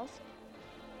tales.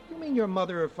 You mean your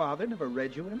mother or father never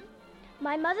read you any?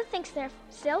 My mother thinks they're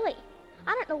silly.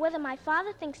 I don't know whether my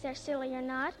father thinks they're silly or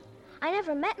not. I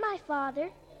never met my father.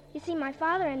 You see, my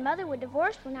father and mother were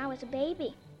divorced when I was a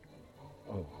baby.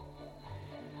 Oh.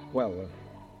 Well,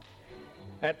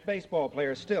 that baseball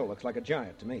player still looks like a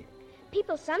giant to me.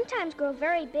 People sometimes grow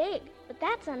very big, but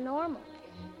that's unnormal.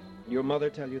 Your mother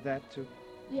tell you that, too?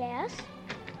 Yes.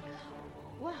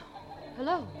 Well,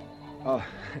 hello. Oh,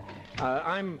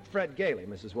 I'm Fred Gailey,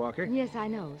 Mrs. Walker. Yes, I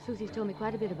know. Susie's told me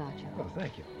quite a bit about you. Oh,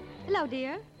 thank you. Hello,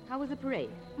 dear. How was the parade?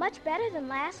 Much better than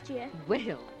last year.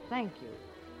 Well, thank you.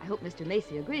 I hope Mr.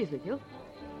 Macy agrees with you.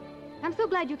 I'm so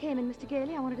glad you came in, Mr.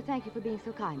 Gailey. I wanted to thank you for being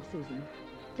so kind to Susan.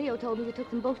 Cleo told me you took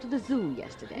them both to the zoo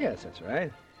yesterday. Yes, that's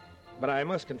right. But I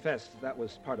must confess that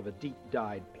was part of a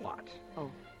deep-dyed plot.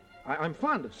 Oh. I'm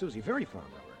fond of Susie, very fond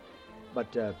of her.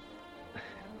 But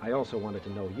I also wanted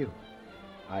to know you.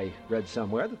 I read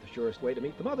somewhere that the surest way to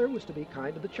meet the mother was to be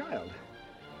kind to the child.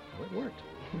 Well, it worked.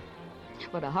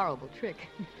 What a horrible trick.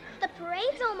 The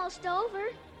parade's almost over.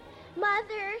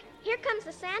 Mother, here comes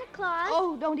the Santa Claus.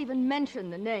 Oh, don't even mention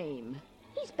the name.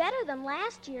 He's better than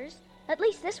last year's. At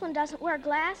least this one doesn't wear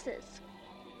glasses.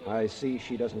 I see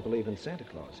she doesn't believe in Santa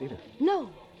Claus either. No,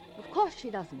 of course she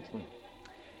doesn't.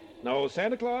 No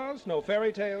Santa Claus, no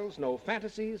fairy tales, no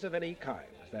fantasies of any kind.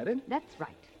 Is that it? That's right.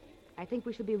 I think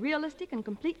we should be realistic and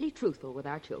completely truthful with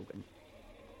our children.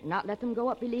 Not let them grow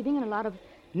up believing in a lot of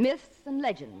myths and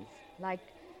legends, like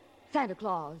Santa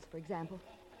Claus, for example.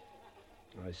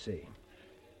 I see.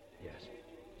 Yes.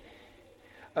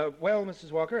 Well,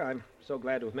 Mrs. Walker, I'm so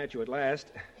glad to have met you at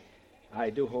last. I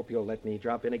do hope you'll let me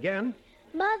drop in again.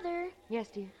 Mother. Yes,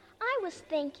 dear? I was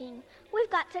thinking, we've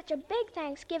got such a big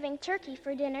Thanksgiving turkey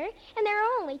for dinner, and there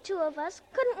are only two of us.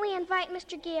 Couldn't we invite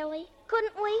Mr. Gailey?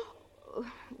 Couldn't we?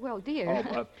 Well, dear...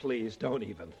 Oh, please, don't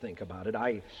even think about it.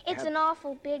 It's an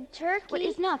awful big turkey. Well,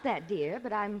 it's not that, dear,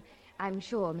 but I'm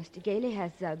sure Mr. Gailey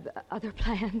has other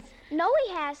plans. No,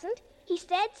 he hasn't. He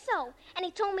said so, and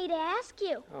he told me to ask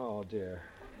you. Oh, dear.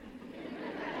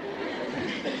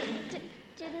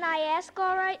 Didn't I ask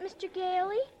all right, Mr.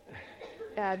 Gailey?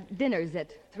 Dinner's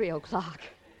at 3 o'clock.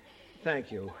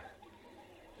 Thank you.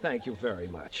 Thank you very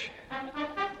much.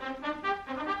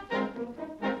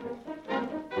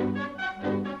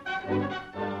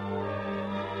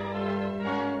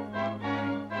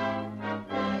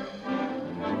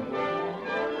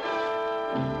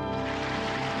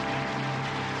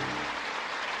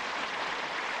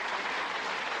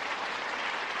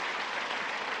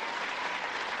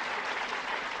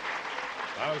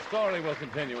 story will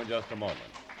continue in just a moment.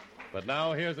 But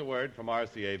now here's a word from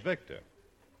RCA Victor.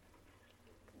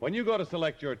 When you go to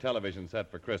select your television set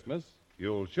for Christmas,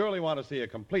 you'll surely want to see a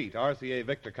complete RCA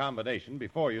Victor combination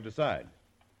before you decide.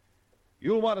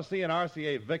 You'll want to see an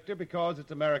RCA Victor because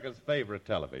it's America's favorite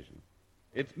television.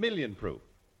 It's million-proof,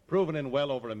 proven in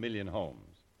well over 1 million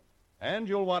homes. And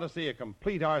you'll want to see a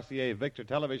complete RCA Victor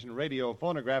television radio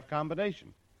phonograph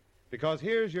combination because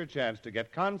here's your chance to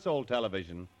get console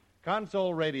television,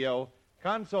 console radio,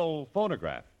 console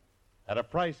phonograph at a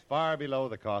price far below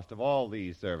the cost of all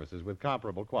these services with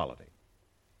comparable quality.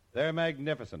 They're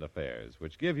magnificent affairs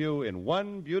which give you in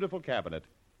one beautiful cabinet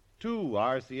 2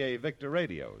 RCA Victor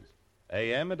radios,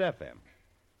 AM and FM,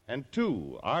 and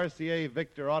 2 RCA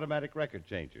Victor automatic record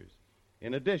changers,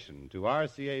 in addition to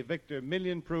RCA Victor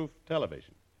million-proof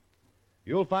television.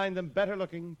 You'll find them better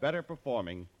looking, better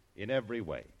performing in every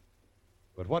way.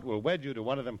 But what will wed you to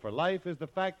one of them for life is the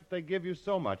fact that they give you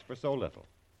so much for so little.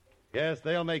 Yes,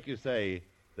 they'll make you say,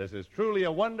 this is truly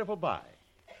a wonderful buy.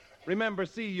 Remember,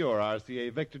 see your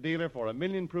RCA Victor dealer for a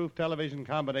million-proof television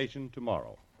combination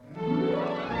tomorrow.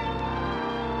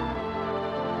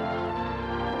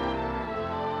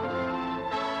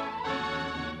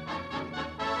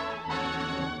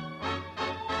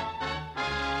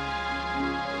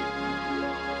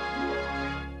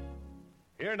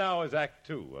 Here now is Act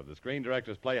 2 of the Screen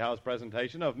Directors Playhouse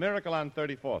presentation of Miracle on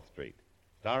 34th Street,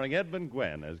 starring Edmund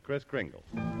Gwenn as Kris Kringle.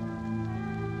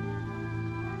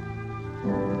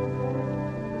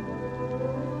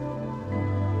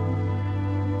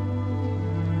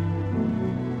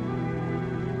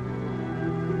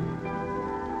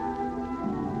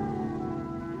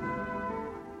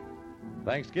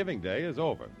 Thanksgiving Day is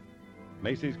over.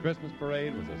 Macy's Christmas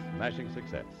Parade was a smashing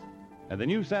success, and the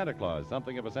new Santa Claus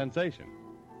something of a sensation.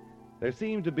 There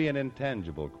seemed to be an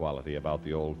intangible quality about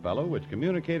the old fellow which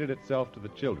communicated itself to the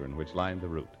children which lined the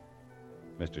route.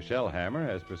 Mr. Shellhammer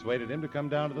has persuaded him to come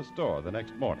down to the store the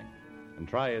next morning and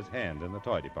try his hand in the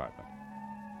toy department.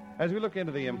 As we look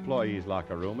into the employees'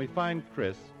 locker room, we find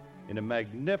Chris in a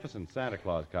magnificent Santa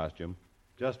Claus costume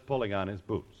just pulling on his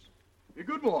boots.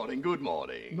 Good morning, good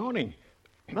morning. Morning.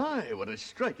 My, what a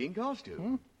striking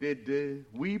costume. Did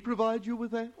we provide you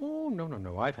with that? Oh,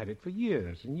 no. I've had it for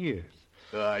years and years.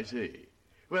 I see.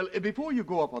 Well, before you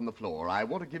go up on the floor, I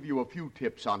want to give you a few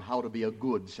tips on how to be a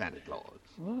good Santa Claus.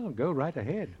 Oh, go right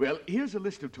ahead. Well, here's a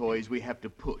list of toys we have to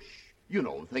push. You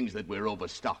know, things that we're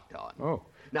overstocked on. Oh.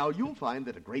 Now, you'll find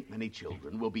that a great many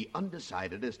children will be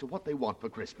undecided as to what they want for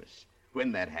Christmas.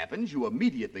 When that happens, you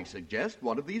immediately suggest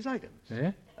one of these items.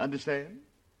 Eh? Understand?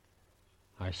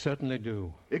 I certainly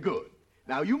do. Good.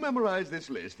 Now, you memorize this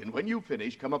list, and when you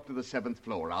finish, come up to the 7th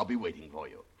floor. I'll be waiting for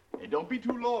you. Don't be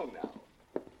too long now.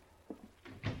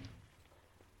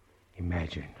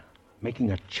 Imagine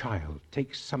making a child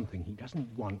take something he doesn't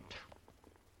want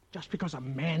just because a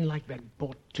man like that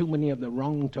bought too many of the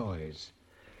wrong toys.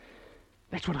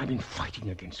 That's what I've been fighting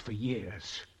against for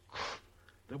years.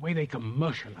 The way they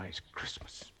commercialize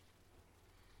Christmas.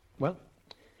 Well,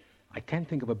 I can't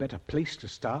think of a better place to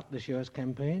start this year's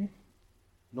campaign,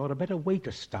 nor a better way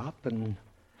to start than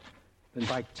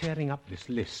by tearing up this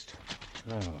list.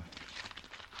 Oh.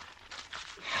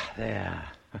 There.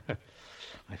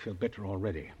 I feel better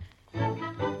already. Yes.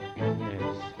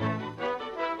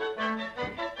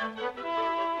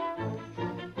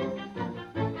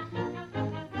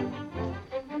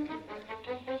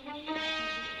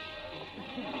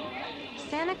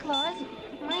 Santa Claus,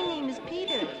 my name is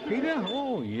Peter. Peter?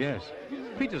 Oh, yes.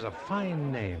 Peter's a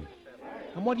fine name.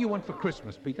 And what do you want for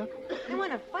Christmas, Peter? I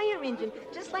want a fire engine,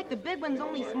 just like the big ones,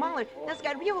 only smaller. That's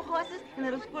got real horses, and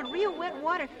that'll squirt real wet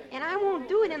water. And I won't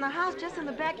do it in the house, just in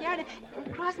the backyard,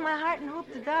 and cross my heart and hope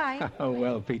to die. Oh,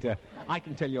 well, Peter, I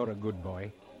can tell you're a good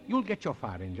boy. You'll get your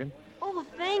fire engine. Oh,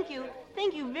 thank you.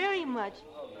 Thank you very much.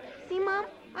 See, Mom?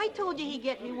 I told you he'd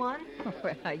get me one.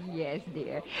 Well, yes,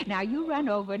 dear. Now, you run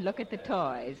over and look at the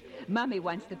toys. Mummy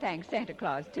wants to thank Santa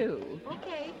Claus, too.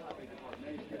 Okay.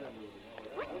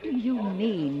 What do you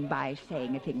mean by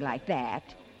saying a thing like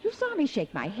that? You saw me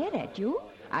shake my head at you.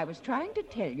 I was trying to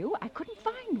tell you I couldn't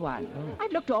find one. Oh.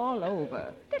 I've looked all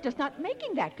over. They're just not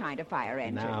making that kind of fire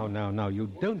engine. No. You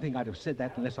don't think I'd have said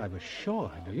that unless I was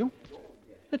sure, do you?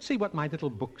 Let's see what my little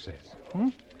book says.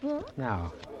 Huh?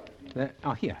 Now,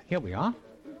 here we are.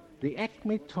 The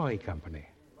Acme Toy Company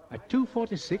at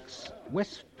 246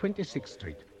 West 26th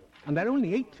Street. And they're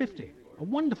only $8.50. A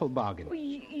wonderful bargain.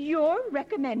 You're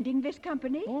recommending this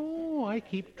company? Oh, I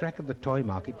keep track of the toy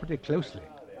market pretty closely.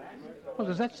 Well,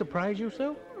 does that surprise you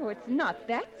so? Oh, it's not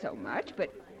that so much,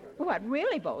 but what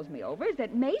really bowls me over is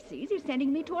that Macy's is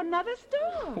sending me to another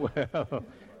store. Well,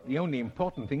 The only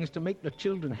important thing is to make the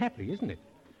children happy, isn't it?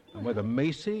 And whether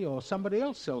Macy or somebody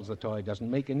else sells the toy doesn't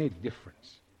make any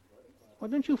difference. Well,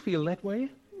 don't you feel that way?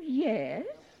 Yes,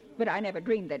 but I never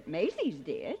dreamed that Macy's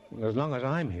did. Well, as long as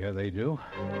I'm here, they do.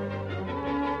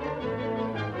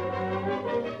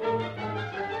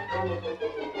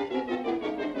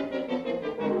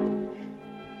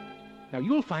 Now,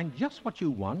 you'll find just what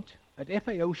you want at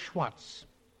FAO Schwartz,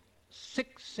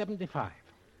 $6.75.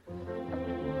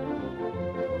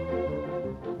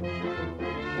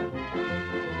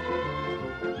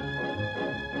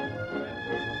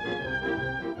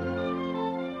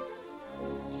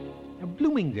 Now,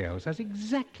 Bloomingdale's has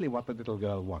exactly what the little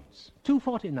girl wants.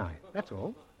 $2.49, that's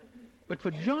all. But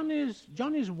for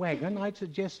Johnny's wagon, I'd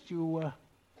suggest you,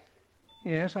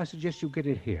 yes, I suggest you get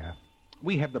it here.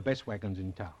 We have the best wagons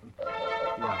in town.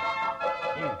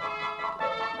 Yeah.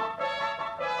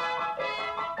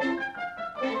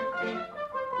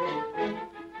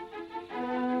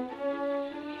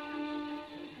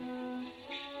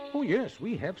 Oh, yes,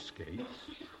 we have skates.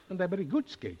 And they're very good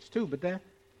skates, too, but they're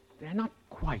not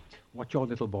quite what your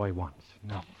little boy wants.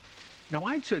 No. Now,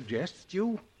 I'd suggest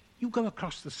you go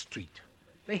across the street.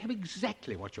 They have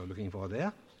exactly what you're looking for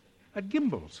there. At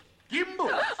Gimbel's.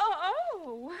 Gimbel's?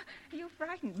 Oh, you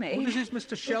frightened me. Oh, this is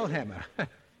Mr. Shellhammer.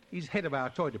 He's head of our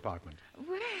toy department.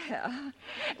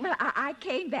 Well, I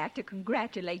came back to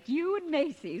congratulate you and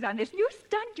Macy's on this new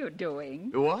stunt you're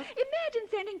doing. What? Imagine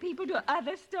sending people to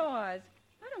other stores.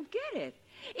 I don't get it.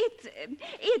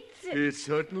 It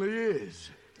certainly is.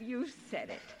 You said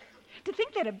it. To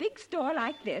think that a big store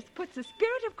like this puts the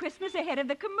spirit of Christmas ahead of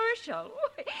the commercial.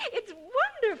 It's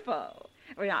wonderful.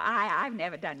 Well, I've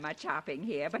never done much shopping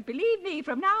here, but believe me,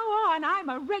 from now on, I'm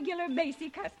a regular Macy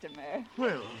customer.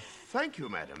 Well, thank you,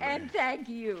 madam. And thank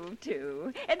you,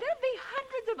 too. And there'll be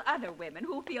hundreds of other women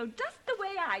who feel just the way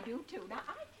I do, too. Now,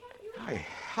 I tell you...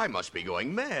 I must be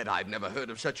going mad. I've never heard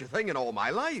of such a thing in all my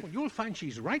life. Well, you'll find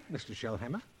she's right, Mr.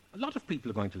 Shellhammer. A lot of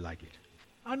people are going to like it.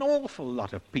 An awful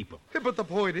lot of people. But the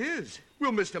point is,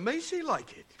 will Mr. Macy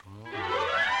like it?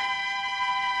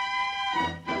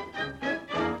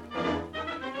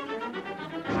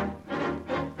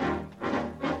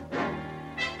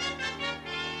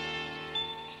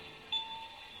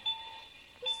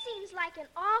 Like an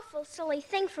awful silly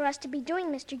thing for us to be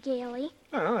doing, Mr. Gailey.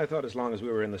 Well, I thought as long as we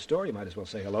were in the store, you might as well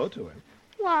say hello to him.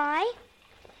 Why?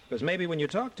 Because maybe when you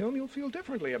talk to him, you'll feel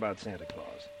differently about Santa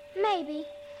Claus. Maybe.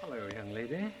 Hello, young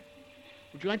lady.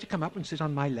 Would you like to come up and sit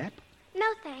on my lap? No,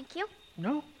 thank you.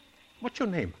 No? What's your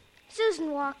name?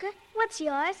 Susan Walker. What's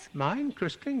yours? Mine,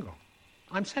 Kris Kringle.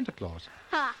 I'm Santa Claus.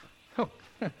 Ha. Oh,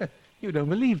 you don't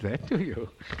believe that, do you?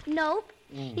 Nope.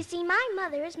 You see, my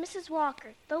mother is Mrs.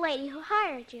 Walker, the lady who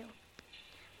hired you.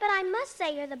 But I must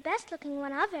say you're the best-looking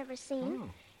one I've ever seen. Oh.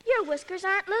 Your whiskers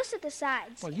aren't loose at the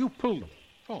sides. Well, you pull them.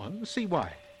 Go on, let's see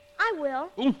why. I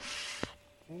will. Oof.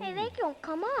 Hey, they don't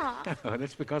come off.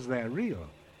 That's because they're real.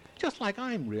 Just like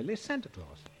I'm really Santa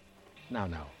Claus. Now,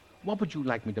 what would you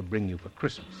like me to bring you for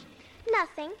Christmas?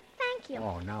 Nothing, thank you.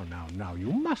 Oh, now,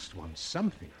 you must want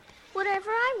something. Whatever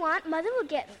I want, Mother will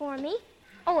get for me.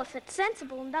 Oh, if it's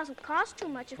sensible and doesn't cost too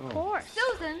much, of course.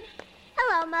 Susan!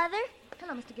 Hello, Mother.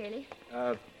 Hello, Mr. Gailey.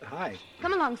 Hi.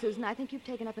 Come along, Susan. I think you've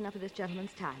taken up enough of this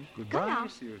gentleman's time. Goodbye, Come now.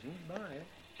 Susan.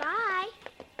 Bye.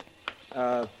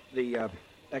 Bye. The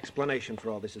explanation for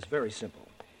all this is very simple.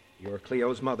 Your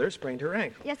Cleo's mother sprained her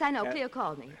ankle. Yes, I know. Cleo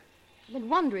called me. I've been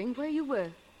wondering where you were.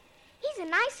 He's a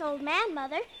nice old man,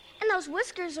 Mother. And those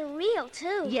whiskers are real,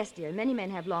 too. Yes, dear. Many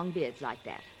men have long beards like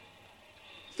that.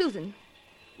 Susan,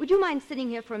 would you mind sitting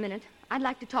here for a minute? I'd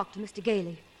like to talk to Mr.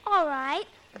 Gailey. All right.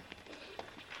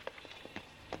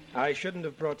 I shouldn't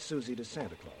have brought Susie to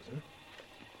Santa Claus, huh?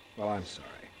 Well, I'm sorry.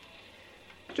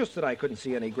 Just that I couldn't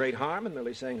see any great harm in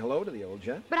merely saying hello to the old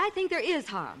gent. But I think there is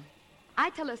harm. I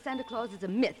tell her Santa Claus is a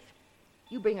myth.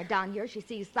 You bring her down here, she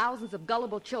sees thousands of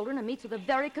gullible children and meets with a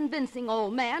very convincing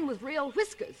old man with real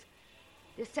whiskers.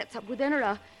 This sets up within her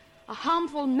a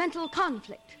harmful mental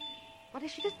conflict. What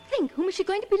is she to think? Whom is she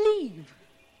going to believe?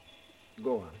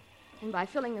 Go on. And by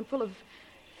filling them full of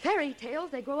fairy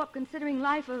tales, they grow up considering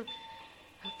life a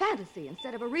fantasy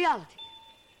instead of a reality.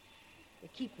 They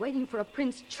keep waiting for a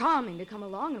Prince Charming to come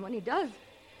along, and when he does,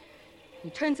 he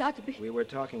turns out to be... We were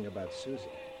talking about Susie,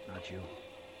 not you.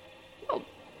 Well,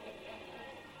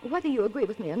 whether you agree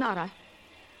with me or not,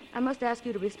 I must ask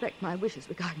you to respect my wishes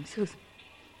regarding Susan.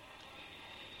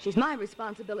 She's my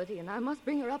responsibility, and I must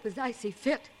bring her up as I see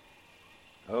fit.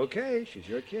 Okay, she's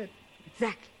your kid.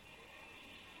 Exactly.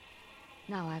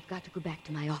 Now I've got to go back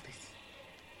to my office.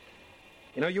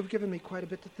 You know, you've given me quite a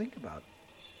bit to think about.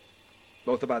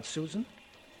 Both about Susan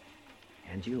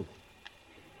and you.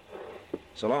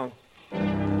 So long.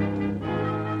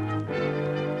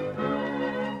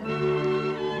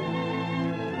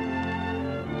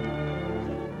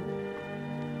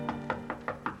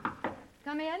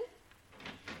 Come in.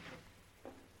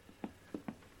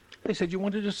 They said you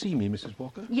wanted to see me, Mrs.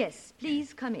 Walker. Yes,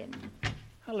 please come in.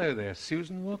 Hello there,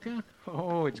 Susan Walker.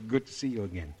 Oh, it's good to see you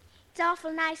again. It's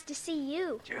awful nice to see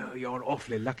you. Oh, you're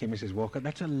awfully lucky, Mrs. Walker.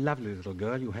 That's a lovely little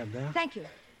girl you have there. Thank you.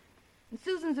 And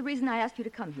Susan's the reason I asked you to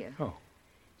come here. Oh.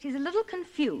 She's a little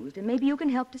confused, and maybe you can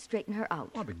help to straighten her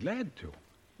out. I'll be glad to.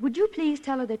 Would you please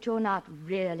tell her that you're not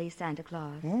really Santa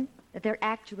Claus? Hmm? That there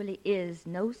actually is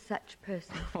no such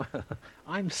person? Well,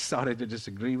 I'm sorry to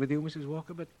disagree with you, Mrs.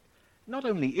 Walker, but not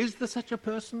only is there such a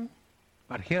person,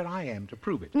 but here I am to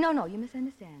prove it. No, you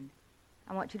misunderstand.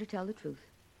 I want you to tell the truth.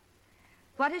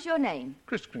 What is your name?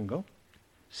 Kris Kringle.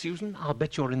 Susan, I'll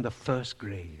bet you're in the first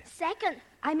grade. Second.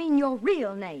 I mean your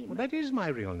real name. Well, that is my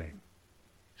real name.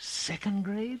 Second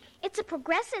grade? It's a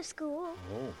progressive school.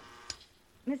 Oh.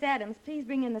 Miss Adams, please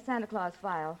bring in the Santa Claus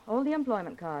file. Hold the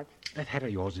employment cards. That hat of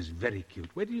yours is very cute.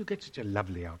 Where do you get such a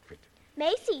lovely outfit?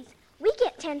 Macy's. We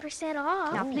get 10%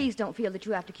 off. Now, please don't feel that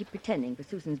you have to keep pretending for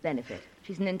Susan's benefit.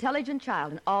 She's an intelligent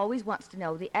child and always wants to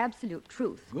know the absolute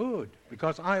truth. Good,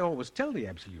 because I always tell the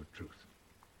absolute truth.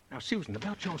 Now, Susan,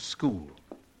 about your school.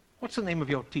 What's the name of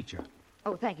your teacher?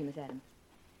 Oh, thank you, Miss Adams.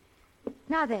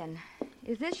 Now then,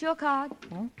 is this your card?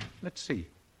 Let's see.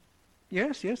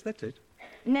 Yes, that's it.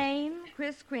 Name,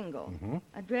 Kris Kringle. Mm-hmm.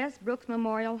 Address, Brooks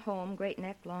Memorial Home, Great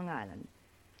Neck, Long Island.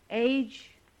 Age,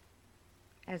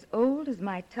 as old as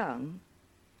my tongue,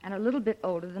 and a little bit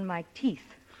older than my teeth.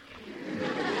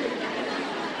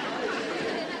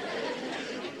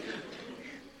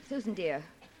 Susan, dear,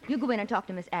 you go in and talk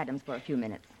to Miss Adams for a few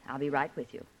minutes. I'll be right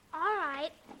with you. All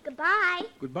right. Goodbye.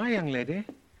 Goodbye, young lady.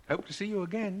 Hope to see you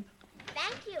again.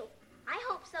 Thank you. I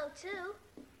hope so, too.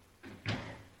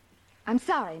 I'm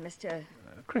sorry, Mr.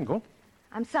 Kringle.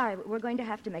 I'm sorry, but we're going to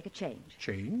have to make a change.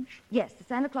 Change? Yes, the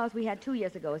Santa Claus we had 2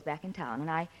 years ago is back in town,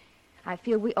 and I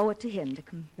feel we owe it to him to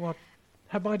come. What?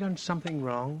 Have I done something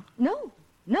wrong? No.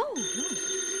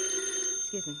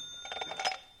 Excuse me.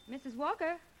 Mrs.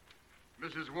 Walker?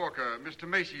 Mrs. Walker, Mr.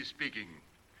 Macy speaking.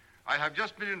 I have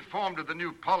just been informed of the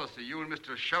new policy you and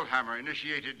Mr. Shellhammer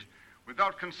initiated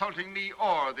without consulting me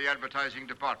or the advertising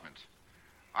department.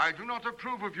 I do not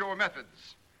approve of your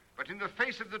methods, but in the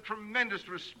face of the tremendous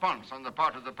response on the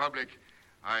part of the public,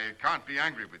 I can't be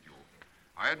angry with you.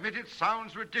 I admit it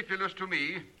sounds ridiculous to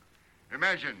me.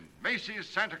 Imagine Macy's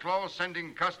Santa Claus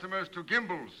sending customers to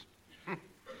Gimbel's.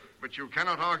 But you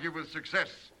cannot argue with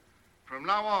success. From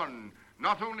now on,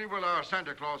 not only will our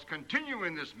Santa Claus continue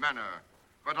in this manner,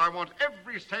 but I want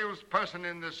every salesperson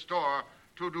in this store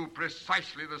to do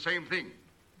precisely the same thing.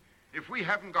 If we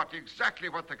haven't got exactly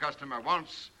what the customer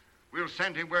wants, we'll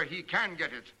send him where he can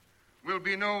get it. We'll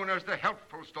be known as the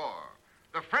helpful store,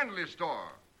 the friendly store,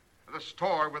 the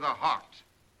store with a heart.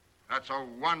 That's a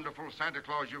wonderful Santa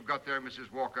Claus you've got there,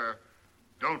 Mrs. Walker.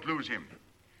 Don't lose him.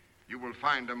 You will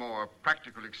find a more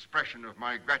practical expression of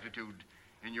my gratitude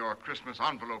in your Christmas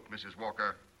envelope, Mrs.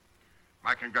 Walker.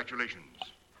 My congratulations.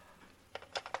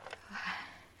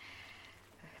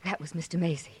 That was Mr.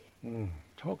 Macy.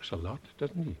 Talks a lot,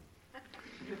 doesn't he?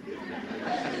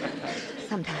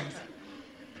 Sometimes.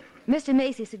 Mr.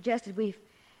 Macy suggested we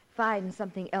find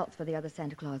something else for the other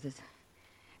Santa Clauses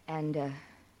and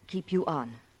keep you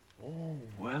on. Oh,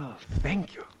 well,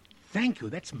 thank you. Thank you.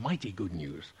 That's mighty good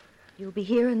news. You'll be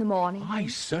here in the morning? I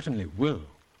certainly will.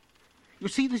 You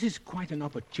see, this is quite an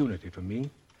opportunity for me.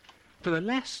 For the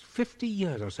last 50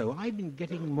 years or so, I've been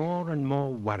getting more and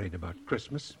more worried about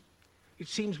Christmas. It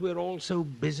seems we're all so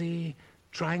busy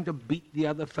trying to beat the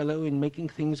other fellow in making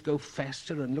things go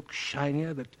faster and look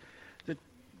shinier that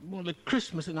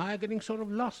Christmas and I are getting sort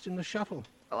of lost in the shuffle.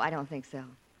 Oh, I don't think so.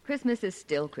 Christmas is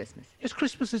still Christmas. Yes,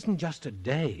 Christmas isn't just a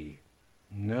day.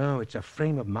 No, it's a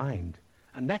frame of mind.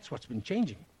 And that's what's been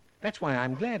changing. That's why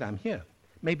I'm glad I'm here.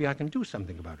 Maybe I can do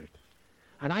something about it.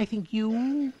 And I think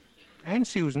you and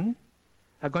Susan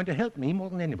are going to help me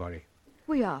more than anybody.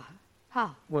 We are?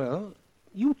 How? Well,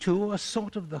 you two are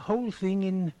sort of the whole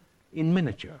thing in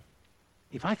miniature.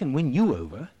 If I can win you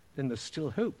over, then there's still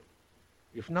hope.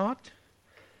 If not,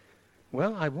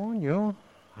 well, I warn you,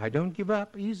 I don't give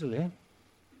up easily.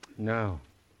 No.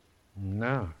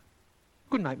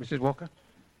 Good night, Mrs. Walker.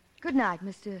 Good night,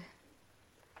 Mr.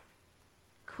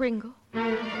 Kringle.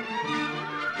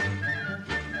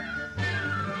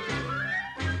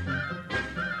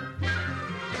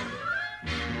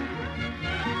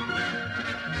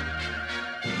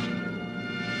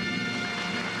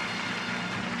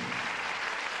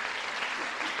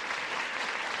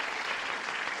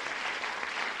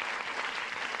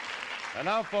 And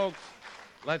now, folks,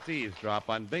 let's eavesdrop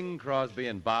on Bing Crosby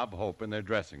and Bob Hope in their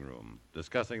dressing room,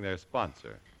 discussing their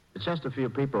sponsor. The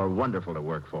Chesterfield people are wonderful to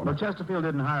work for. But Chesterfield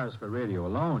didn't hire us for radio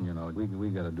alone, you know.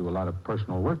 We got to do a lot of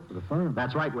personal work for the firm.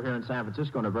 That's right. We're here in San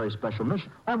Francisco on a very special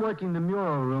mission. I'm working the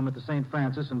mural room at the St.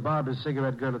 Francis, and Bob is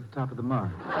cigarette girl at the top of the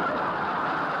mark.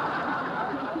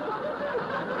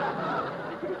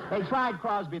 They tried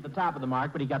Crosby at the top of the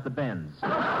mark, but he got the bends.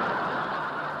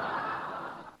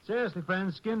 Seriously,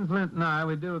 friends, Skinflint and I,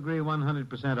 we do agree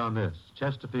 100% on this.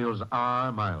 Chesterfields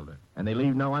are milder. And they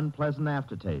leave no unpleasant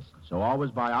aftertaste. So always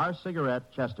buy our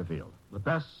cigarette, Chesterfield. The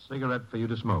best cigarette for you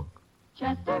to smoke.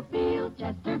 Chesterfield,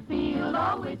 Chesterfield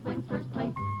always wins first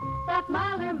place. That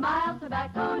milder, mild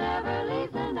tobacco never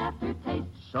leaves an aftertaste.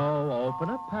 So open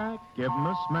a pack, give 'em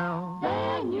a smell.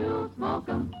 Then you'll smoke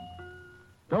 'em.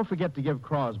 Don't forget to give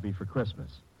Crosby for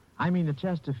Christmas. I mean the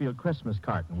Chesterfield Christmas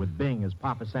carton with Bing as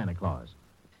Papa Santa Claus.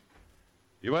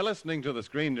 You are listening to the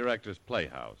Screen Directors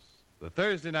Playhouse, the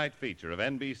Thursday night feature of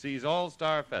NBC's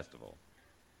All-Star Festival.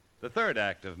 The third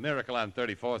act of Miracle on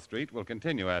 34th Street will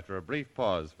continue after a brief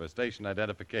pause for station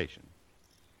identification.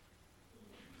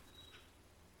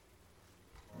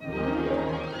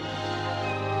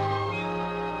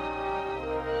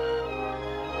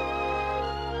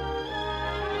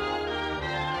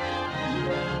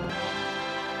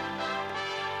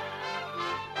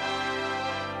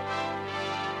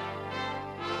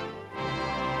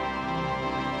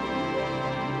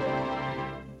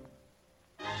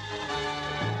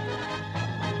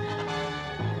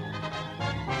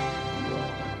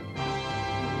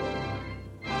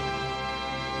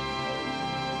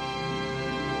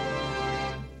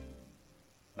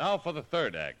 Now for the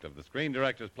third act of the Screen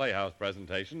Directors Playhouse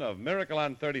presentation of Miracle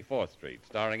on 34th Street,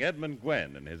 starring Edmund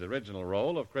Gwenn in his original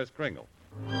role of Kris Kringle.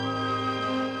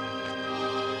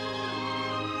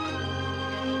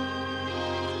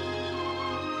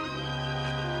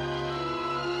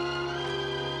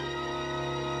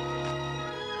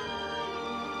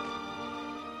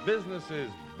 Business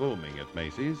is booming at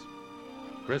Macy's.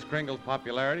 Kris Kringle's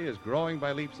popularity is growing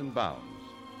by leaps and bounds.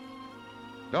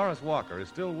 Doris Walker is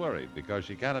still worried because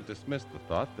she cannot dismiss the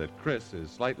thought that Kris is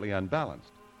slightly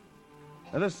unbalanced.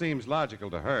 Now, this seems logical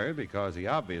to her because he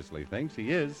obviously thinks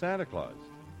he is Santa Claus.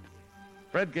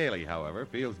 Fred Gailey, however,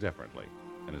 feels differently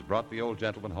and has brought the old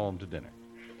gentleman home to dinner.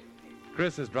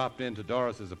 Kris has dropped into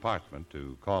Doris's apartment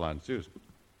to call on Susan.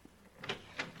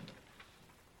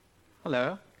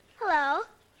 Hello. Hello.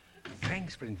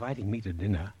 Thanks for inviting me to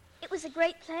dinner. It was a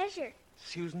great pleasure.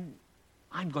 Susan,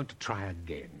 I'm going to try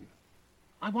again.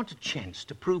 I want a chance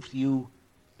to prove to you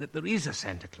that there is a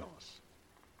Santa Claus.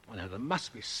 Well, now, there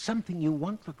must be something you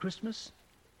want for Christmas.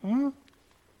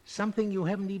 Something you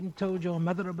haven't even told your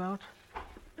mother about?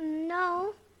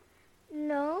 No,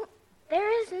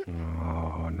 there isn't.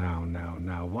 Oh,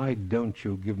 now, why don't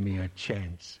you give me a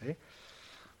chance, eh?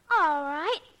 All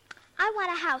right. I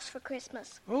want a house for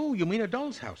Christmas. Oh, you mean a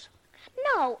doll's house?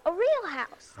 No, a real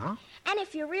house. Huh? And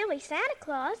if you're really Santa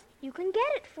Claus, you can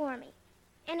get it for me.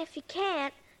 And if you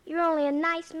can't, you're only a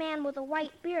nice man with a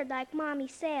white beard like Mommy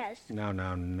says.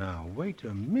 Now, wait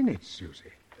a minute,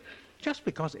 Susie. Just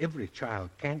because every child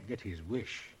can't get his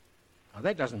wish, now,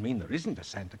 that doesn't mean there isn't a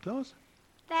Santa Claus.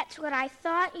 That's what I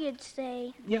thought you'd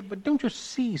say. Yeah, but don't you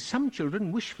see, some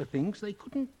children wish for things they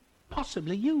couldn't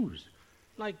possibly use.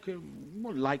 Like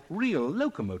real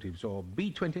locomotives or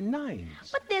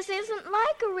B-29s. But this isn't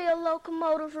like a real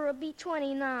locomotive or a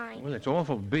B-29. Well, it's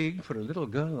awful big for a little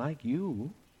girl like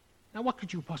you. Now, what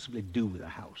could you possibly do with a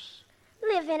house?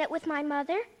 Live in it with my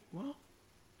mother. Well,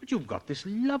 but you've got this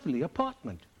lovely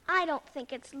apartment. I don't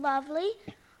think it's lovely.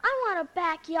 I want a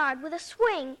backyard with a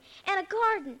swing and a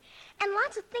garden and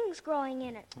lots of things growing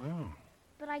in it. Oh.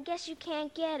 But I guess you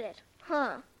can't get it,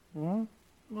 huh? Well,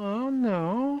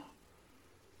 no.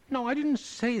 No, I didn't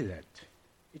say that.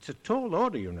 It's a tall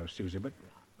order, you know, Susie, but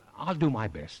I'll do my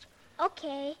best.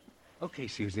 Okay. Okay,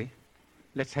 Susie.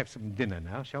 Let's have some dinner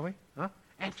now, shall we? Huh?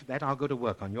 After that, I'll go to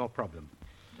work on your problem.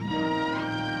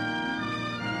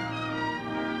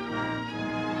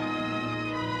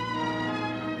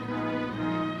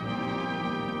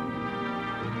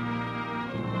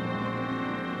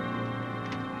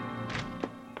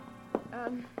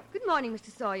 Good morning, Mr.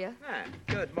 Sawyer.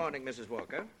 Good morning, Mrs.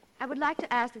 Walker. I would like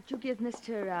to ask that you give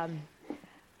Mr.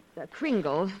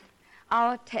 Kringle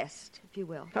our test, if you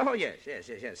will. Oh,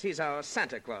 yes. He's our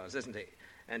Santa Claus, isn't he?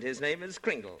 And his name is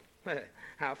Kringle.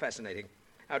 How fascinating.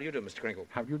 How do you do, Mr. Kringle?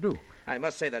 How do you do? I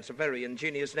must say that's a very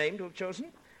ingenious name to have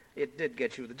chosen. It did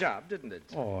get you the job, didn't it?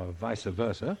 Or vice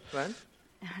versa. What?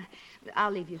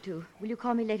 I'll leave you two. Will you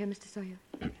call me later, Mr. Sawyer?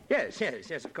 Yes,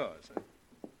 of course.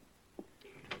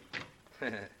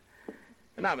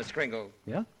 Now, Mr. Kringle.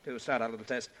 Yeah? To start our little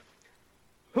test.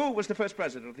 Who was the first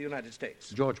president of the United States?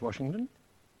 George Washington.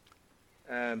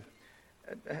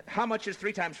 How much is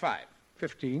 3 times 5?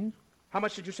 15. How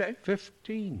much did you say?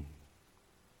 15.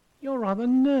 You're rather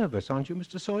nervous, aren't you,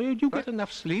 Mr. Sawyer? Do you get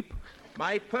enough sleep?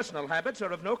 My personal habits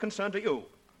are of no concern to you.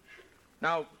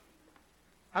 Now,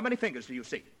 how many fingers do you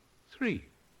see? 3.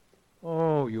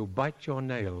 Oh, you bite your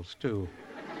nails, too.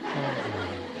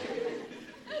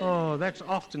 Oh, that's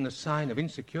often a sign of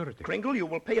insecurity. Kringle, you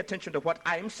will pay attention to what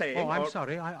I'm saying. Oh, I'm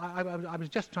sorry. I was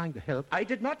just trying to help. I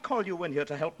did not call you in here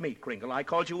to help me, Kringle. I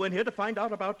called you in here to find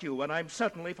out about you, and I'm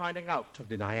certainly finding out. So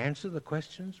did I answer the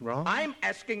questions wrong? I'm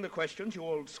asking the questions, you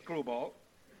old screwball.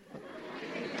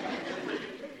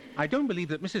 I don't believe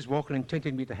that Mrs. Walker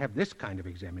intended me to have this kind of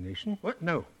examination. What?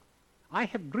 No. I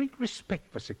have great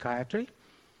respect for psychiatry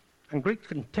and great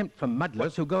contempt for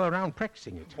muddlers who go around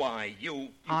practicing it. Why, you...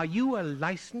 Are you a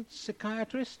licensed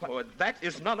psychiatrist? Oh, that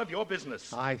is none of your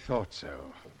business. I thought so.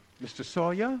 Mr.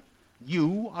 Sawyer,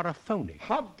 you are a phony.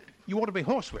 You ought to be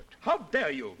horsewhipped. How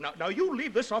dare you? Now, you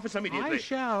leave this office immediately. I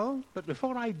shall, but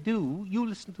before I do, you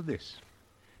listen to this.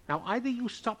 Now, either you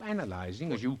stop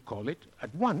analyzing, as you call it,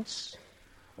 at once,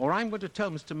 or I'm going to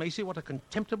tell Mr. Macy what a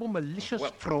contemptible, malicious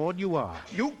fraud you are.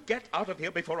 You get out of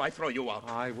here before I throw you out.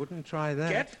 I wouldn't try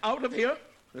that. Get out of here.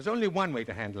 There's only one way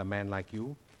to handle a man like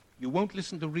you. You won't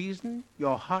listen to reason.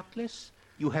 You're heartless.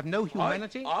 You have no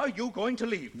humanity. Are you going to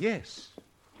leave? Yes.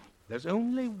 There's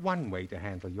only one way to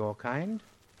handle your kind.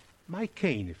 My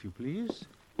cane, if you please.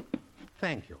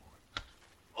 Thank you.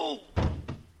 Oh!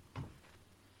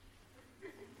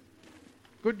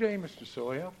 Good day, Mr.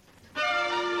 Sawyer.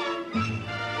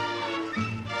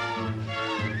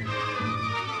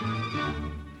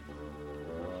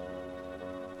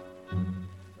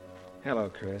 Hello,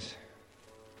 Chris.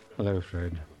 Hello,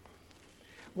 Fred.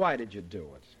 Why did you do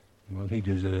it? Well, he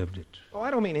deserved it. Oh,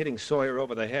 I don't mean hitting Sawyer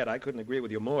over the head. I couldn't agree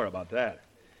with you more about that.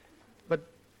 But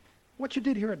what you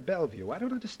did here at Bellevue, I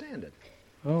don't understand it.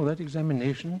 Oh, that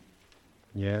examination?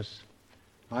 Yes.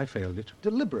 I failed it.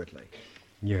 Deliberately?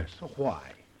 Yes. Why?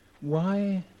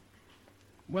 Why?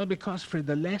 Well, because for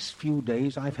the last few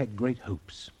days I've had great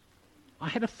hopes. I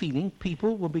had a feeling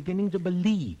people were beginning to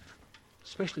believe,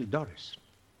 especially Doris.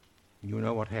 You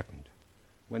know what happened.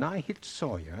 When I hit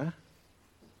Sawyer,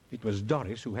 it was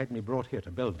Doris who had me brought here to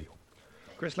Bellevue.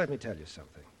 Chris, let me tell you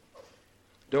something.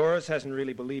 Doris hasn't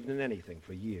really believed in anything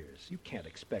for years. You can't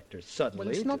expect her suddenly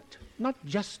Well, it's not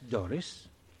just Doris.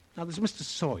 Now, there's Mr.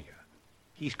 Sawyer.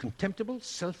 He's contemptible,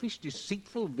 selfish,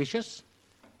 deceitful, vicious,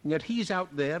 and yet he's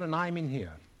out there and I'm in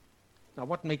here. Now,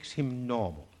 what makes him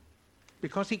normal?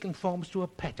 Because he conforms to a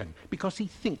pattern, because he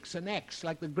thinks and acts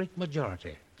like the great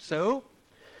majority. So,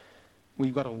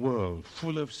 we've got a world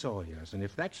full of Sawyers, and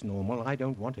if that's normal, I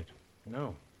don't want it.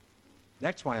 No.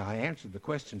 That's why I answered the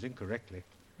questions incorrectly.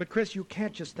 But, Chris, you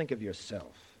can't just think of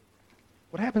yourself.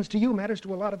 What happens to you matters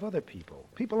to a lot of other people.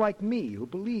 People like me who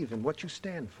believe in what you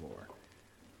stand for.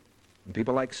 And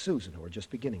people like Susan who are just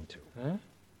beginning to. Huh?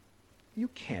 You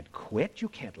can't quit. You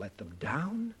can't let them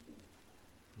down.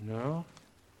 No.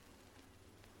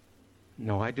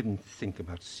 No, I didn't think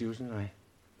about Susan.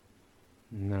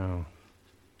 No.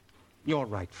 You're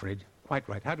right, Fred. Quite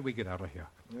right. How do we get out of here?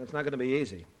 It's not going to be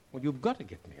easy. Well, you've got to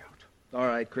get me out. All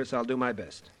right, Chris, I'll do my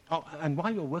best. Oh, and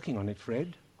while you're working on it,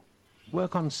 Fred,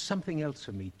 work on something else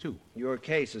for me, too. Your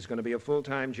case is going to be a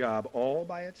full-time job all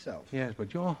by itself. Yes,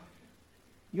 but you're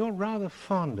rather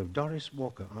fond of Doris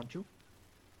Walker, aren't you?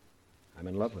 I'm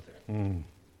in love with her. Hmm.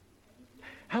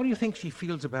 How do you think she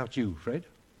feels about you, Fred?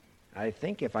 I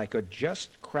think if I could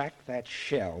just crack that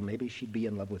shell, maybe she'd be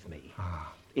in love with me.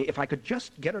 Ah. If I could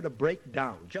just get her to break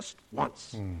down, just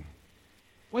once.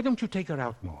 Why don't you take her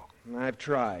out more? I've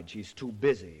tried. She's too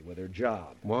busy with her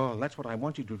job. Well, that's what I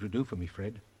want you to do for me,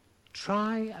 Fred.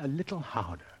 Try a little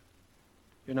harder.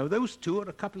 You know, those two are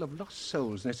a couple of lost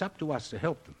souls, and it's up to us to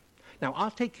help them. Now,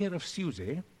 I'll take care of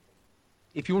Susie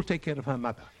if you'll take care of her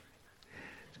mother.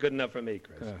 It's good enough for me,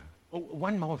 Chris.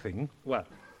 One more thing. What?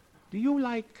 Do you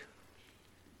like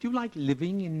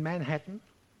living in Manhattan?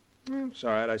 It's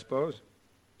all right, I suppose.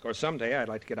 Of course, someday I'd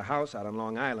like to get a house out on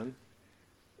Long Island.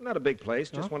 Not a big place,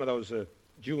 just one of those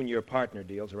junior partner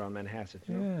deals around Manhasset.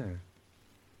 You know?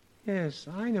 Yeah. Yes,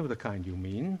 I know the kind you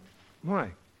mean.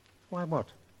 Why? Why what?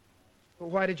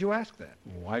 Well, why did you ask that?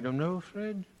 Oh, I don't know,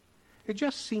 Fred. It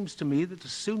just seems to me that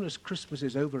as soon as Christmas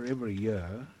is over every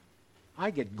year, I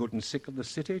get good and sick of the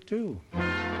city, too.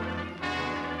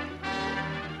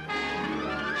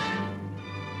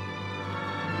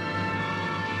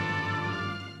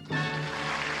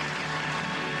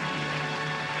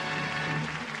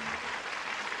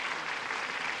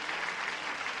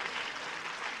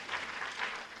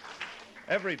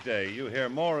 Every day you hear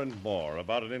more and more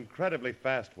about an incredibly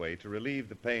fast way to relieve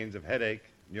the pains of headache,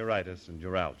 neuritis, and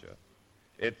neuralgia.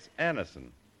 It's Anacin,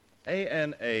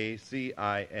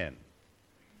 A-N-A-C-I-N.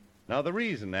 Now, the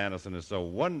reason Anacin is so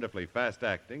wonderfully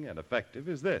fast-acting and effective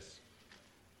is this.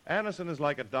 Anacin is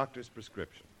like a doctor's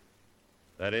prescription.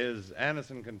 That is,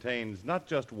 Anacin contains not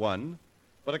just one,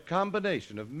 but a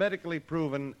combination of medically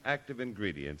proven active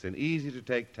ingredients in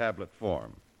easy-to-take tablet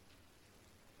form.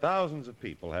 Thousands of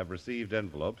people have received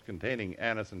envelopes containing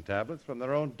Anacin tablets from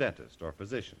their own dentist or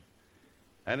physician,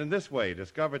 and in this way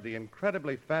discovered the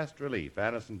incredibly fast relief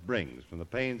Anacin brings from the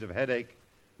pains of headache,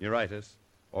 neuritis,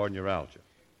 or neuralgia.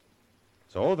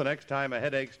 So the next time a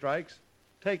headache strikes,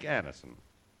 take Anacin,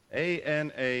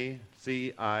 A-N-A-C-I-N.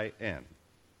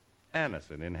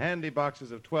 Anacin in handy boxes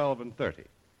of 12 and 30,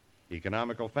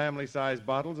 economical family-size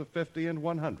bottles of 50 and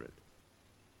 100.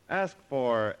 Ask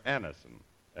for Anacin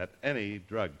at any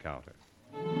drug counter.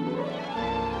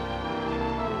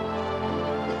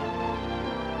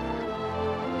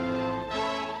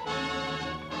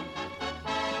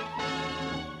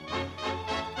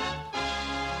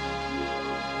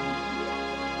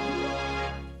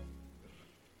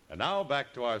 And now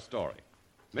back to our story.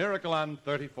 Miracle on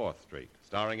 34th Street,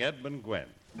 starring Edmund Gwenn.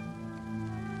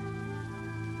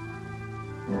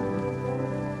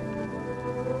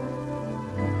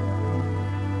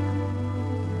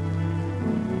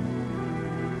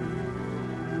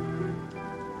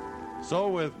 So,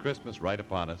 with Christmas right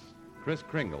upon us, Kris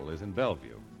Kringle is in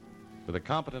Bellevue, with a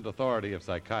competent authority of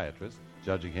psychiatrists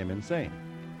judging him insane.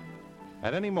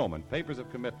 At any moment, papers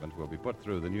of commitment will be put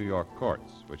through the New York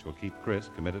courts, which will keep Kris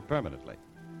committed permanently.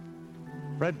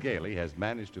 Fred Gailey has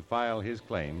managed to file his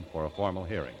claim for a formal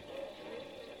hearing.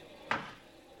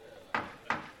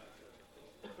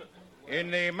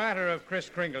 In the matter of Kris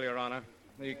Kringle, Your Honor,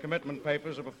 the commitment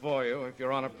papers are before you. If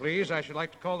Your Honor please, I should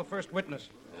like to call the first witness.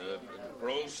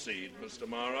 Proceed, Mr.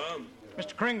 Mara.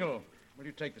 Mr. Kringle, will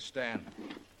you take the stand?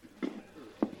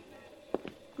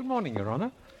 Good morning, Your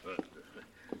Honor.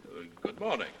 Good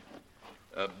morning.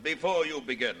 Before you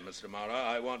begin, Mr. Mara,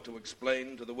 I want to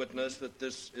explain to the witness that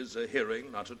this is a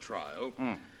hearing, not a trial.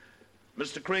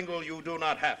 Mr. Kringle, you do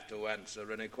not have to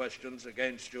answer any questions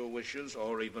against your wishes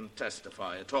or even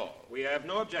testify at all. We have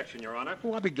no objection, Your Honor.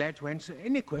 Oh, I'll be glad to answer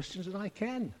any questions that I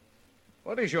can.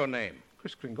 What is your name?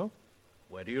 Kris Kringle.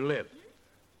 Where do you live?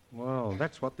 Well,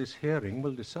 that's what this hearing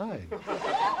will decide.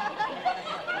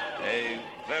 A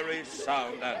very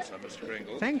sound answer, Mr.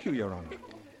 Kringle. Thank you, Your Honor.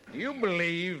 Do you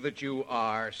believe that you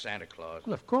are Santa Claus?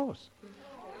 Well, of course.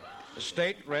 The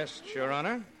state rests, Your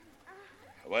Honor.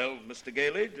 Well, Mr.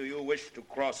 Gailey, do you wish to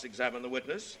cross-examine the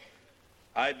witness?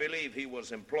 I believe he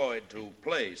was employed to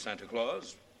play Santa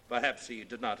Claus. Perhaps he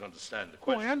did not understand the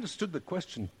question. Oh, I understood the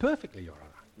question perfectly, Your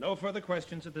Honor. No further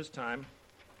questions at this time.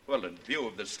 Well, in view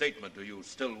of this statement, do you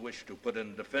still wish to put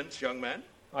in defense, young man?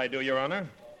 I do, Your Honor.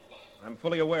 I'm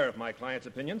fully aware of my client's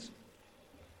opinions.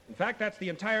 In fact, that's the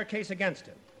entire case against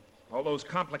him. All those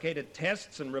complicated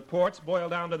tests and reports boil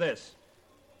down to this.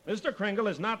 Mr. Kringle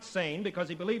is not sane because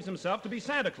he believes himself to be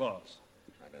Santa Claus.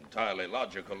 An entirely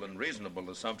logical and reasonable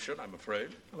assumption, I'm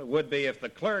afraid. Well, it would be if the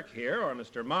clerk here, or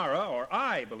Mr. Mara, or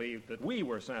I believed that we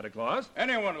were Santa Claus.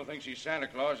 Anyone who thinks he's Santa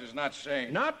Claus is not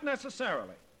sane. Not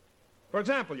necessarily. For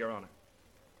example, Your Honor,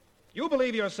 you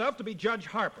believe yourself to be Judge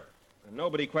Harper. And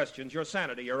nobody questions your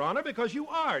sanity, Your Honor, because you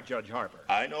are Judge Harper.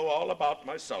 I know all about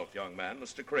myself, young man.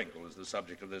 Mr. Kringle is the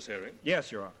subject of this hearing.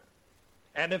 Yes, Your Honor.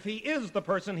 And if he is the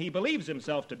person he believes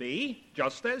himself to be,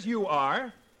 just as you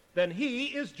are, then he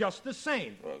is just the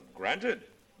same. Granted,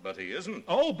 but he isn't.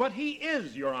 Oh, but he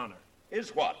is, Your Honor.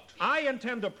 Is what? I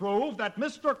intend to prove that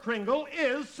Mr. Kringle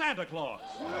is Santa Claus.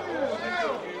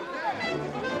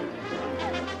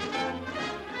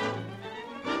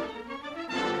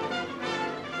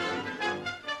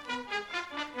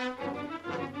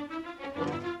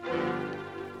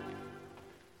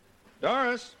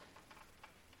 Doris.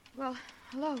 Well,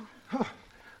 hello. Oh,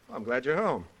 I'm glad you're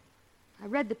home. I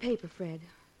read the paper, Fred.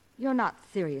 You're not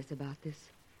serious about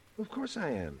this. Of course I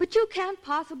am. But you can't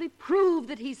possibly prove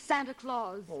that he's Santa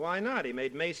Claus. Well, why not? He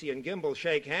made Macy and Gimble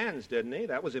shake hands, didn't he?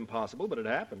 That was impossible, but it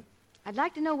happened. I'd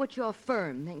like to know what your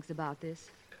firm thinks about this.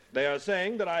 They are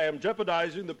saying that I am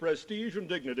jeopardizing the prestige and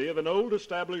dignity of an old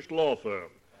established law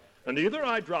firm. And either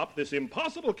I drop this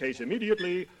impossible case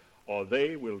immediately, or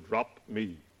they will drop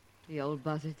me. The old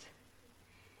buzzards.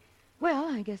 Well,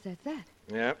 I guess that's that.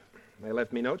 Yep. They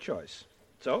left me no choice.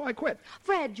 So I quit.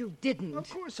 Fred, you didn't. Of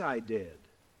course I did.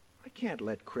 I can't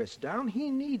let Chris down. He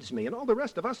needs me, and all the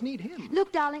rest of us need him.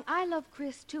 Look, darling, I love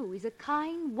Chris, too. He's a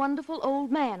kind, wonderful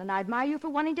old man, and I admire you for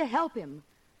wanting to help him.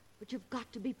 But you've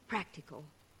got to be practical.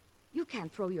 You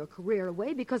can't throw your career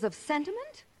away because of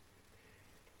sentiment.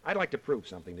 I'd like to prove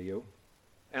something to you.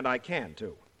 And I can,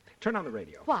 too. Turn on the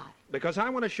radio. Why? Because I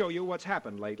want to show you what's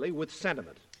happened lately with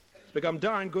sentiment. It's become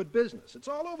darn good business. It's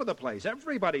all over the place.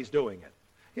 Everybody's doing it.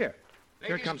 Here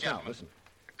it comes now. Listen.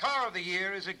 The car of the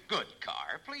year is a good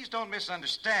car. Please don't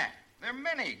misunderstand. There are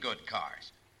many good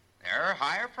cars. There are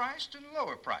higher priced and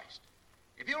lower priced.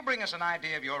 If you'll bring us an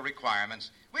idea of your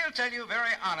requirements, we'll tell you very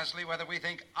honestly whether we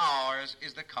think ours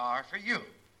is the car for you.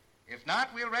 If not,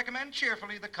 we'll recommend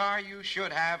cheerfully the car you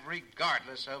should have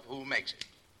regardless of who makes it.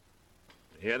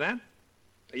 You hear that?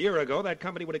 A year ago, that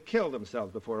company would have killed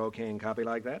themselves before okaying copy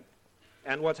like that.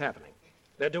 And what's happening?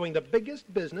 They're doing the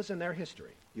biggest business in their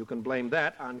history. You can blame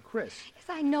that on Chris. Yes,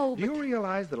 I know, Do you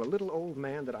realize that a little old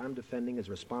man that I'm defending is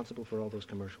responsible for all those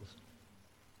commercials?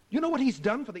 You know what he's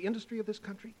done for the industry of this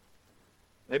country?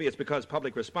 Maybe it's because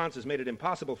public response has made it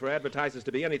impossible for advertisers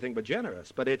to be anything but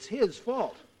generous, but it's his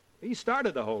fault. He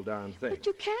started the whole darn thing. But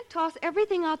you can't toss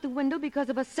everything out the window because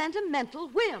of a sentimental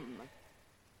whim.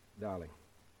 Darling,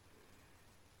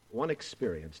 one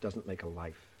experience doesn't make a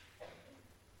life.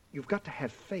 You've got to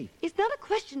have faith. It's not a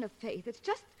question of faith. It's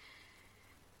just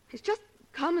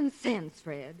common sense,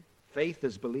 Fred. Faith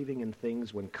is believing in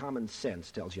things when common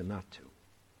sense tells you not to.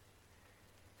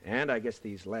 And I guess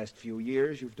these last few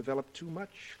years you've developed too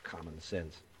much common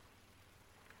sense.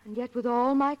 And yet, with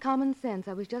all my common sense,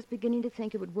 I was just beginning to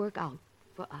think it would work out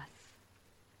for us.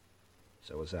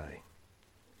 So was I.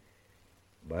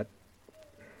 But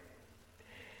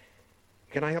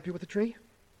can I help you with the tree?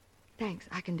 Thanks,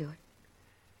 I can do it.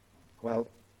 Well,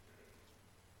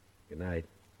 good night.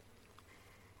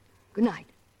 Good night.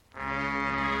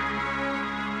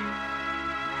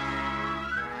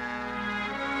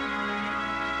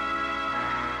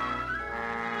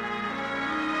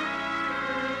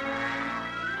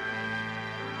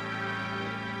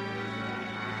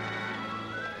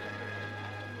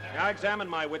 I examine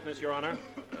my witness, Your Honor.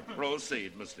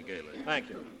 Proceed, Mr. Gailey. Thank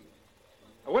you.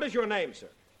 What is your name, sir?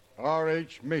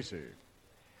 R.H. Macy.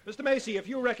 Mr. Macy, if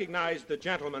you recognize the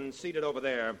gentleman seated over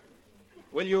there,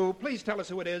 will you please tell us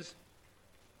who it is?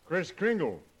 Chris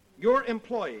Kringle. Your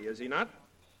employee, is he not?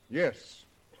 Yes.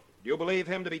 Do you believe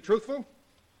him to be truthful?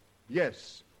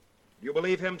 Yes. Do you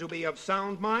believe him to be of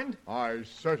sound mind? I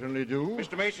certainly do.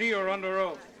 Mr. Macy, you're under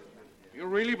oath. You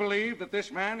really believe that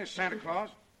this man is Santa Claus?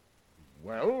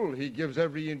 Well, he gives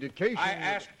every indication. I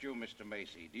asked you, Mr.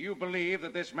 Macy, do you believe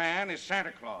that this man is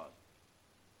Santa Claus?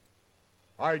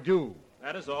 I do.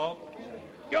 That is all.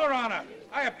 Your Honor,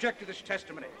 I object to this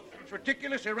testimony. It's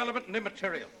ridiculous, irrelevant, and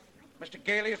immaterial. Mr.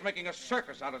 Gailey is making a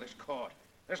circus out of this court.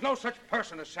 There's no such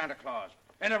person as Santa Claus,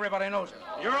 and everybody knows it.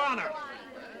 Your Honor!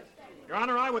 Your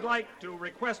Honor, I would like to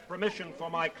request permission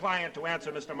for my client to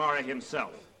answer Mr. Mara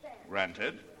himself.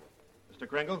 Granted. Mr.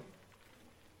 Kringle?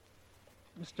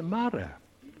 Mr. Mara,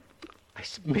 I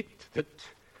submit that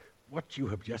what you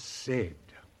have just said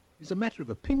is a matter of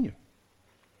opinion.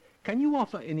 Can you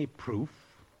offer any proof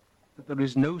that there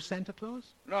is no Santa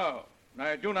Claus? No,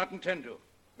 I do not intend to.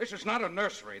 This is not a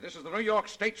nursery. This is the New York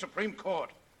State Supreme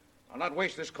Court. I'll not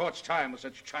waste this court's time with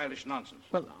such childish nonsense.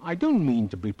 Well, I don't mean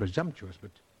to be presumptuous,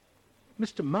 but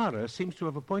Mr. Mara seems to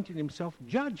have appointed himself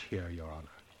judge here, Your Honor.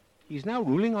 He's now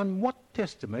ruling on what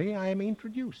testimony I am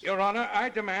introduced. Your Honor, I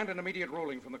demand an immediate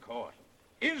ruling from the court.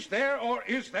 Is there or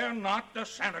is there not a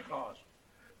Santa Claus?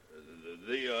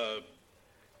 The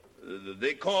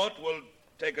court will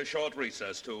take a short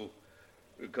recess to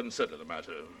consider the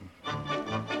matter.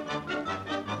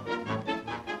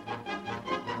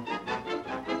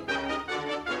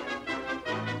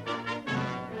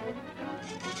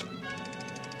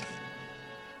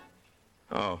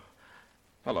 Oh,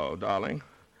 hello, darling.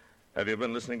 Have you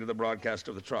been listening to the broadcast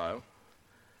of the trial?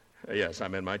 Yes,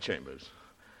 I'm in my chambers.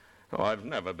 Oh, I've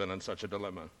never been in such a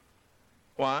dilemma.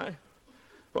 Why?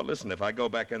 Well, listen, if I go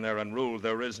back in there and rule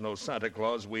there is no Santa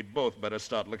Claus, we'd both better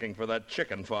start looking for that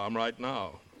chicken farm right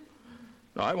now.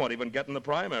 No, I won't even get in the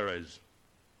primaries.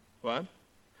 What?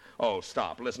 Oh,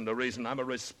 stop. Listen to reason. I'm a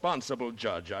responsible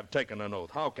judge. I've taken an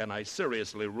oath. How can I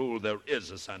seriously rule there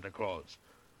is a Santa Claus?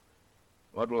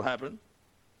 What will happen?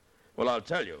 Well, I'll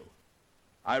tell you.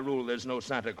 I rule there's no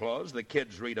Santa Claus. The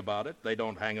kids read about it. They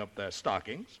don't hang up their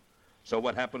stockings. So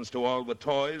what happens to all the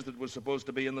toys that were supposed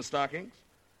to be in the stockings?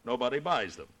 Nobody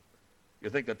buys them.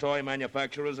 You think the toy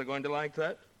manufacturers are going to like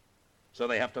that? So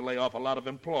they have to lay off a lot of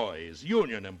employees,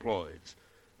 union employees.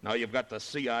 Now you've got the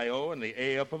CIO and the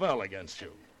AFL against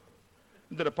you.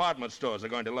 The department stores are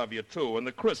going to love you, too, and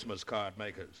the Christmas card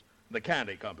makers, the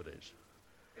candy companies.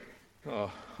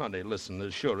 Oh, honey, listen,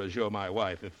 as sure as you're my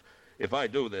wife, if I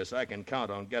do this, I can count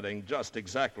on getting just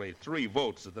exactly 3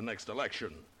 votes at the next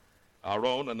election. Our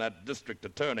own and that district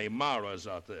attorney, Mara's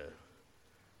out there.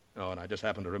 Oh, and I just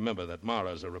happen to remember that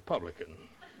Mara's a Republican.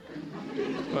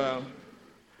 Well,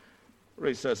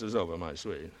 recess is over, my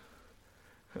sweet.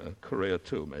 Career,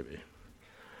 too, maybe.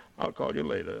 I'll call you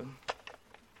later.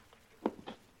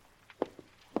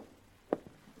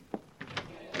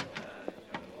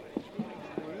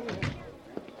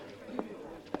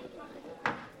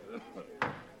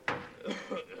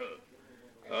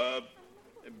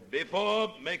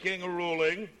 Before making a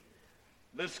ruling,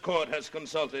 this court has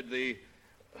consulted the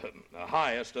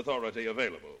highest authority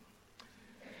available.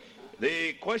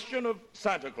 The question of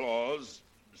Santa Claus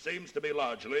seems to be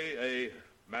largely a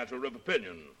matter of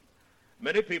opinion.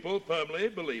 Many people firmly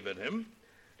believe in him.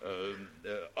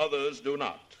 Others do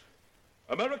not.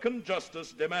 American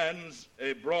justice demands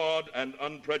a broad and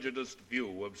unprejudiced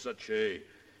view of such a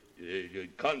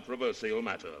controversial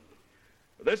matter.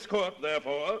 This court,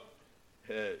 therefore,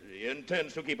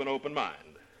 intends to keep an open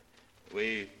mind.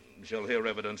 We shall hear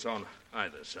evidence on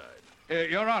either side.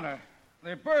 Your Honor,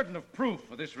 the burden of proof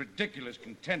for this ridiculous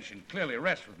contention clearly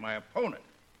rests with my opponent.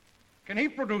 Can he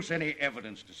produce any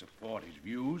evidence to support his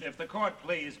views? If the court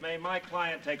please, may my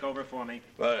client take over for me?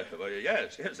 Well,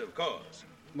 yes, of course.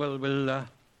 Will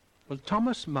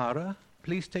Thomas Mara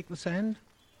please take the stand?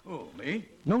 Who, me?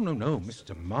 No,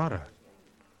 Mr. Mara.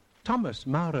 Thomas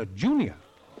Mara, Jr.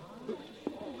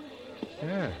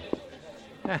 Yeah.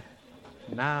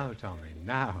 Now, Tommy,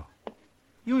 now.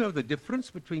 You know the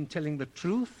difference between telling the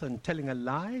truth and telling a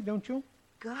lie, don't you?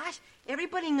 Gosh,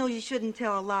 everybody knows you shouldn't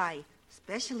tell a lie,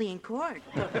 especially in court.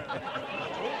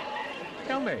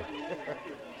 Tell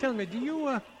me,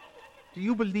 do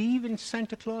you believe in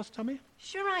Santa Claus, Tommy?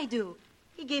 Sure I do.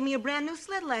 He gave me a brand new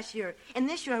sled last year, and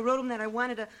this year I wrote him that I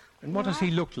wanted a... And what does he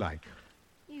look like?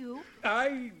 You?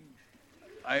 I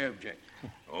object.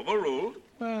 Overruled.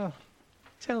 Well,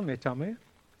 tell me, Tommy,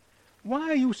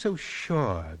 why are you so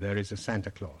sure there is a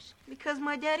Santa Claus? Because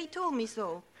my daddy told me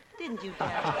so. Didn't you,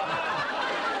 Dad?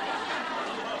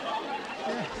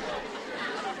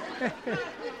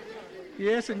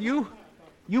 Yes, and you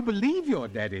believe your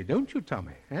daddy, don't you,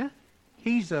 Tommy? Huh?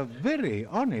 He's a very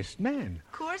honest man.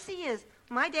 Of course he is.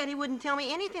 My daddy wouldn't tell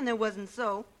me anything that wasn't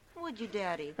so. Would you,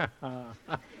 Daddy?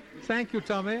 Thank you,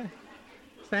 Tommy.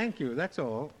 Thank you, that's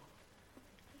all.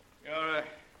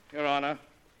 Your Honor,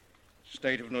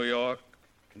 State of New York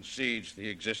concedes the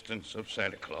existence of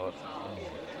Santa Claus.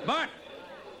 But,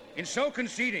 in so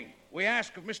conceding, we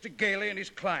ask of Mr. Gailey and his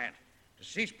client to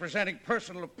cease presenting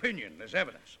personal opinion as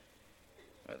evidence.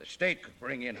 The state could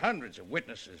bring in hundreds of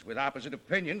witnesses with opposite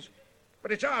opinions,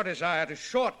 but it's our desire to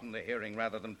shorten the hearing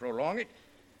rather than prolong it.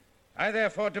 I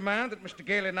therefore demand that Mr.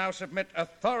 Gailey now submit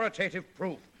authoritative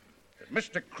proof that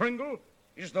Mr. Kringle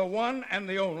is the one and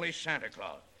the only Santa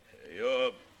Claus.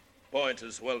 Your point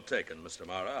is well taken, Mr.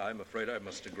 Mara. I'm afraid I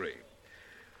must agree.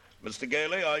 Mr.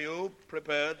 Gailey, are you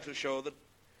prepared to show that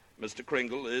Mr.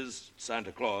 Kringle is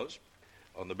Santa Claus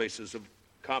on the basis of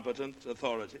competent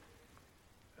authority?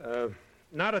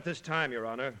 Not at this time, Your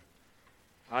Honor.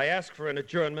 I ask for an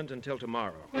adjournment until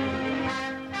tomorrow.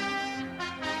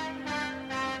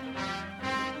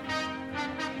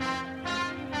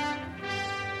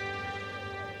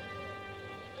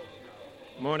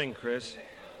 Morning, Chris.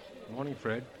 Morning,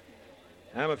 Fred.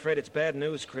 I'm afraid it's bad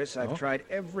news, Chris. I've Oh? tried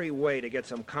every way to get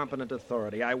some competent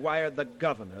authority. I wired the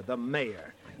governor, the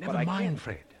mayor. Never but I mind, can't...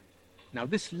 Fred. Now,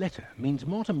 this letter means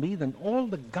more to me than all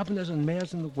the governors and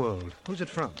mayors in the world. Who's it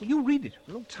from? You read it.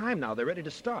 No time now. They're ready to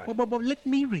start. Well, let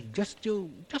me read just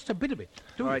a bit of it.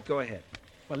 All right, go ahead.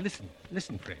 Well,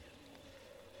 listen, Fred.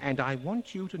 And I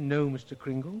want you to know, Mr.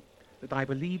 Kringle, that I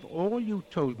believe all you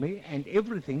told me and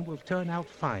everything will turn out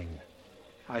fine.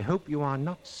 I hope you are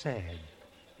not sad.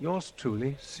 Yours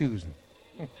truly, Susan.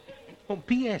 Oh,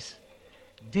 P.S.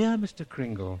 Dear Mr.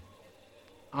 Kringle,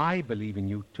 I believe in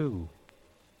you, too.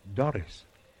 Doris.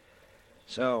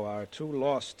 So our two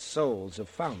lost souls have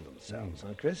found themselves,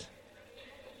 huh, Chris?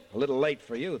 A little late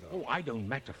for you, though. Oh, I don't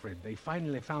matter, Fred. They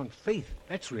finally found faith.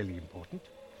 That's really important.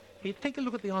 Here, take a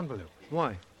look at the envelope.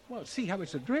 Why? Well, see how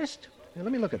it's addressed? Now,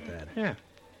 let me look at that. Yeah.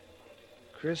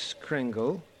 Chris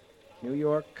Kringle, New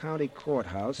York County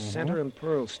Courthouse, Center and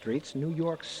Pearl Streets, New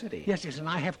York City. Yes, and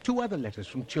I have two other letters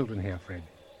from children here, Fred.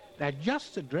 They're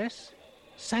just addressed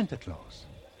Santa Claus.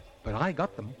 But I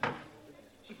got them.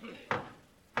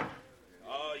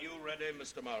 Are you ready,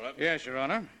 Mr. Mara? Yes, Your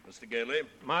Honor. Mr. Gailey?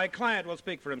 My client will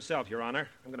speak for himself, Your Honor.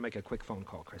 I'm going to make a quick phone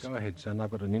call, Chris. Go ahead, son.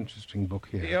 I've got an interesting book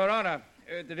here. Your Honor,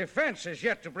 the defense has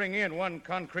yet to bring in one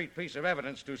concrete piece of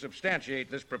evidence to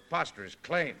substantiate this preposterous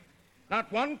claim.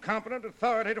 Not one competent,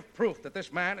 authoritative proof that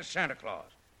this man is Santa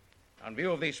Claus. On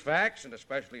view of these facts, and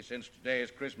especially since today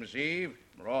is Christmas Eve,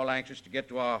 we're all anxious to get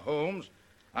to our homes,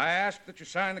 I ask that you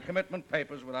sign the commitment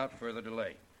papers without further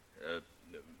delay.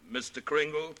 Mr.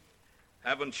 Kringle,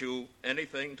 haven't you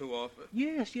anything to offer?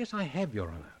 Yes, I have, Your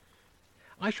Honor.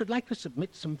 I should like to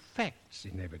submit some facts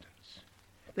in evidence.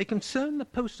 They concern the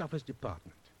Post Office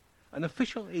Department, an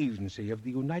official agency of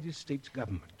the United States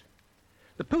government.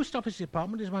 The Post Office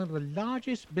Department is one of the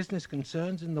largest business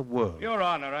concerns in the world. Your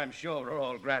Honor, I'm sure we're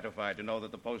all gratified to know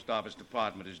that the Post Office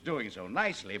Department is doing so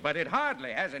nicely, but it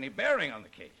hardly has any bearing on the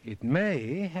case. It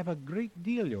may have a great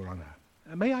deal, Your Honor.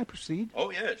 May I proceed?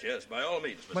 Oh, yes, by all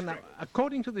means, Mr. Well, now,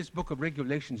 according to this book of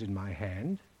regulations in my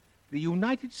hand, the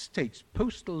United States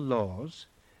postal laws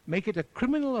make it a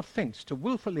criminal offense to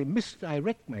willfully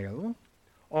misdirect mail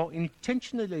or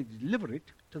intentionally deliver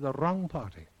it to the wrong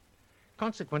party.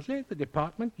 Consequently, the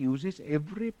department uses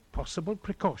every possible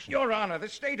precaution. Your Honor, the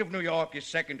state of New York is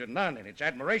second to none in its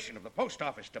admiration of the Post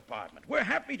Office Department. We're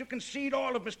happy to concede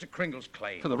all of Mr. Kringle's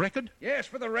claims. For the record? Yes,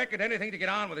 for the record. Anything to get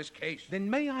on with this case.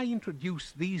 Then may I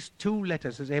introduce these 2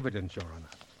 letters as evidence, Your Honor?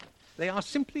 They are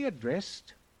simply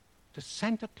addressed to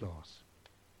Santa Claus.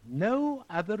 No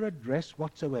other address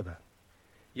whatsoever.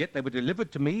 Yet they were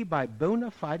delivered to me by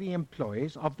bona fide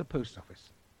employees of the post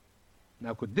office.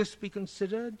 Now, could this be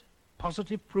considered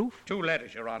positive proof? 2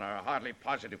 letters, Your Honor, are hardly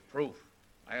positive proof.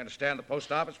 I understand the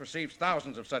post office receives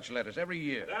thousands of such letters every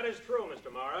year. That is true,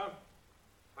 Mr. Mara.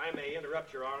 I may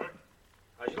interrupt, Your Honor.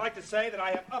 I should like to say that I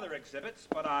have other exhibits,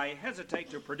 but I hesitate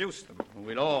to produce them.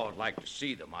 We'd all like to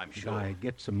see them, I'm Should sure. I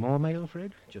get some more mail,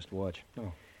 Fred? Just watch.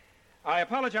 Oh. I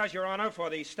apologize, Your Honor,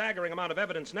 for the staggering amount of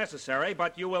evidence necessary,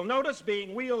 but you will notice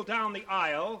being wheeled down the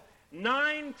aisle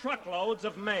 9 truckloads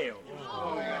of mail.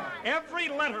 Every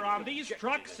letter on these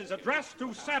trucks is addressed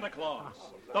to Santa Claus.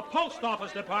 The Post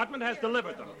Office Department has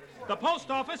delivered them. The Post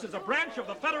Office is a branch of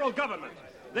the federal government.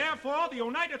 Therefore, the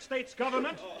United States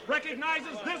government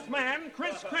recognizes this man,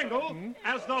 Kris Kringle,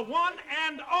 as the one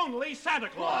and only Santa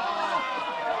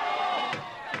Claus.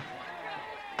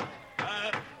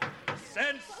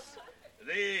 Since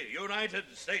the United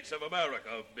States of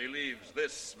America believes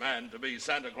this man to be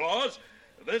Santa Claus,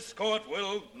 this court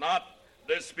will not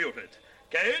dispute it.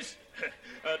 Case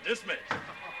dismissed.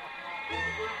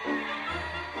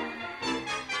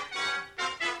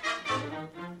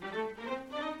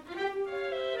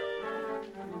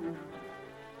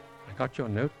 I got your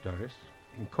note, Doris,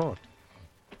 in court.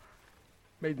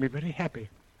 Made me very happy.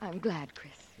 I'm glad,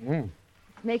 Chris. Mm.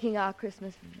 It's making our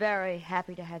Christmas very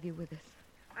happy to have you with us.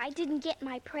 I didn't get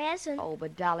my present. Oh,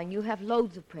 but darling, you have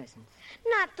loads of presents.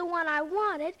 Not the one I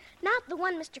wanted. Not the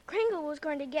one Mr. Kringle was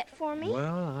going to get for me.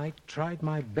 Well, I tried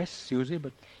my best, Susie,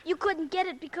 but... You couldn't get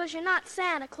it because you're not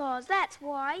Santa Claus, that's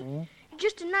why. Mm. You're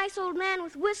just a nice old man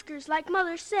with whiskers, like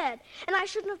Mother said, and I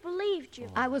shouldn't have believed you.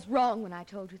 I was wrong when I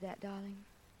told you that, darling.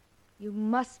 You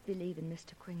must believe in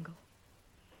Mr. Kringle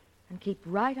and keep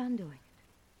right on doing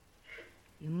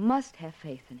it. You must have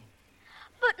faith in him.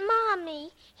 But, Mommy,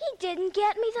 he didn't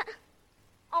get me the...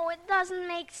 Oh, it doesn't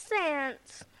make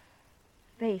sense.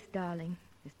 Faith, darling,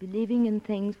 is believing in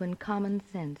things when common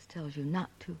sense tells you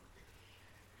not to.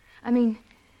 I mean,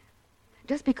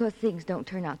 just because things don't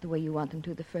turn out the way you want them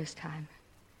to the first time,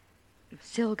 you've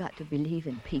still got to believe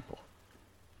in people.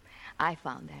 I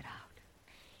found that out.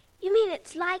 You mean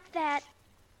it's like that?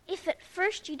 If at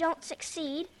first you don't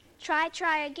succeed, try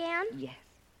again? Yes.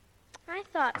 I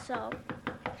thought so.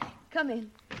 Come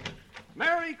in.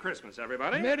 Merry Christmas,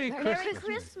 everybody. Merry Christmas.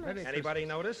 Christmas. Anybody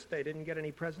notice they didn't get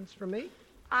any presents from me?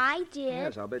 I did.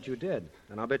 Yes, I'll bet you did.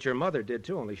 And I'll bet your mother did,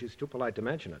 too, only she's too polite to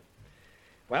mention it.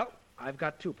 Well, I've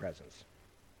got 2 presents.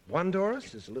 One,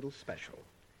 Doris, is a little special.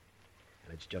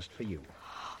 And it's just for you.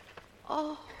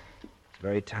 Oh. It's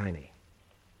very tiny.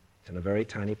 It's in a very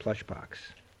tiny plush box.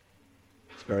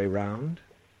 It's very round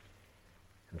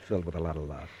and filled with a lot of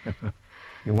love.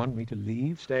 You want me to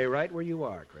leave? Stay right where you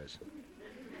are, Chris.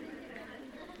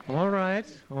 All right.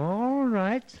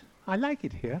 I like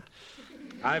it here.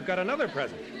 I've got another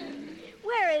present.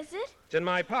 Where is it? It's in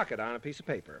my pocket on a piece of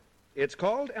paper. It's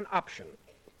called an option.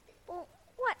 Well,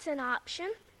 what's an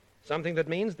option? Something that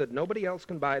means that nobody else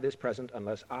can buy this present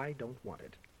unless I don't want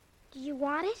it. Do you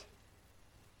want it?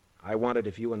 I want it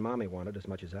if you and Mommy want it as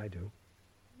much as I do.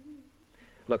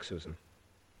 Look, Susan.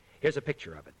 Here's a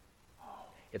picture of it.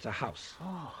 It's a house.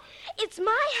 Oh. It's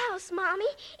my house, Mommy.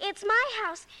 It's my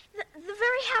house. The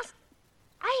very house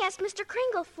I asked Mr.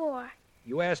 Kringle for.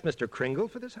 You asked Mr. Kringle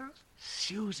for this house?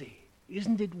 Susie,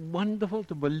 isn't it wonderful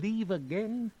to believe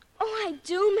again? Oh, I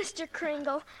do, Mr.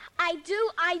 Kringle. I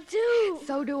do.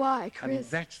 So do I, Chris. And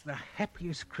that's the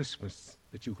happiest Christmas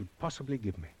that you could possibly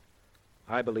give me.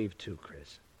 I believe, too,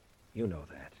 Chris. You know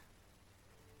that.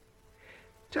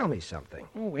 Tell me something.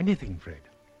 Oh, anything, Fred.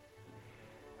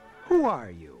 Who are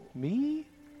you? Me?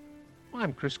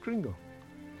 I'm Kris Kringle.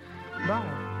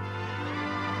 Bye.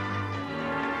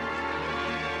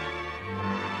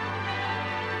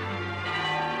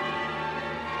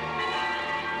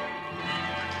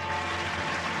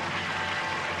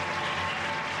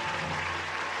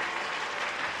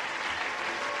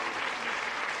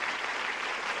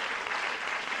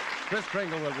 Kris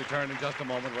Kringle will return in just a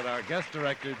moment with our guest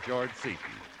director, George Seaton.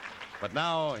 But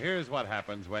now, here's what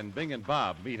happens when Bing and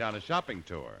Bob meet on a shopping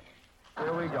tour.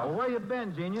 Here we go. Where you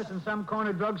been, genius? In some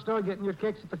corner drugstore getting your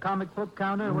kicks at the comic book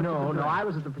counter? No, I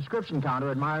was at the prescription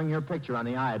counter admiring your picture on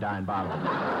the iodine bottle.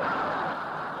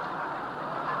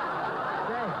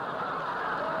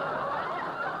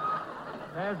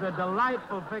 There's a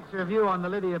delightful picture of you on the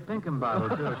Lydia Pinkham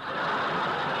bottle, too.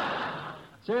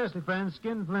 Seriously, friends,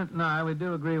 Skinflint and I, we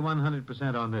do agree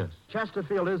 100% on this.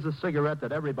 Chesterfield is the cigarette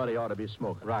that everybody ought to be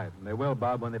smoking. Right, and they will,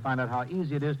 Bob, when they find out how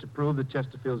easy it is to prove that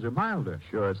Chesterfields are milder.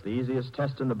 Sure, it's the easiest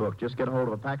test in the book. Just get a hold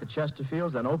of a pack of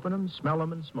Chesterfields, then open them, smell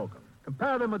them, and smoke them.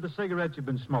 Compare them with the cigarettes you've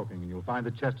been smoking, and you'll find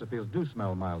that Chesterfields do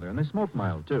smell milder, and they smoke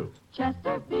mild, too.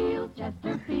 Chesterfield,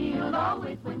 Chesterfield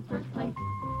always wins first place.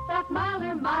 That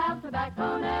milder, mild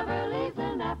tobacco never leaves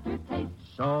an aftertaste.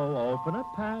 So open a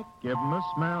pack, give them a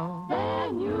smell.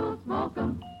 Then you'll smoke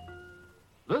 'em.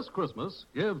 This Christmas,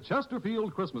 give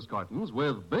Chesterfield Christmas cartons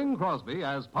with Bing Crosby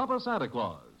as Papa Santa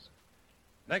Claus.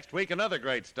 Next week, another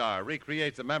great star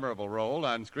recreates a memorable role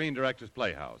on Screen Directors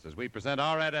Playhouse as we present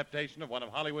our adaptation of one of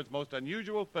Hollywood's most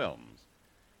unusual films.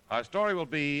 Our story will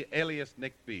be Alias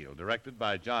Nick Beale, directed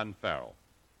by John Farrell.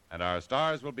 And our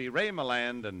stars will be Ray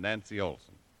Milland and Nancy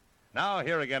Olson. Now,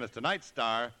 here again is tonight's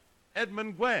star,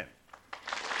 Edmund Gwenn.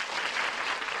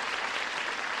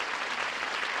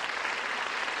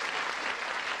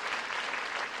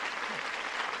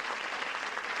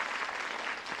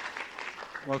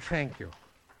 Well, thank you.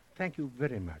 Thank you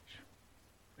very much.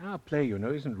 Our play, you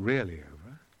know, isn't really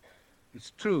over.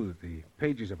 It's true that the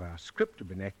pages of our script have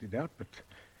been acted out,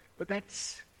 but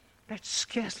that's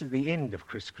scarcely the end of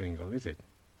Kris Kringle, is it?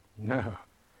 No.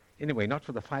 Anyway, not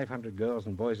for the 500 girls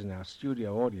and boys in our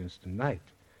studio audience tonight.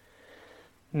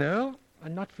 No,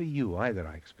 and not for you either,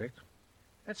 I expect.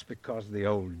 That's because the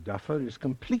old duffer is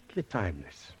completely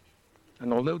timeless.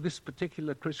 And although this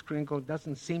particular Kris Kringle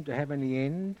doesn't seem to have any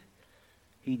end,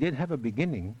 he did have a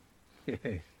beginning.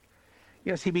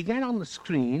 Yes, he began on the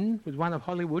screen with one of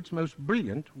Hollywood's most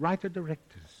brilliant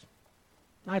writer-directors.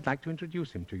 I'd like to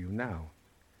introduce him to you now.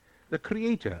 The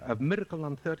creator of Miracle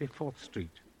on 34th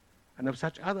Street and of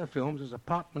such other films as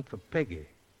Apartment for Peggy,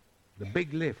 The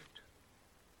Big Lift,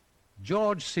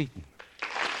 George Seaton.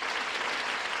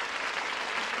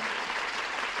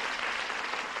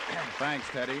 Thanks,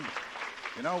 Teddy.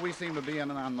 You know, we seem to be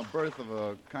on the birth of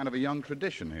a kind of a young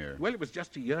tradition here. Well, it was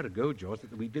just a year ago, George,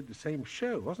 that we did the same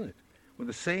show, wasn't it? With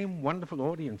the same wonderful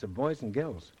audience of boys and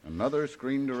girls. Another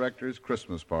Screen Director's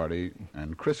Christmas party,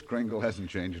 and Kris Kringle hasn't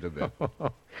changed a bit.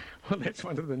 Well, that's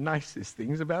one of the nicest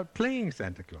things about playing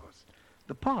Santa Claus.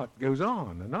 The part goes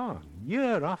on,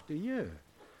 year after year.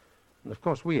 And, of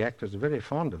course, we actors are very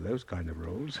fond of those kind of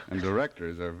roles. And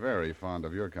directors are very fond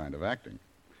of your kind of acting.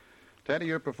 Teddy,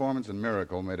 your performance in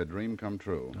Miracle made a dream come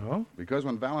true. Oh? Because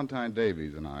when Valentine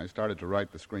Davies and I started to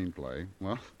write the screenplay,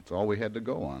 well, it's all we had to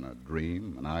go on, a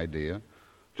dream, an idea,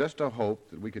 just a hope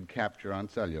that we could capture on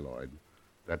celluloid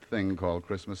that thing called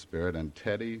Christmas spirit, and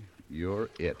Teddy, you're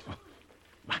it. Oh,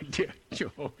 my dear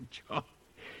George,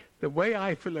 the way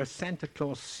I fill a Santa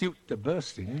Claus suit to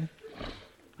bursting,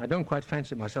 I don't quite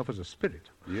fancy myself as a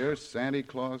spirit. You're Santa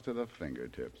Claus to the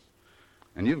fingertips.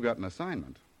 And you've got an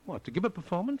assignment. What, to give a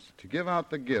performance? To give out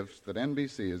the gifts that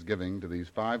NBC is giving to these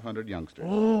 500 youngsters.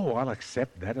 Oh, I'll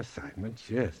accept that assignment,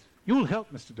 yes. You'll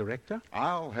help, Mr. Director?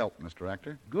 I'll help, Mr.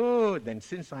 Actor. Good. Then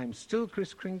since I'm still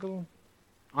Kris Kringle,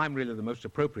 I'm really the most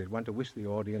appropriate one to wish the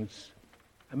audience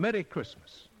a Merry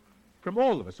Christmas from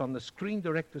all of us on the Screen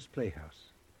Directors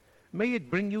Playhouse. May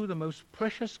it bring you the most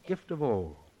precious gift of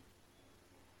all,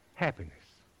 happiness.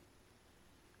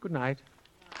 Good night.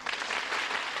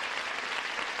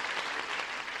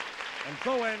 And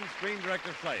so ends Screen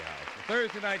Directors Playhouse, the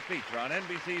Thursday night feature on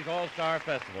NBC's All-Star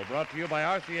Festival, brought to you by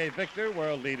RCA Victor,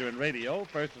 world leader in radio,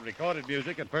 first in recorded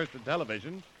music and first in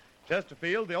television,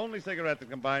 Chesterfield, the only cigarette that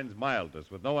combines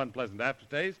mildness with no unpleasant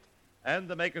aftertaste, and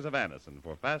the makers of Anacin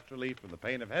for fast relief from the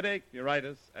pain of headache,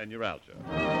 neuritis, and neuralgia.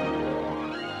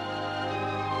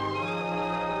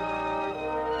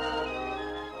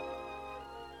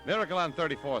 Miracle on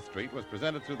 34th Street was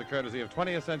presented through the courtesy of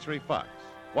 20th Century Fox.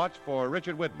 Watch for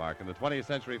Richard Widmark in the 20th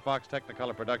Century Fox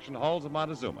Technicolor production Halls of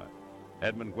Montezuma.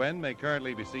 Edmund Gwenn may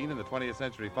currently be seen in the 20th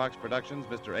Century Fox Productions'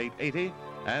 Mr. 880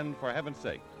 and For Heaven's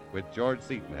Sake, which George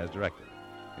Seaton has directed.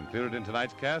 Included in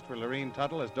tonight's cast were Lorene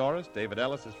Tuttle as Doris, David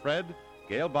Ellis as Fred,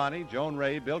 Gail Bonney, Joan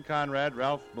Ray, Bill Conrad,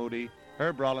 Ralph Moody,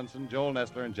 Herb Rawlinson, Joel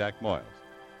Nessler, and Jack Moyles.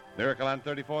 Miracle on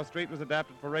 34th Street was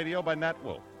adapted for radio by Nat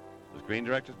Wolfe. The Screen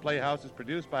Directors Playhouse is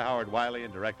produced by Howard Wiley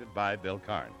and directed by Bill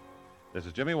Karn. This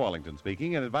is Jimmy Wallington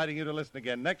speaking and inviting you to listen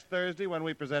again next Thursday when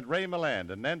we present Ray Milland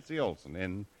and Nancy Olson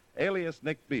in Alias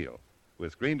Nick Beale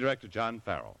with Screen Director John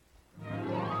Farrell.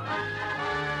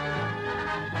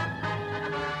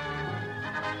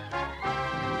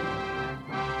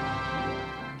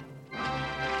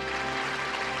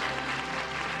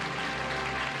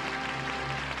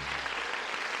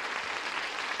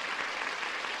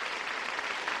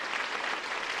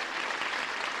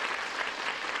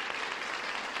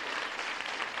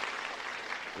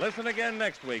 Listen again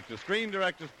next week to Screen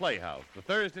Directors Playhouse, the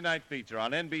Thursday night feature on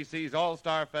NBC's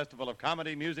All-Star Festival of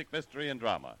Comedy, Music, Mystery, and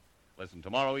Drama. Listen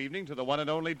tomorrow evening to the one and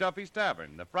only Duffy's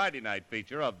Tavern, the Friday night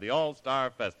feature of the All-Star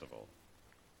Festival.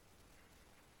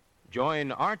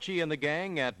 Join Archie and the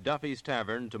gang at Duffy's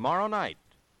Tavern tomorrow night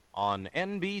on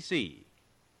NBC.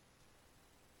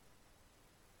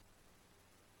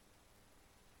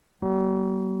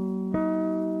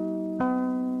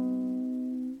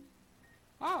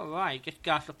 All right, just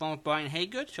got off the phone with Brian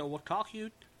Haygood, so we'll talk to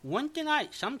you Wednesday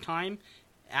night sometime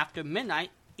after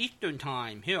midnight Eastern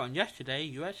Time here on Yesterday,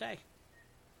 USA.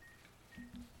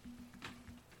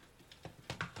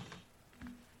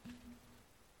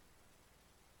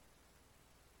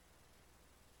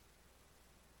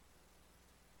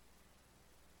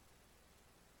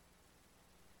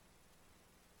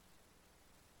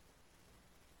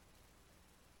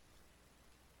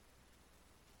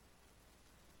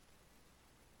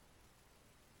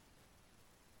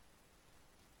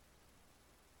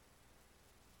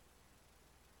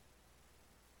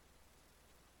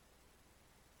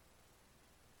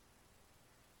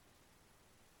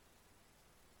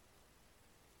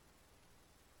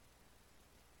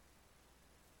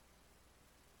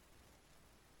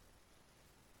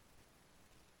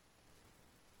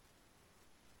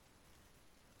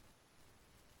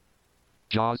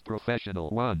 JAWS Professional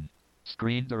 1.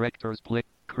 Screen Directors Play.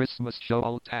 Christmas Show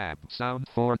Alt Tab.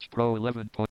 SoundForge Pro 11.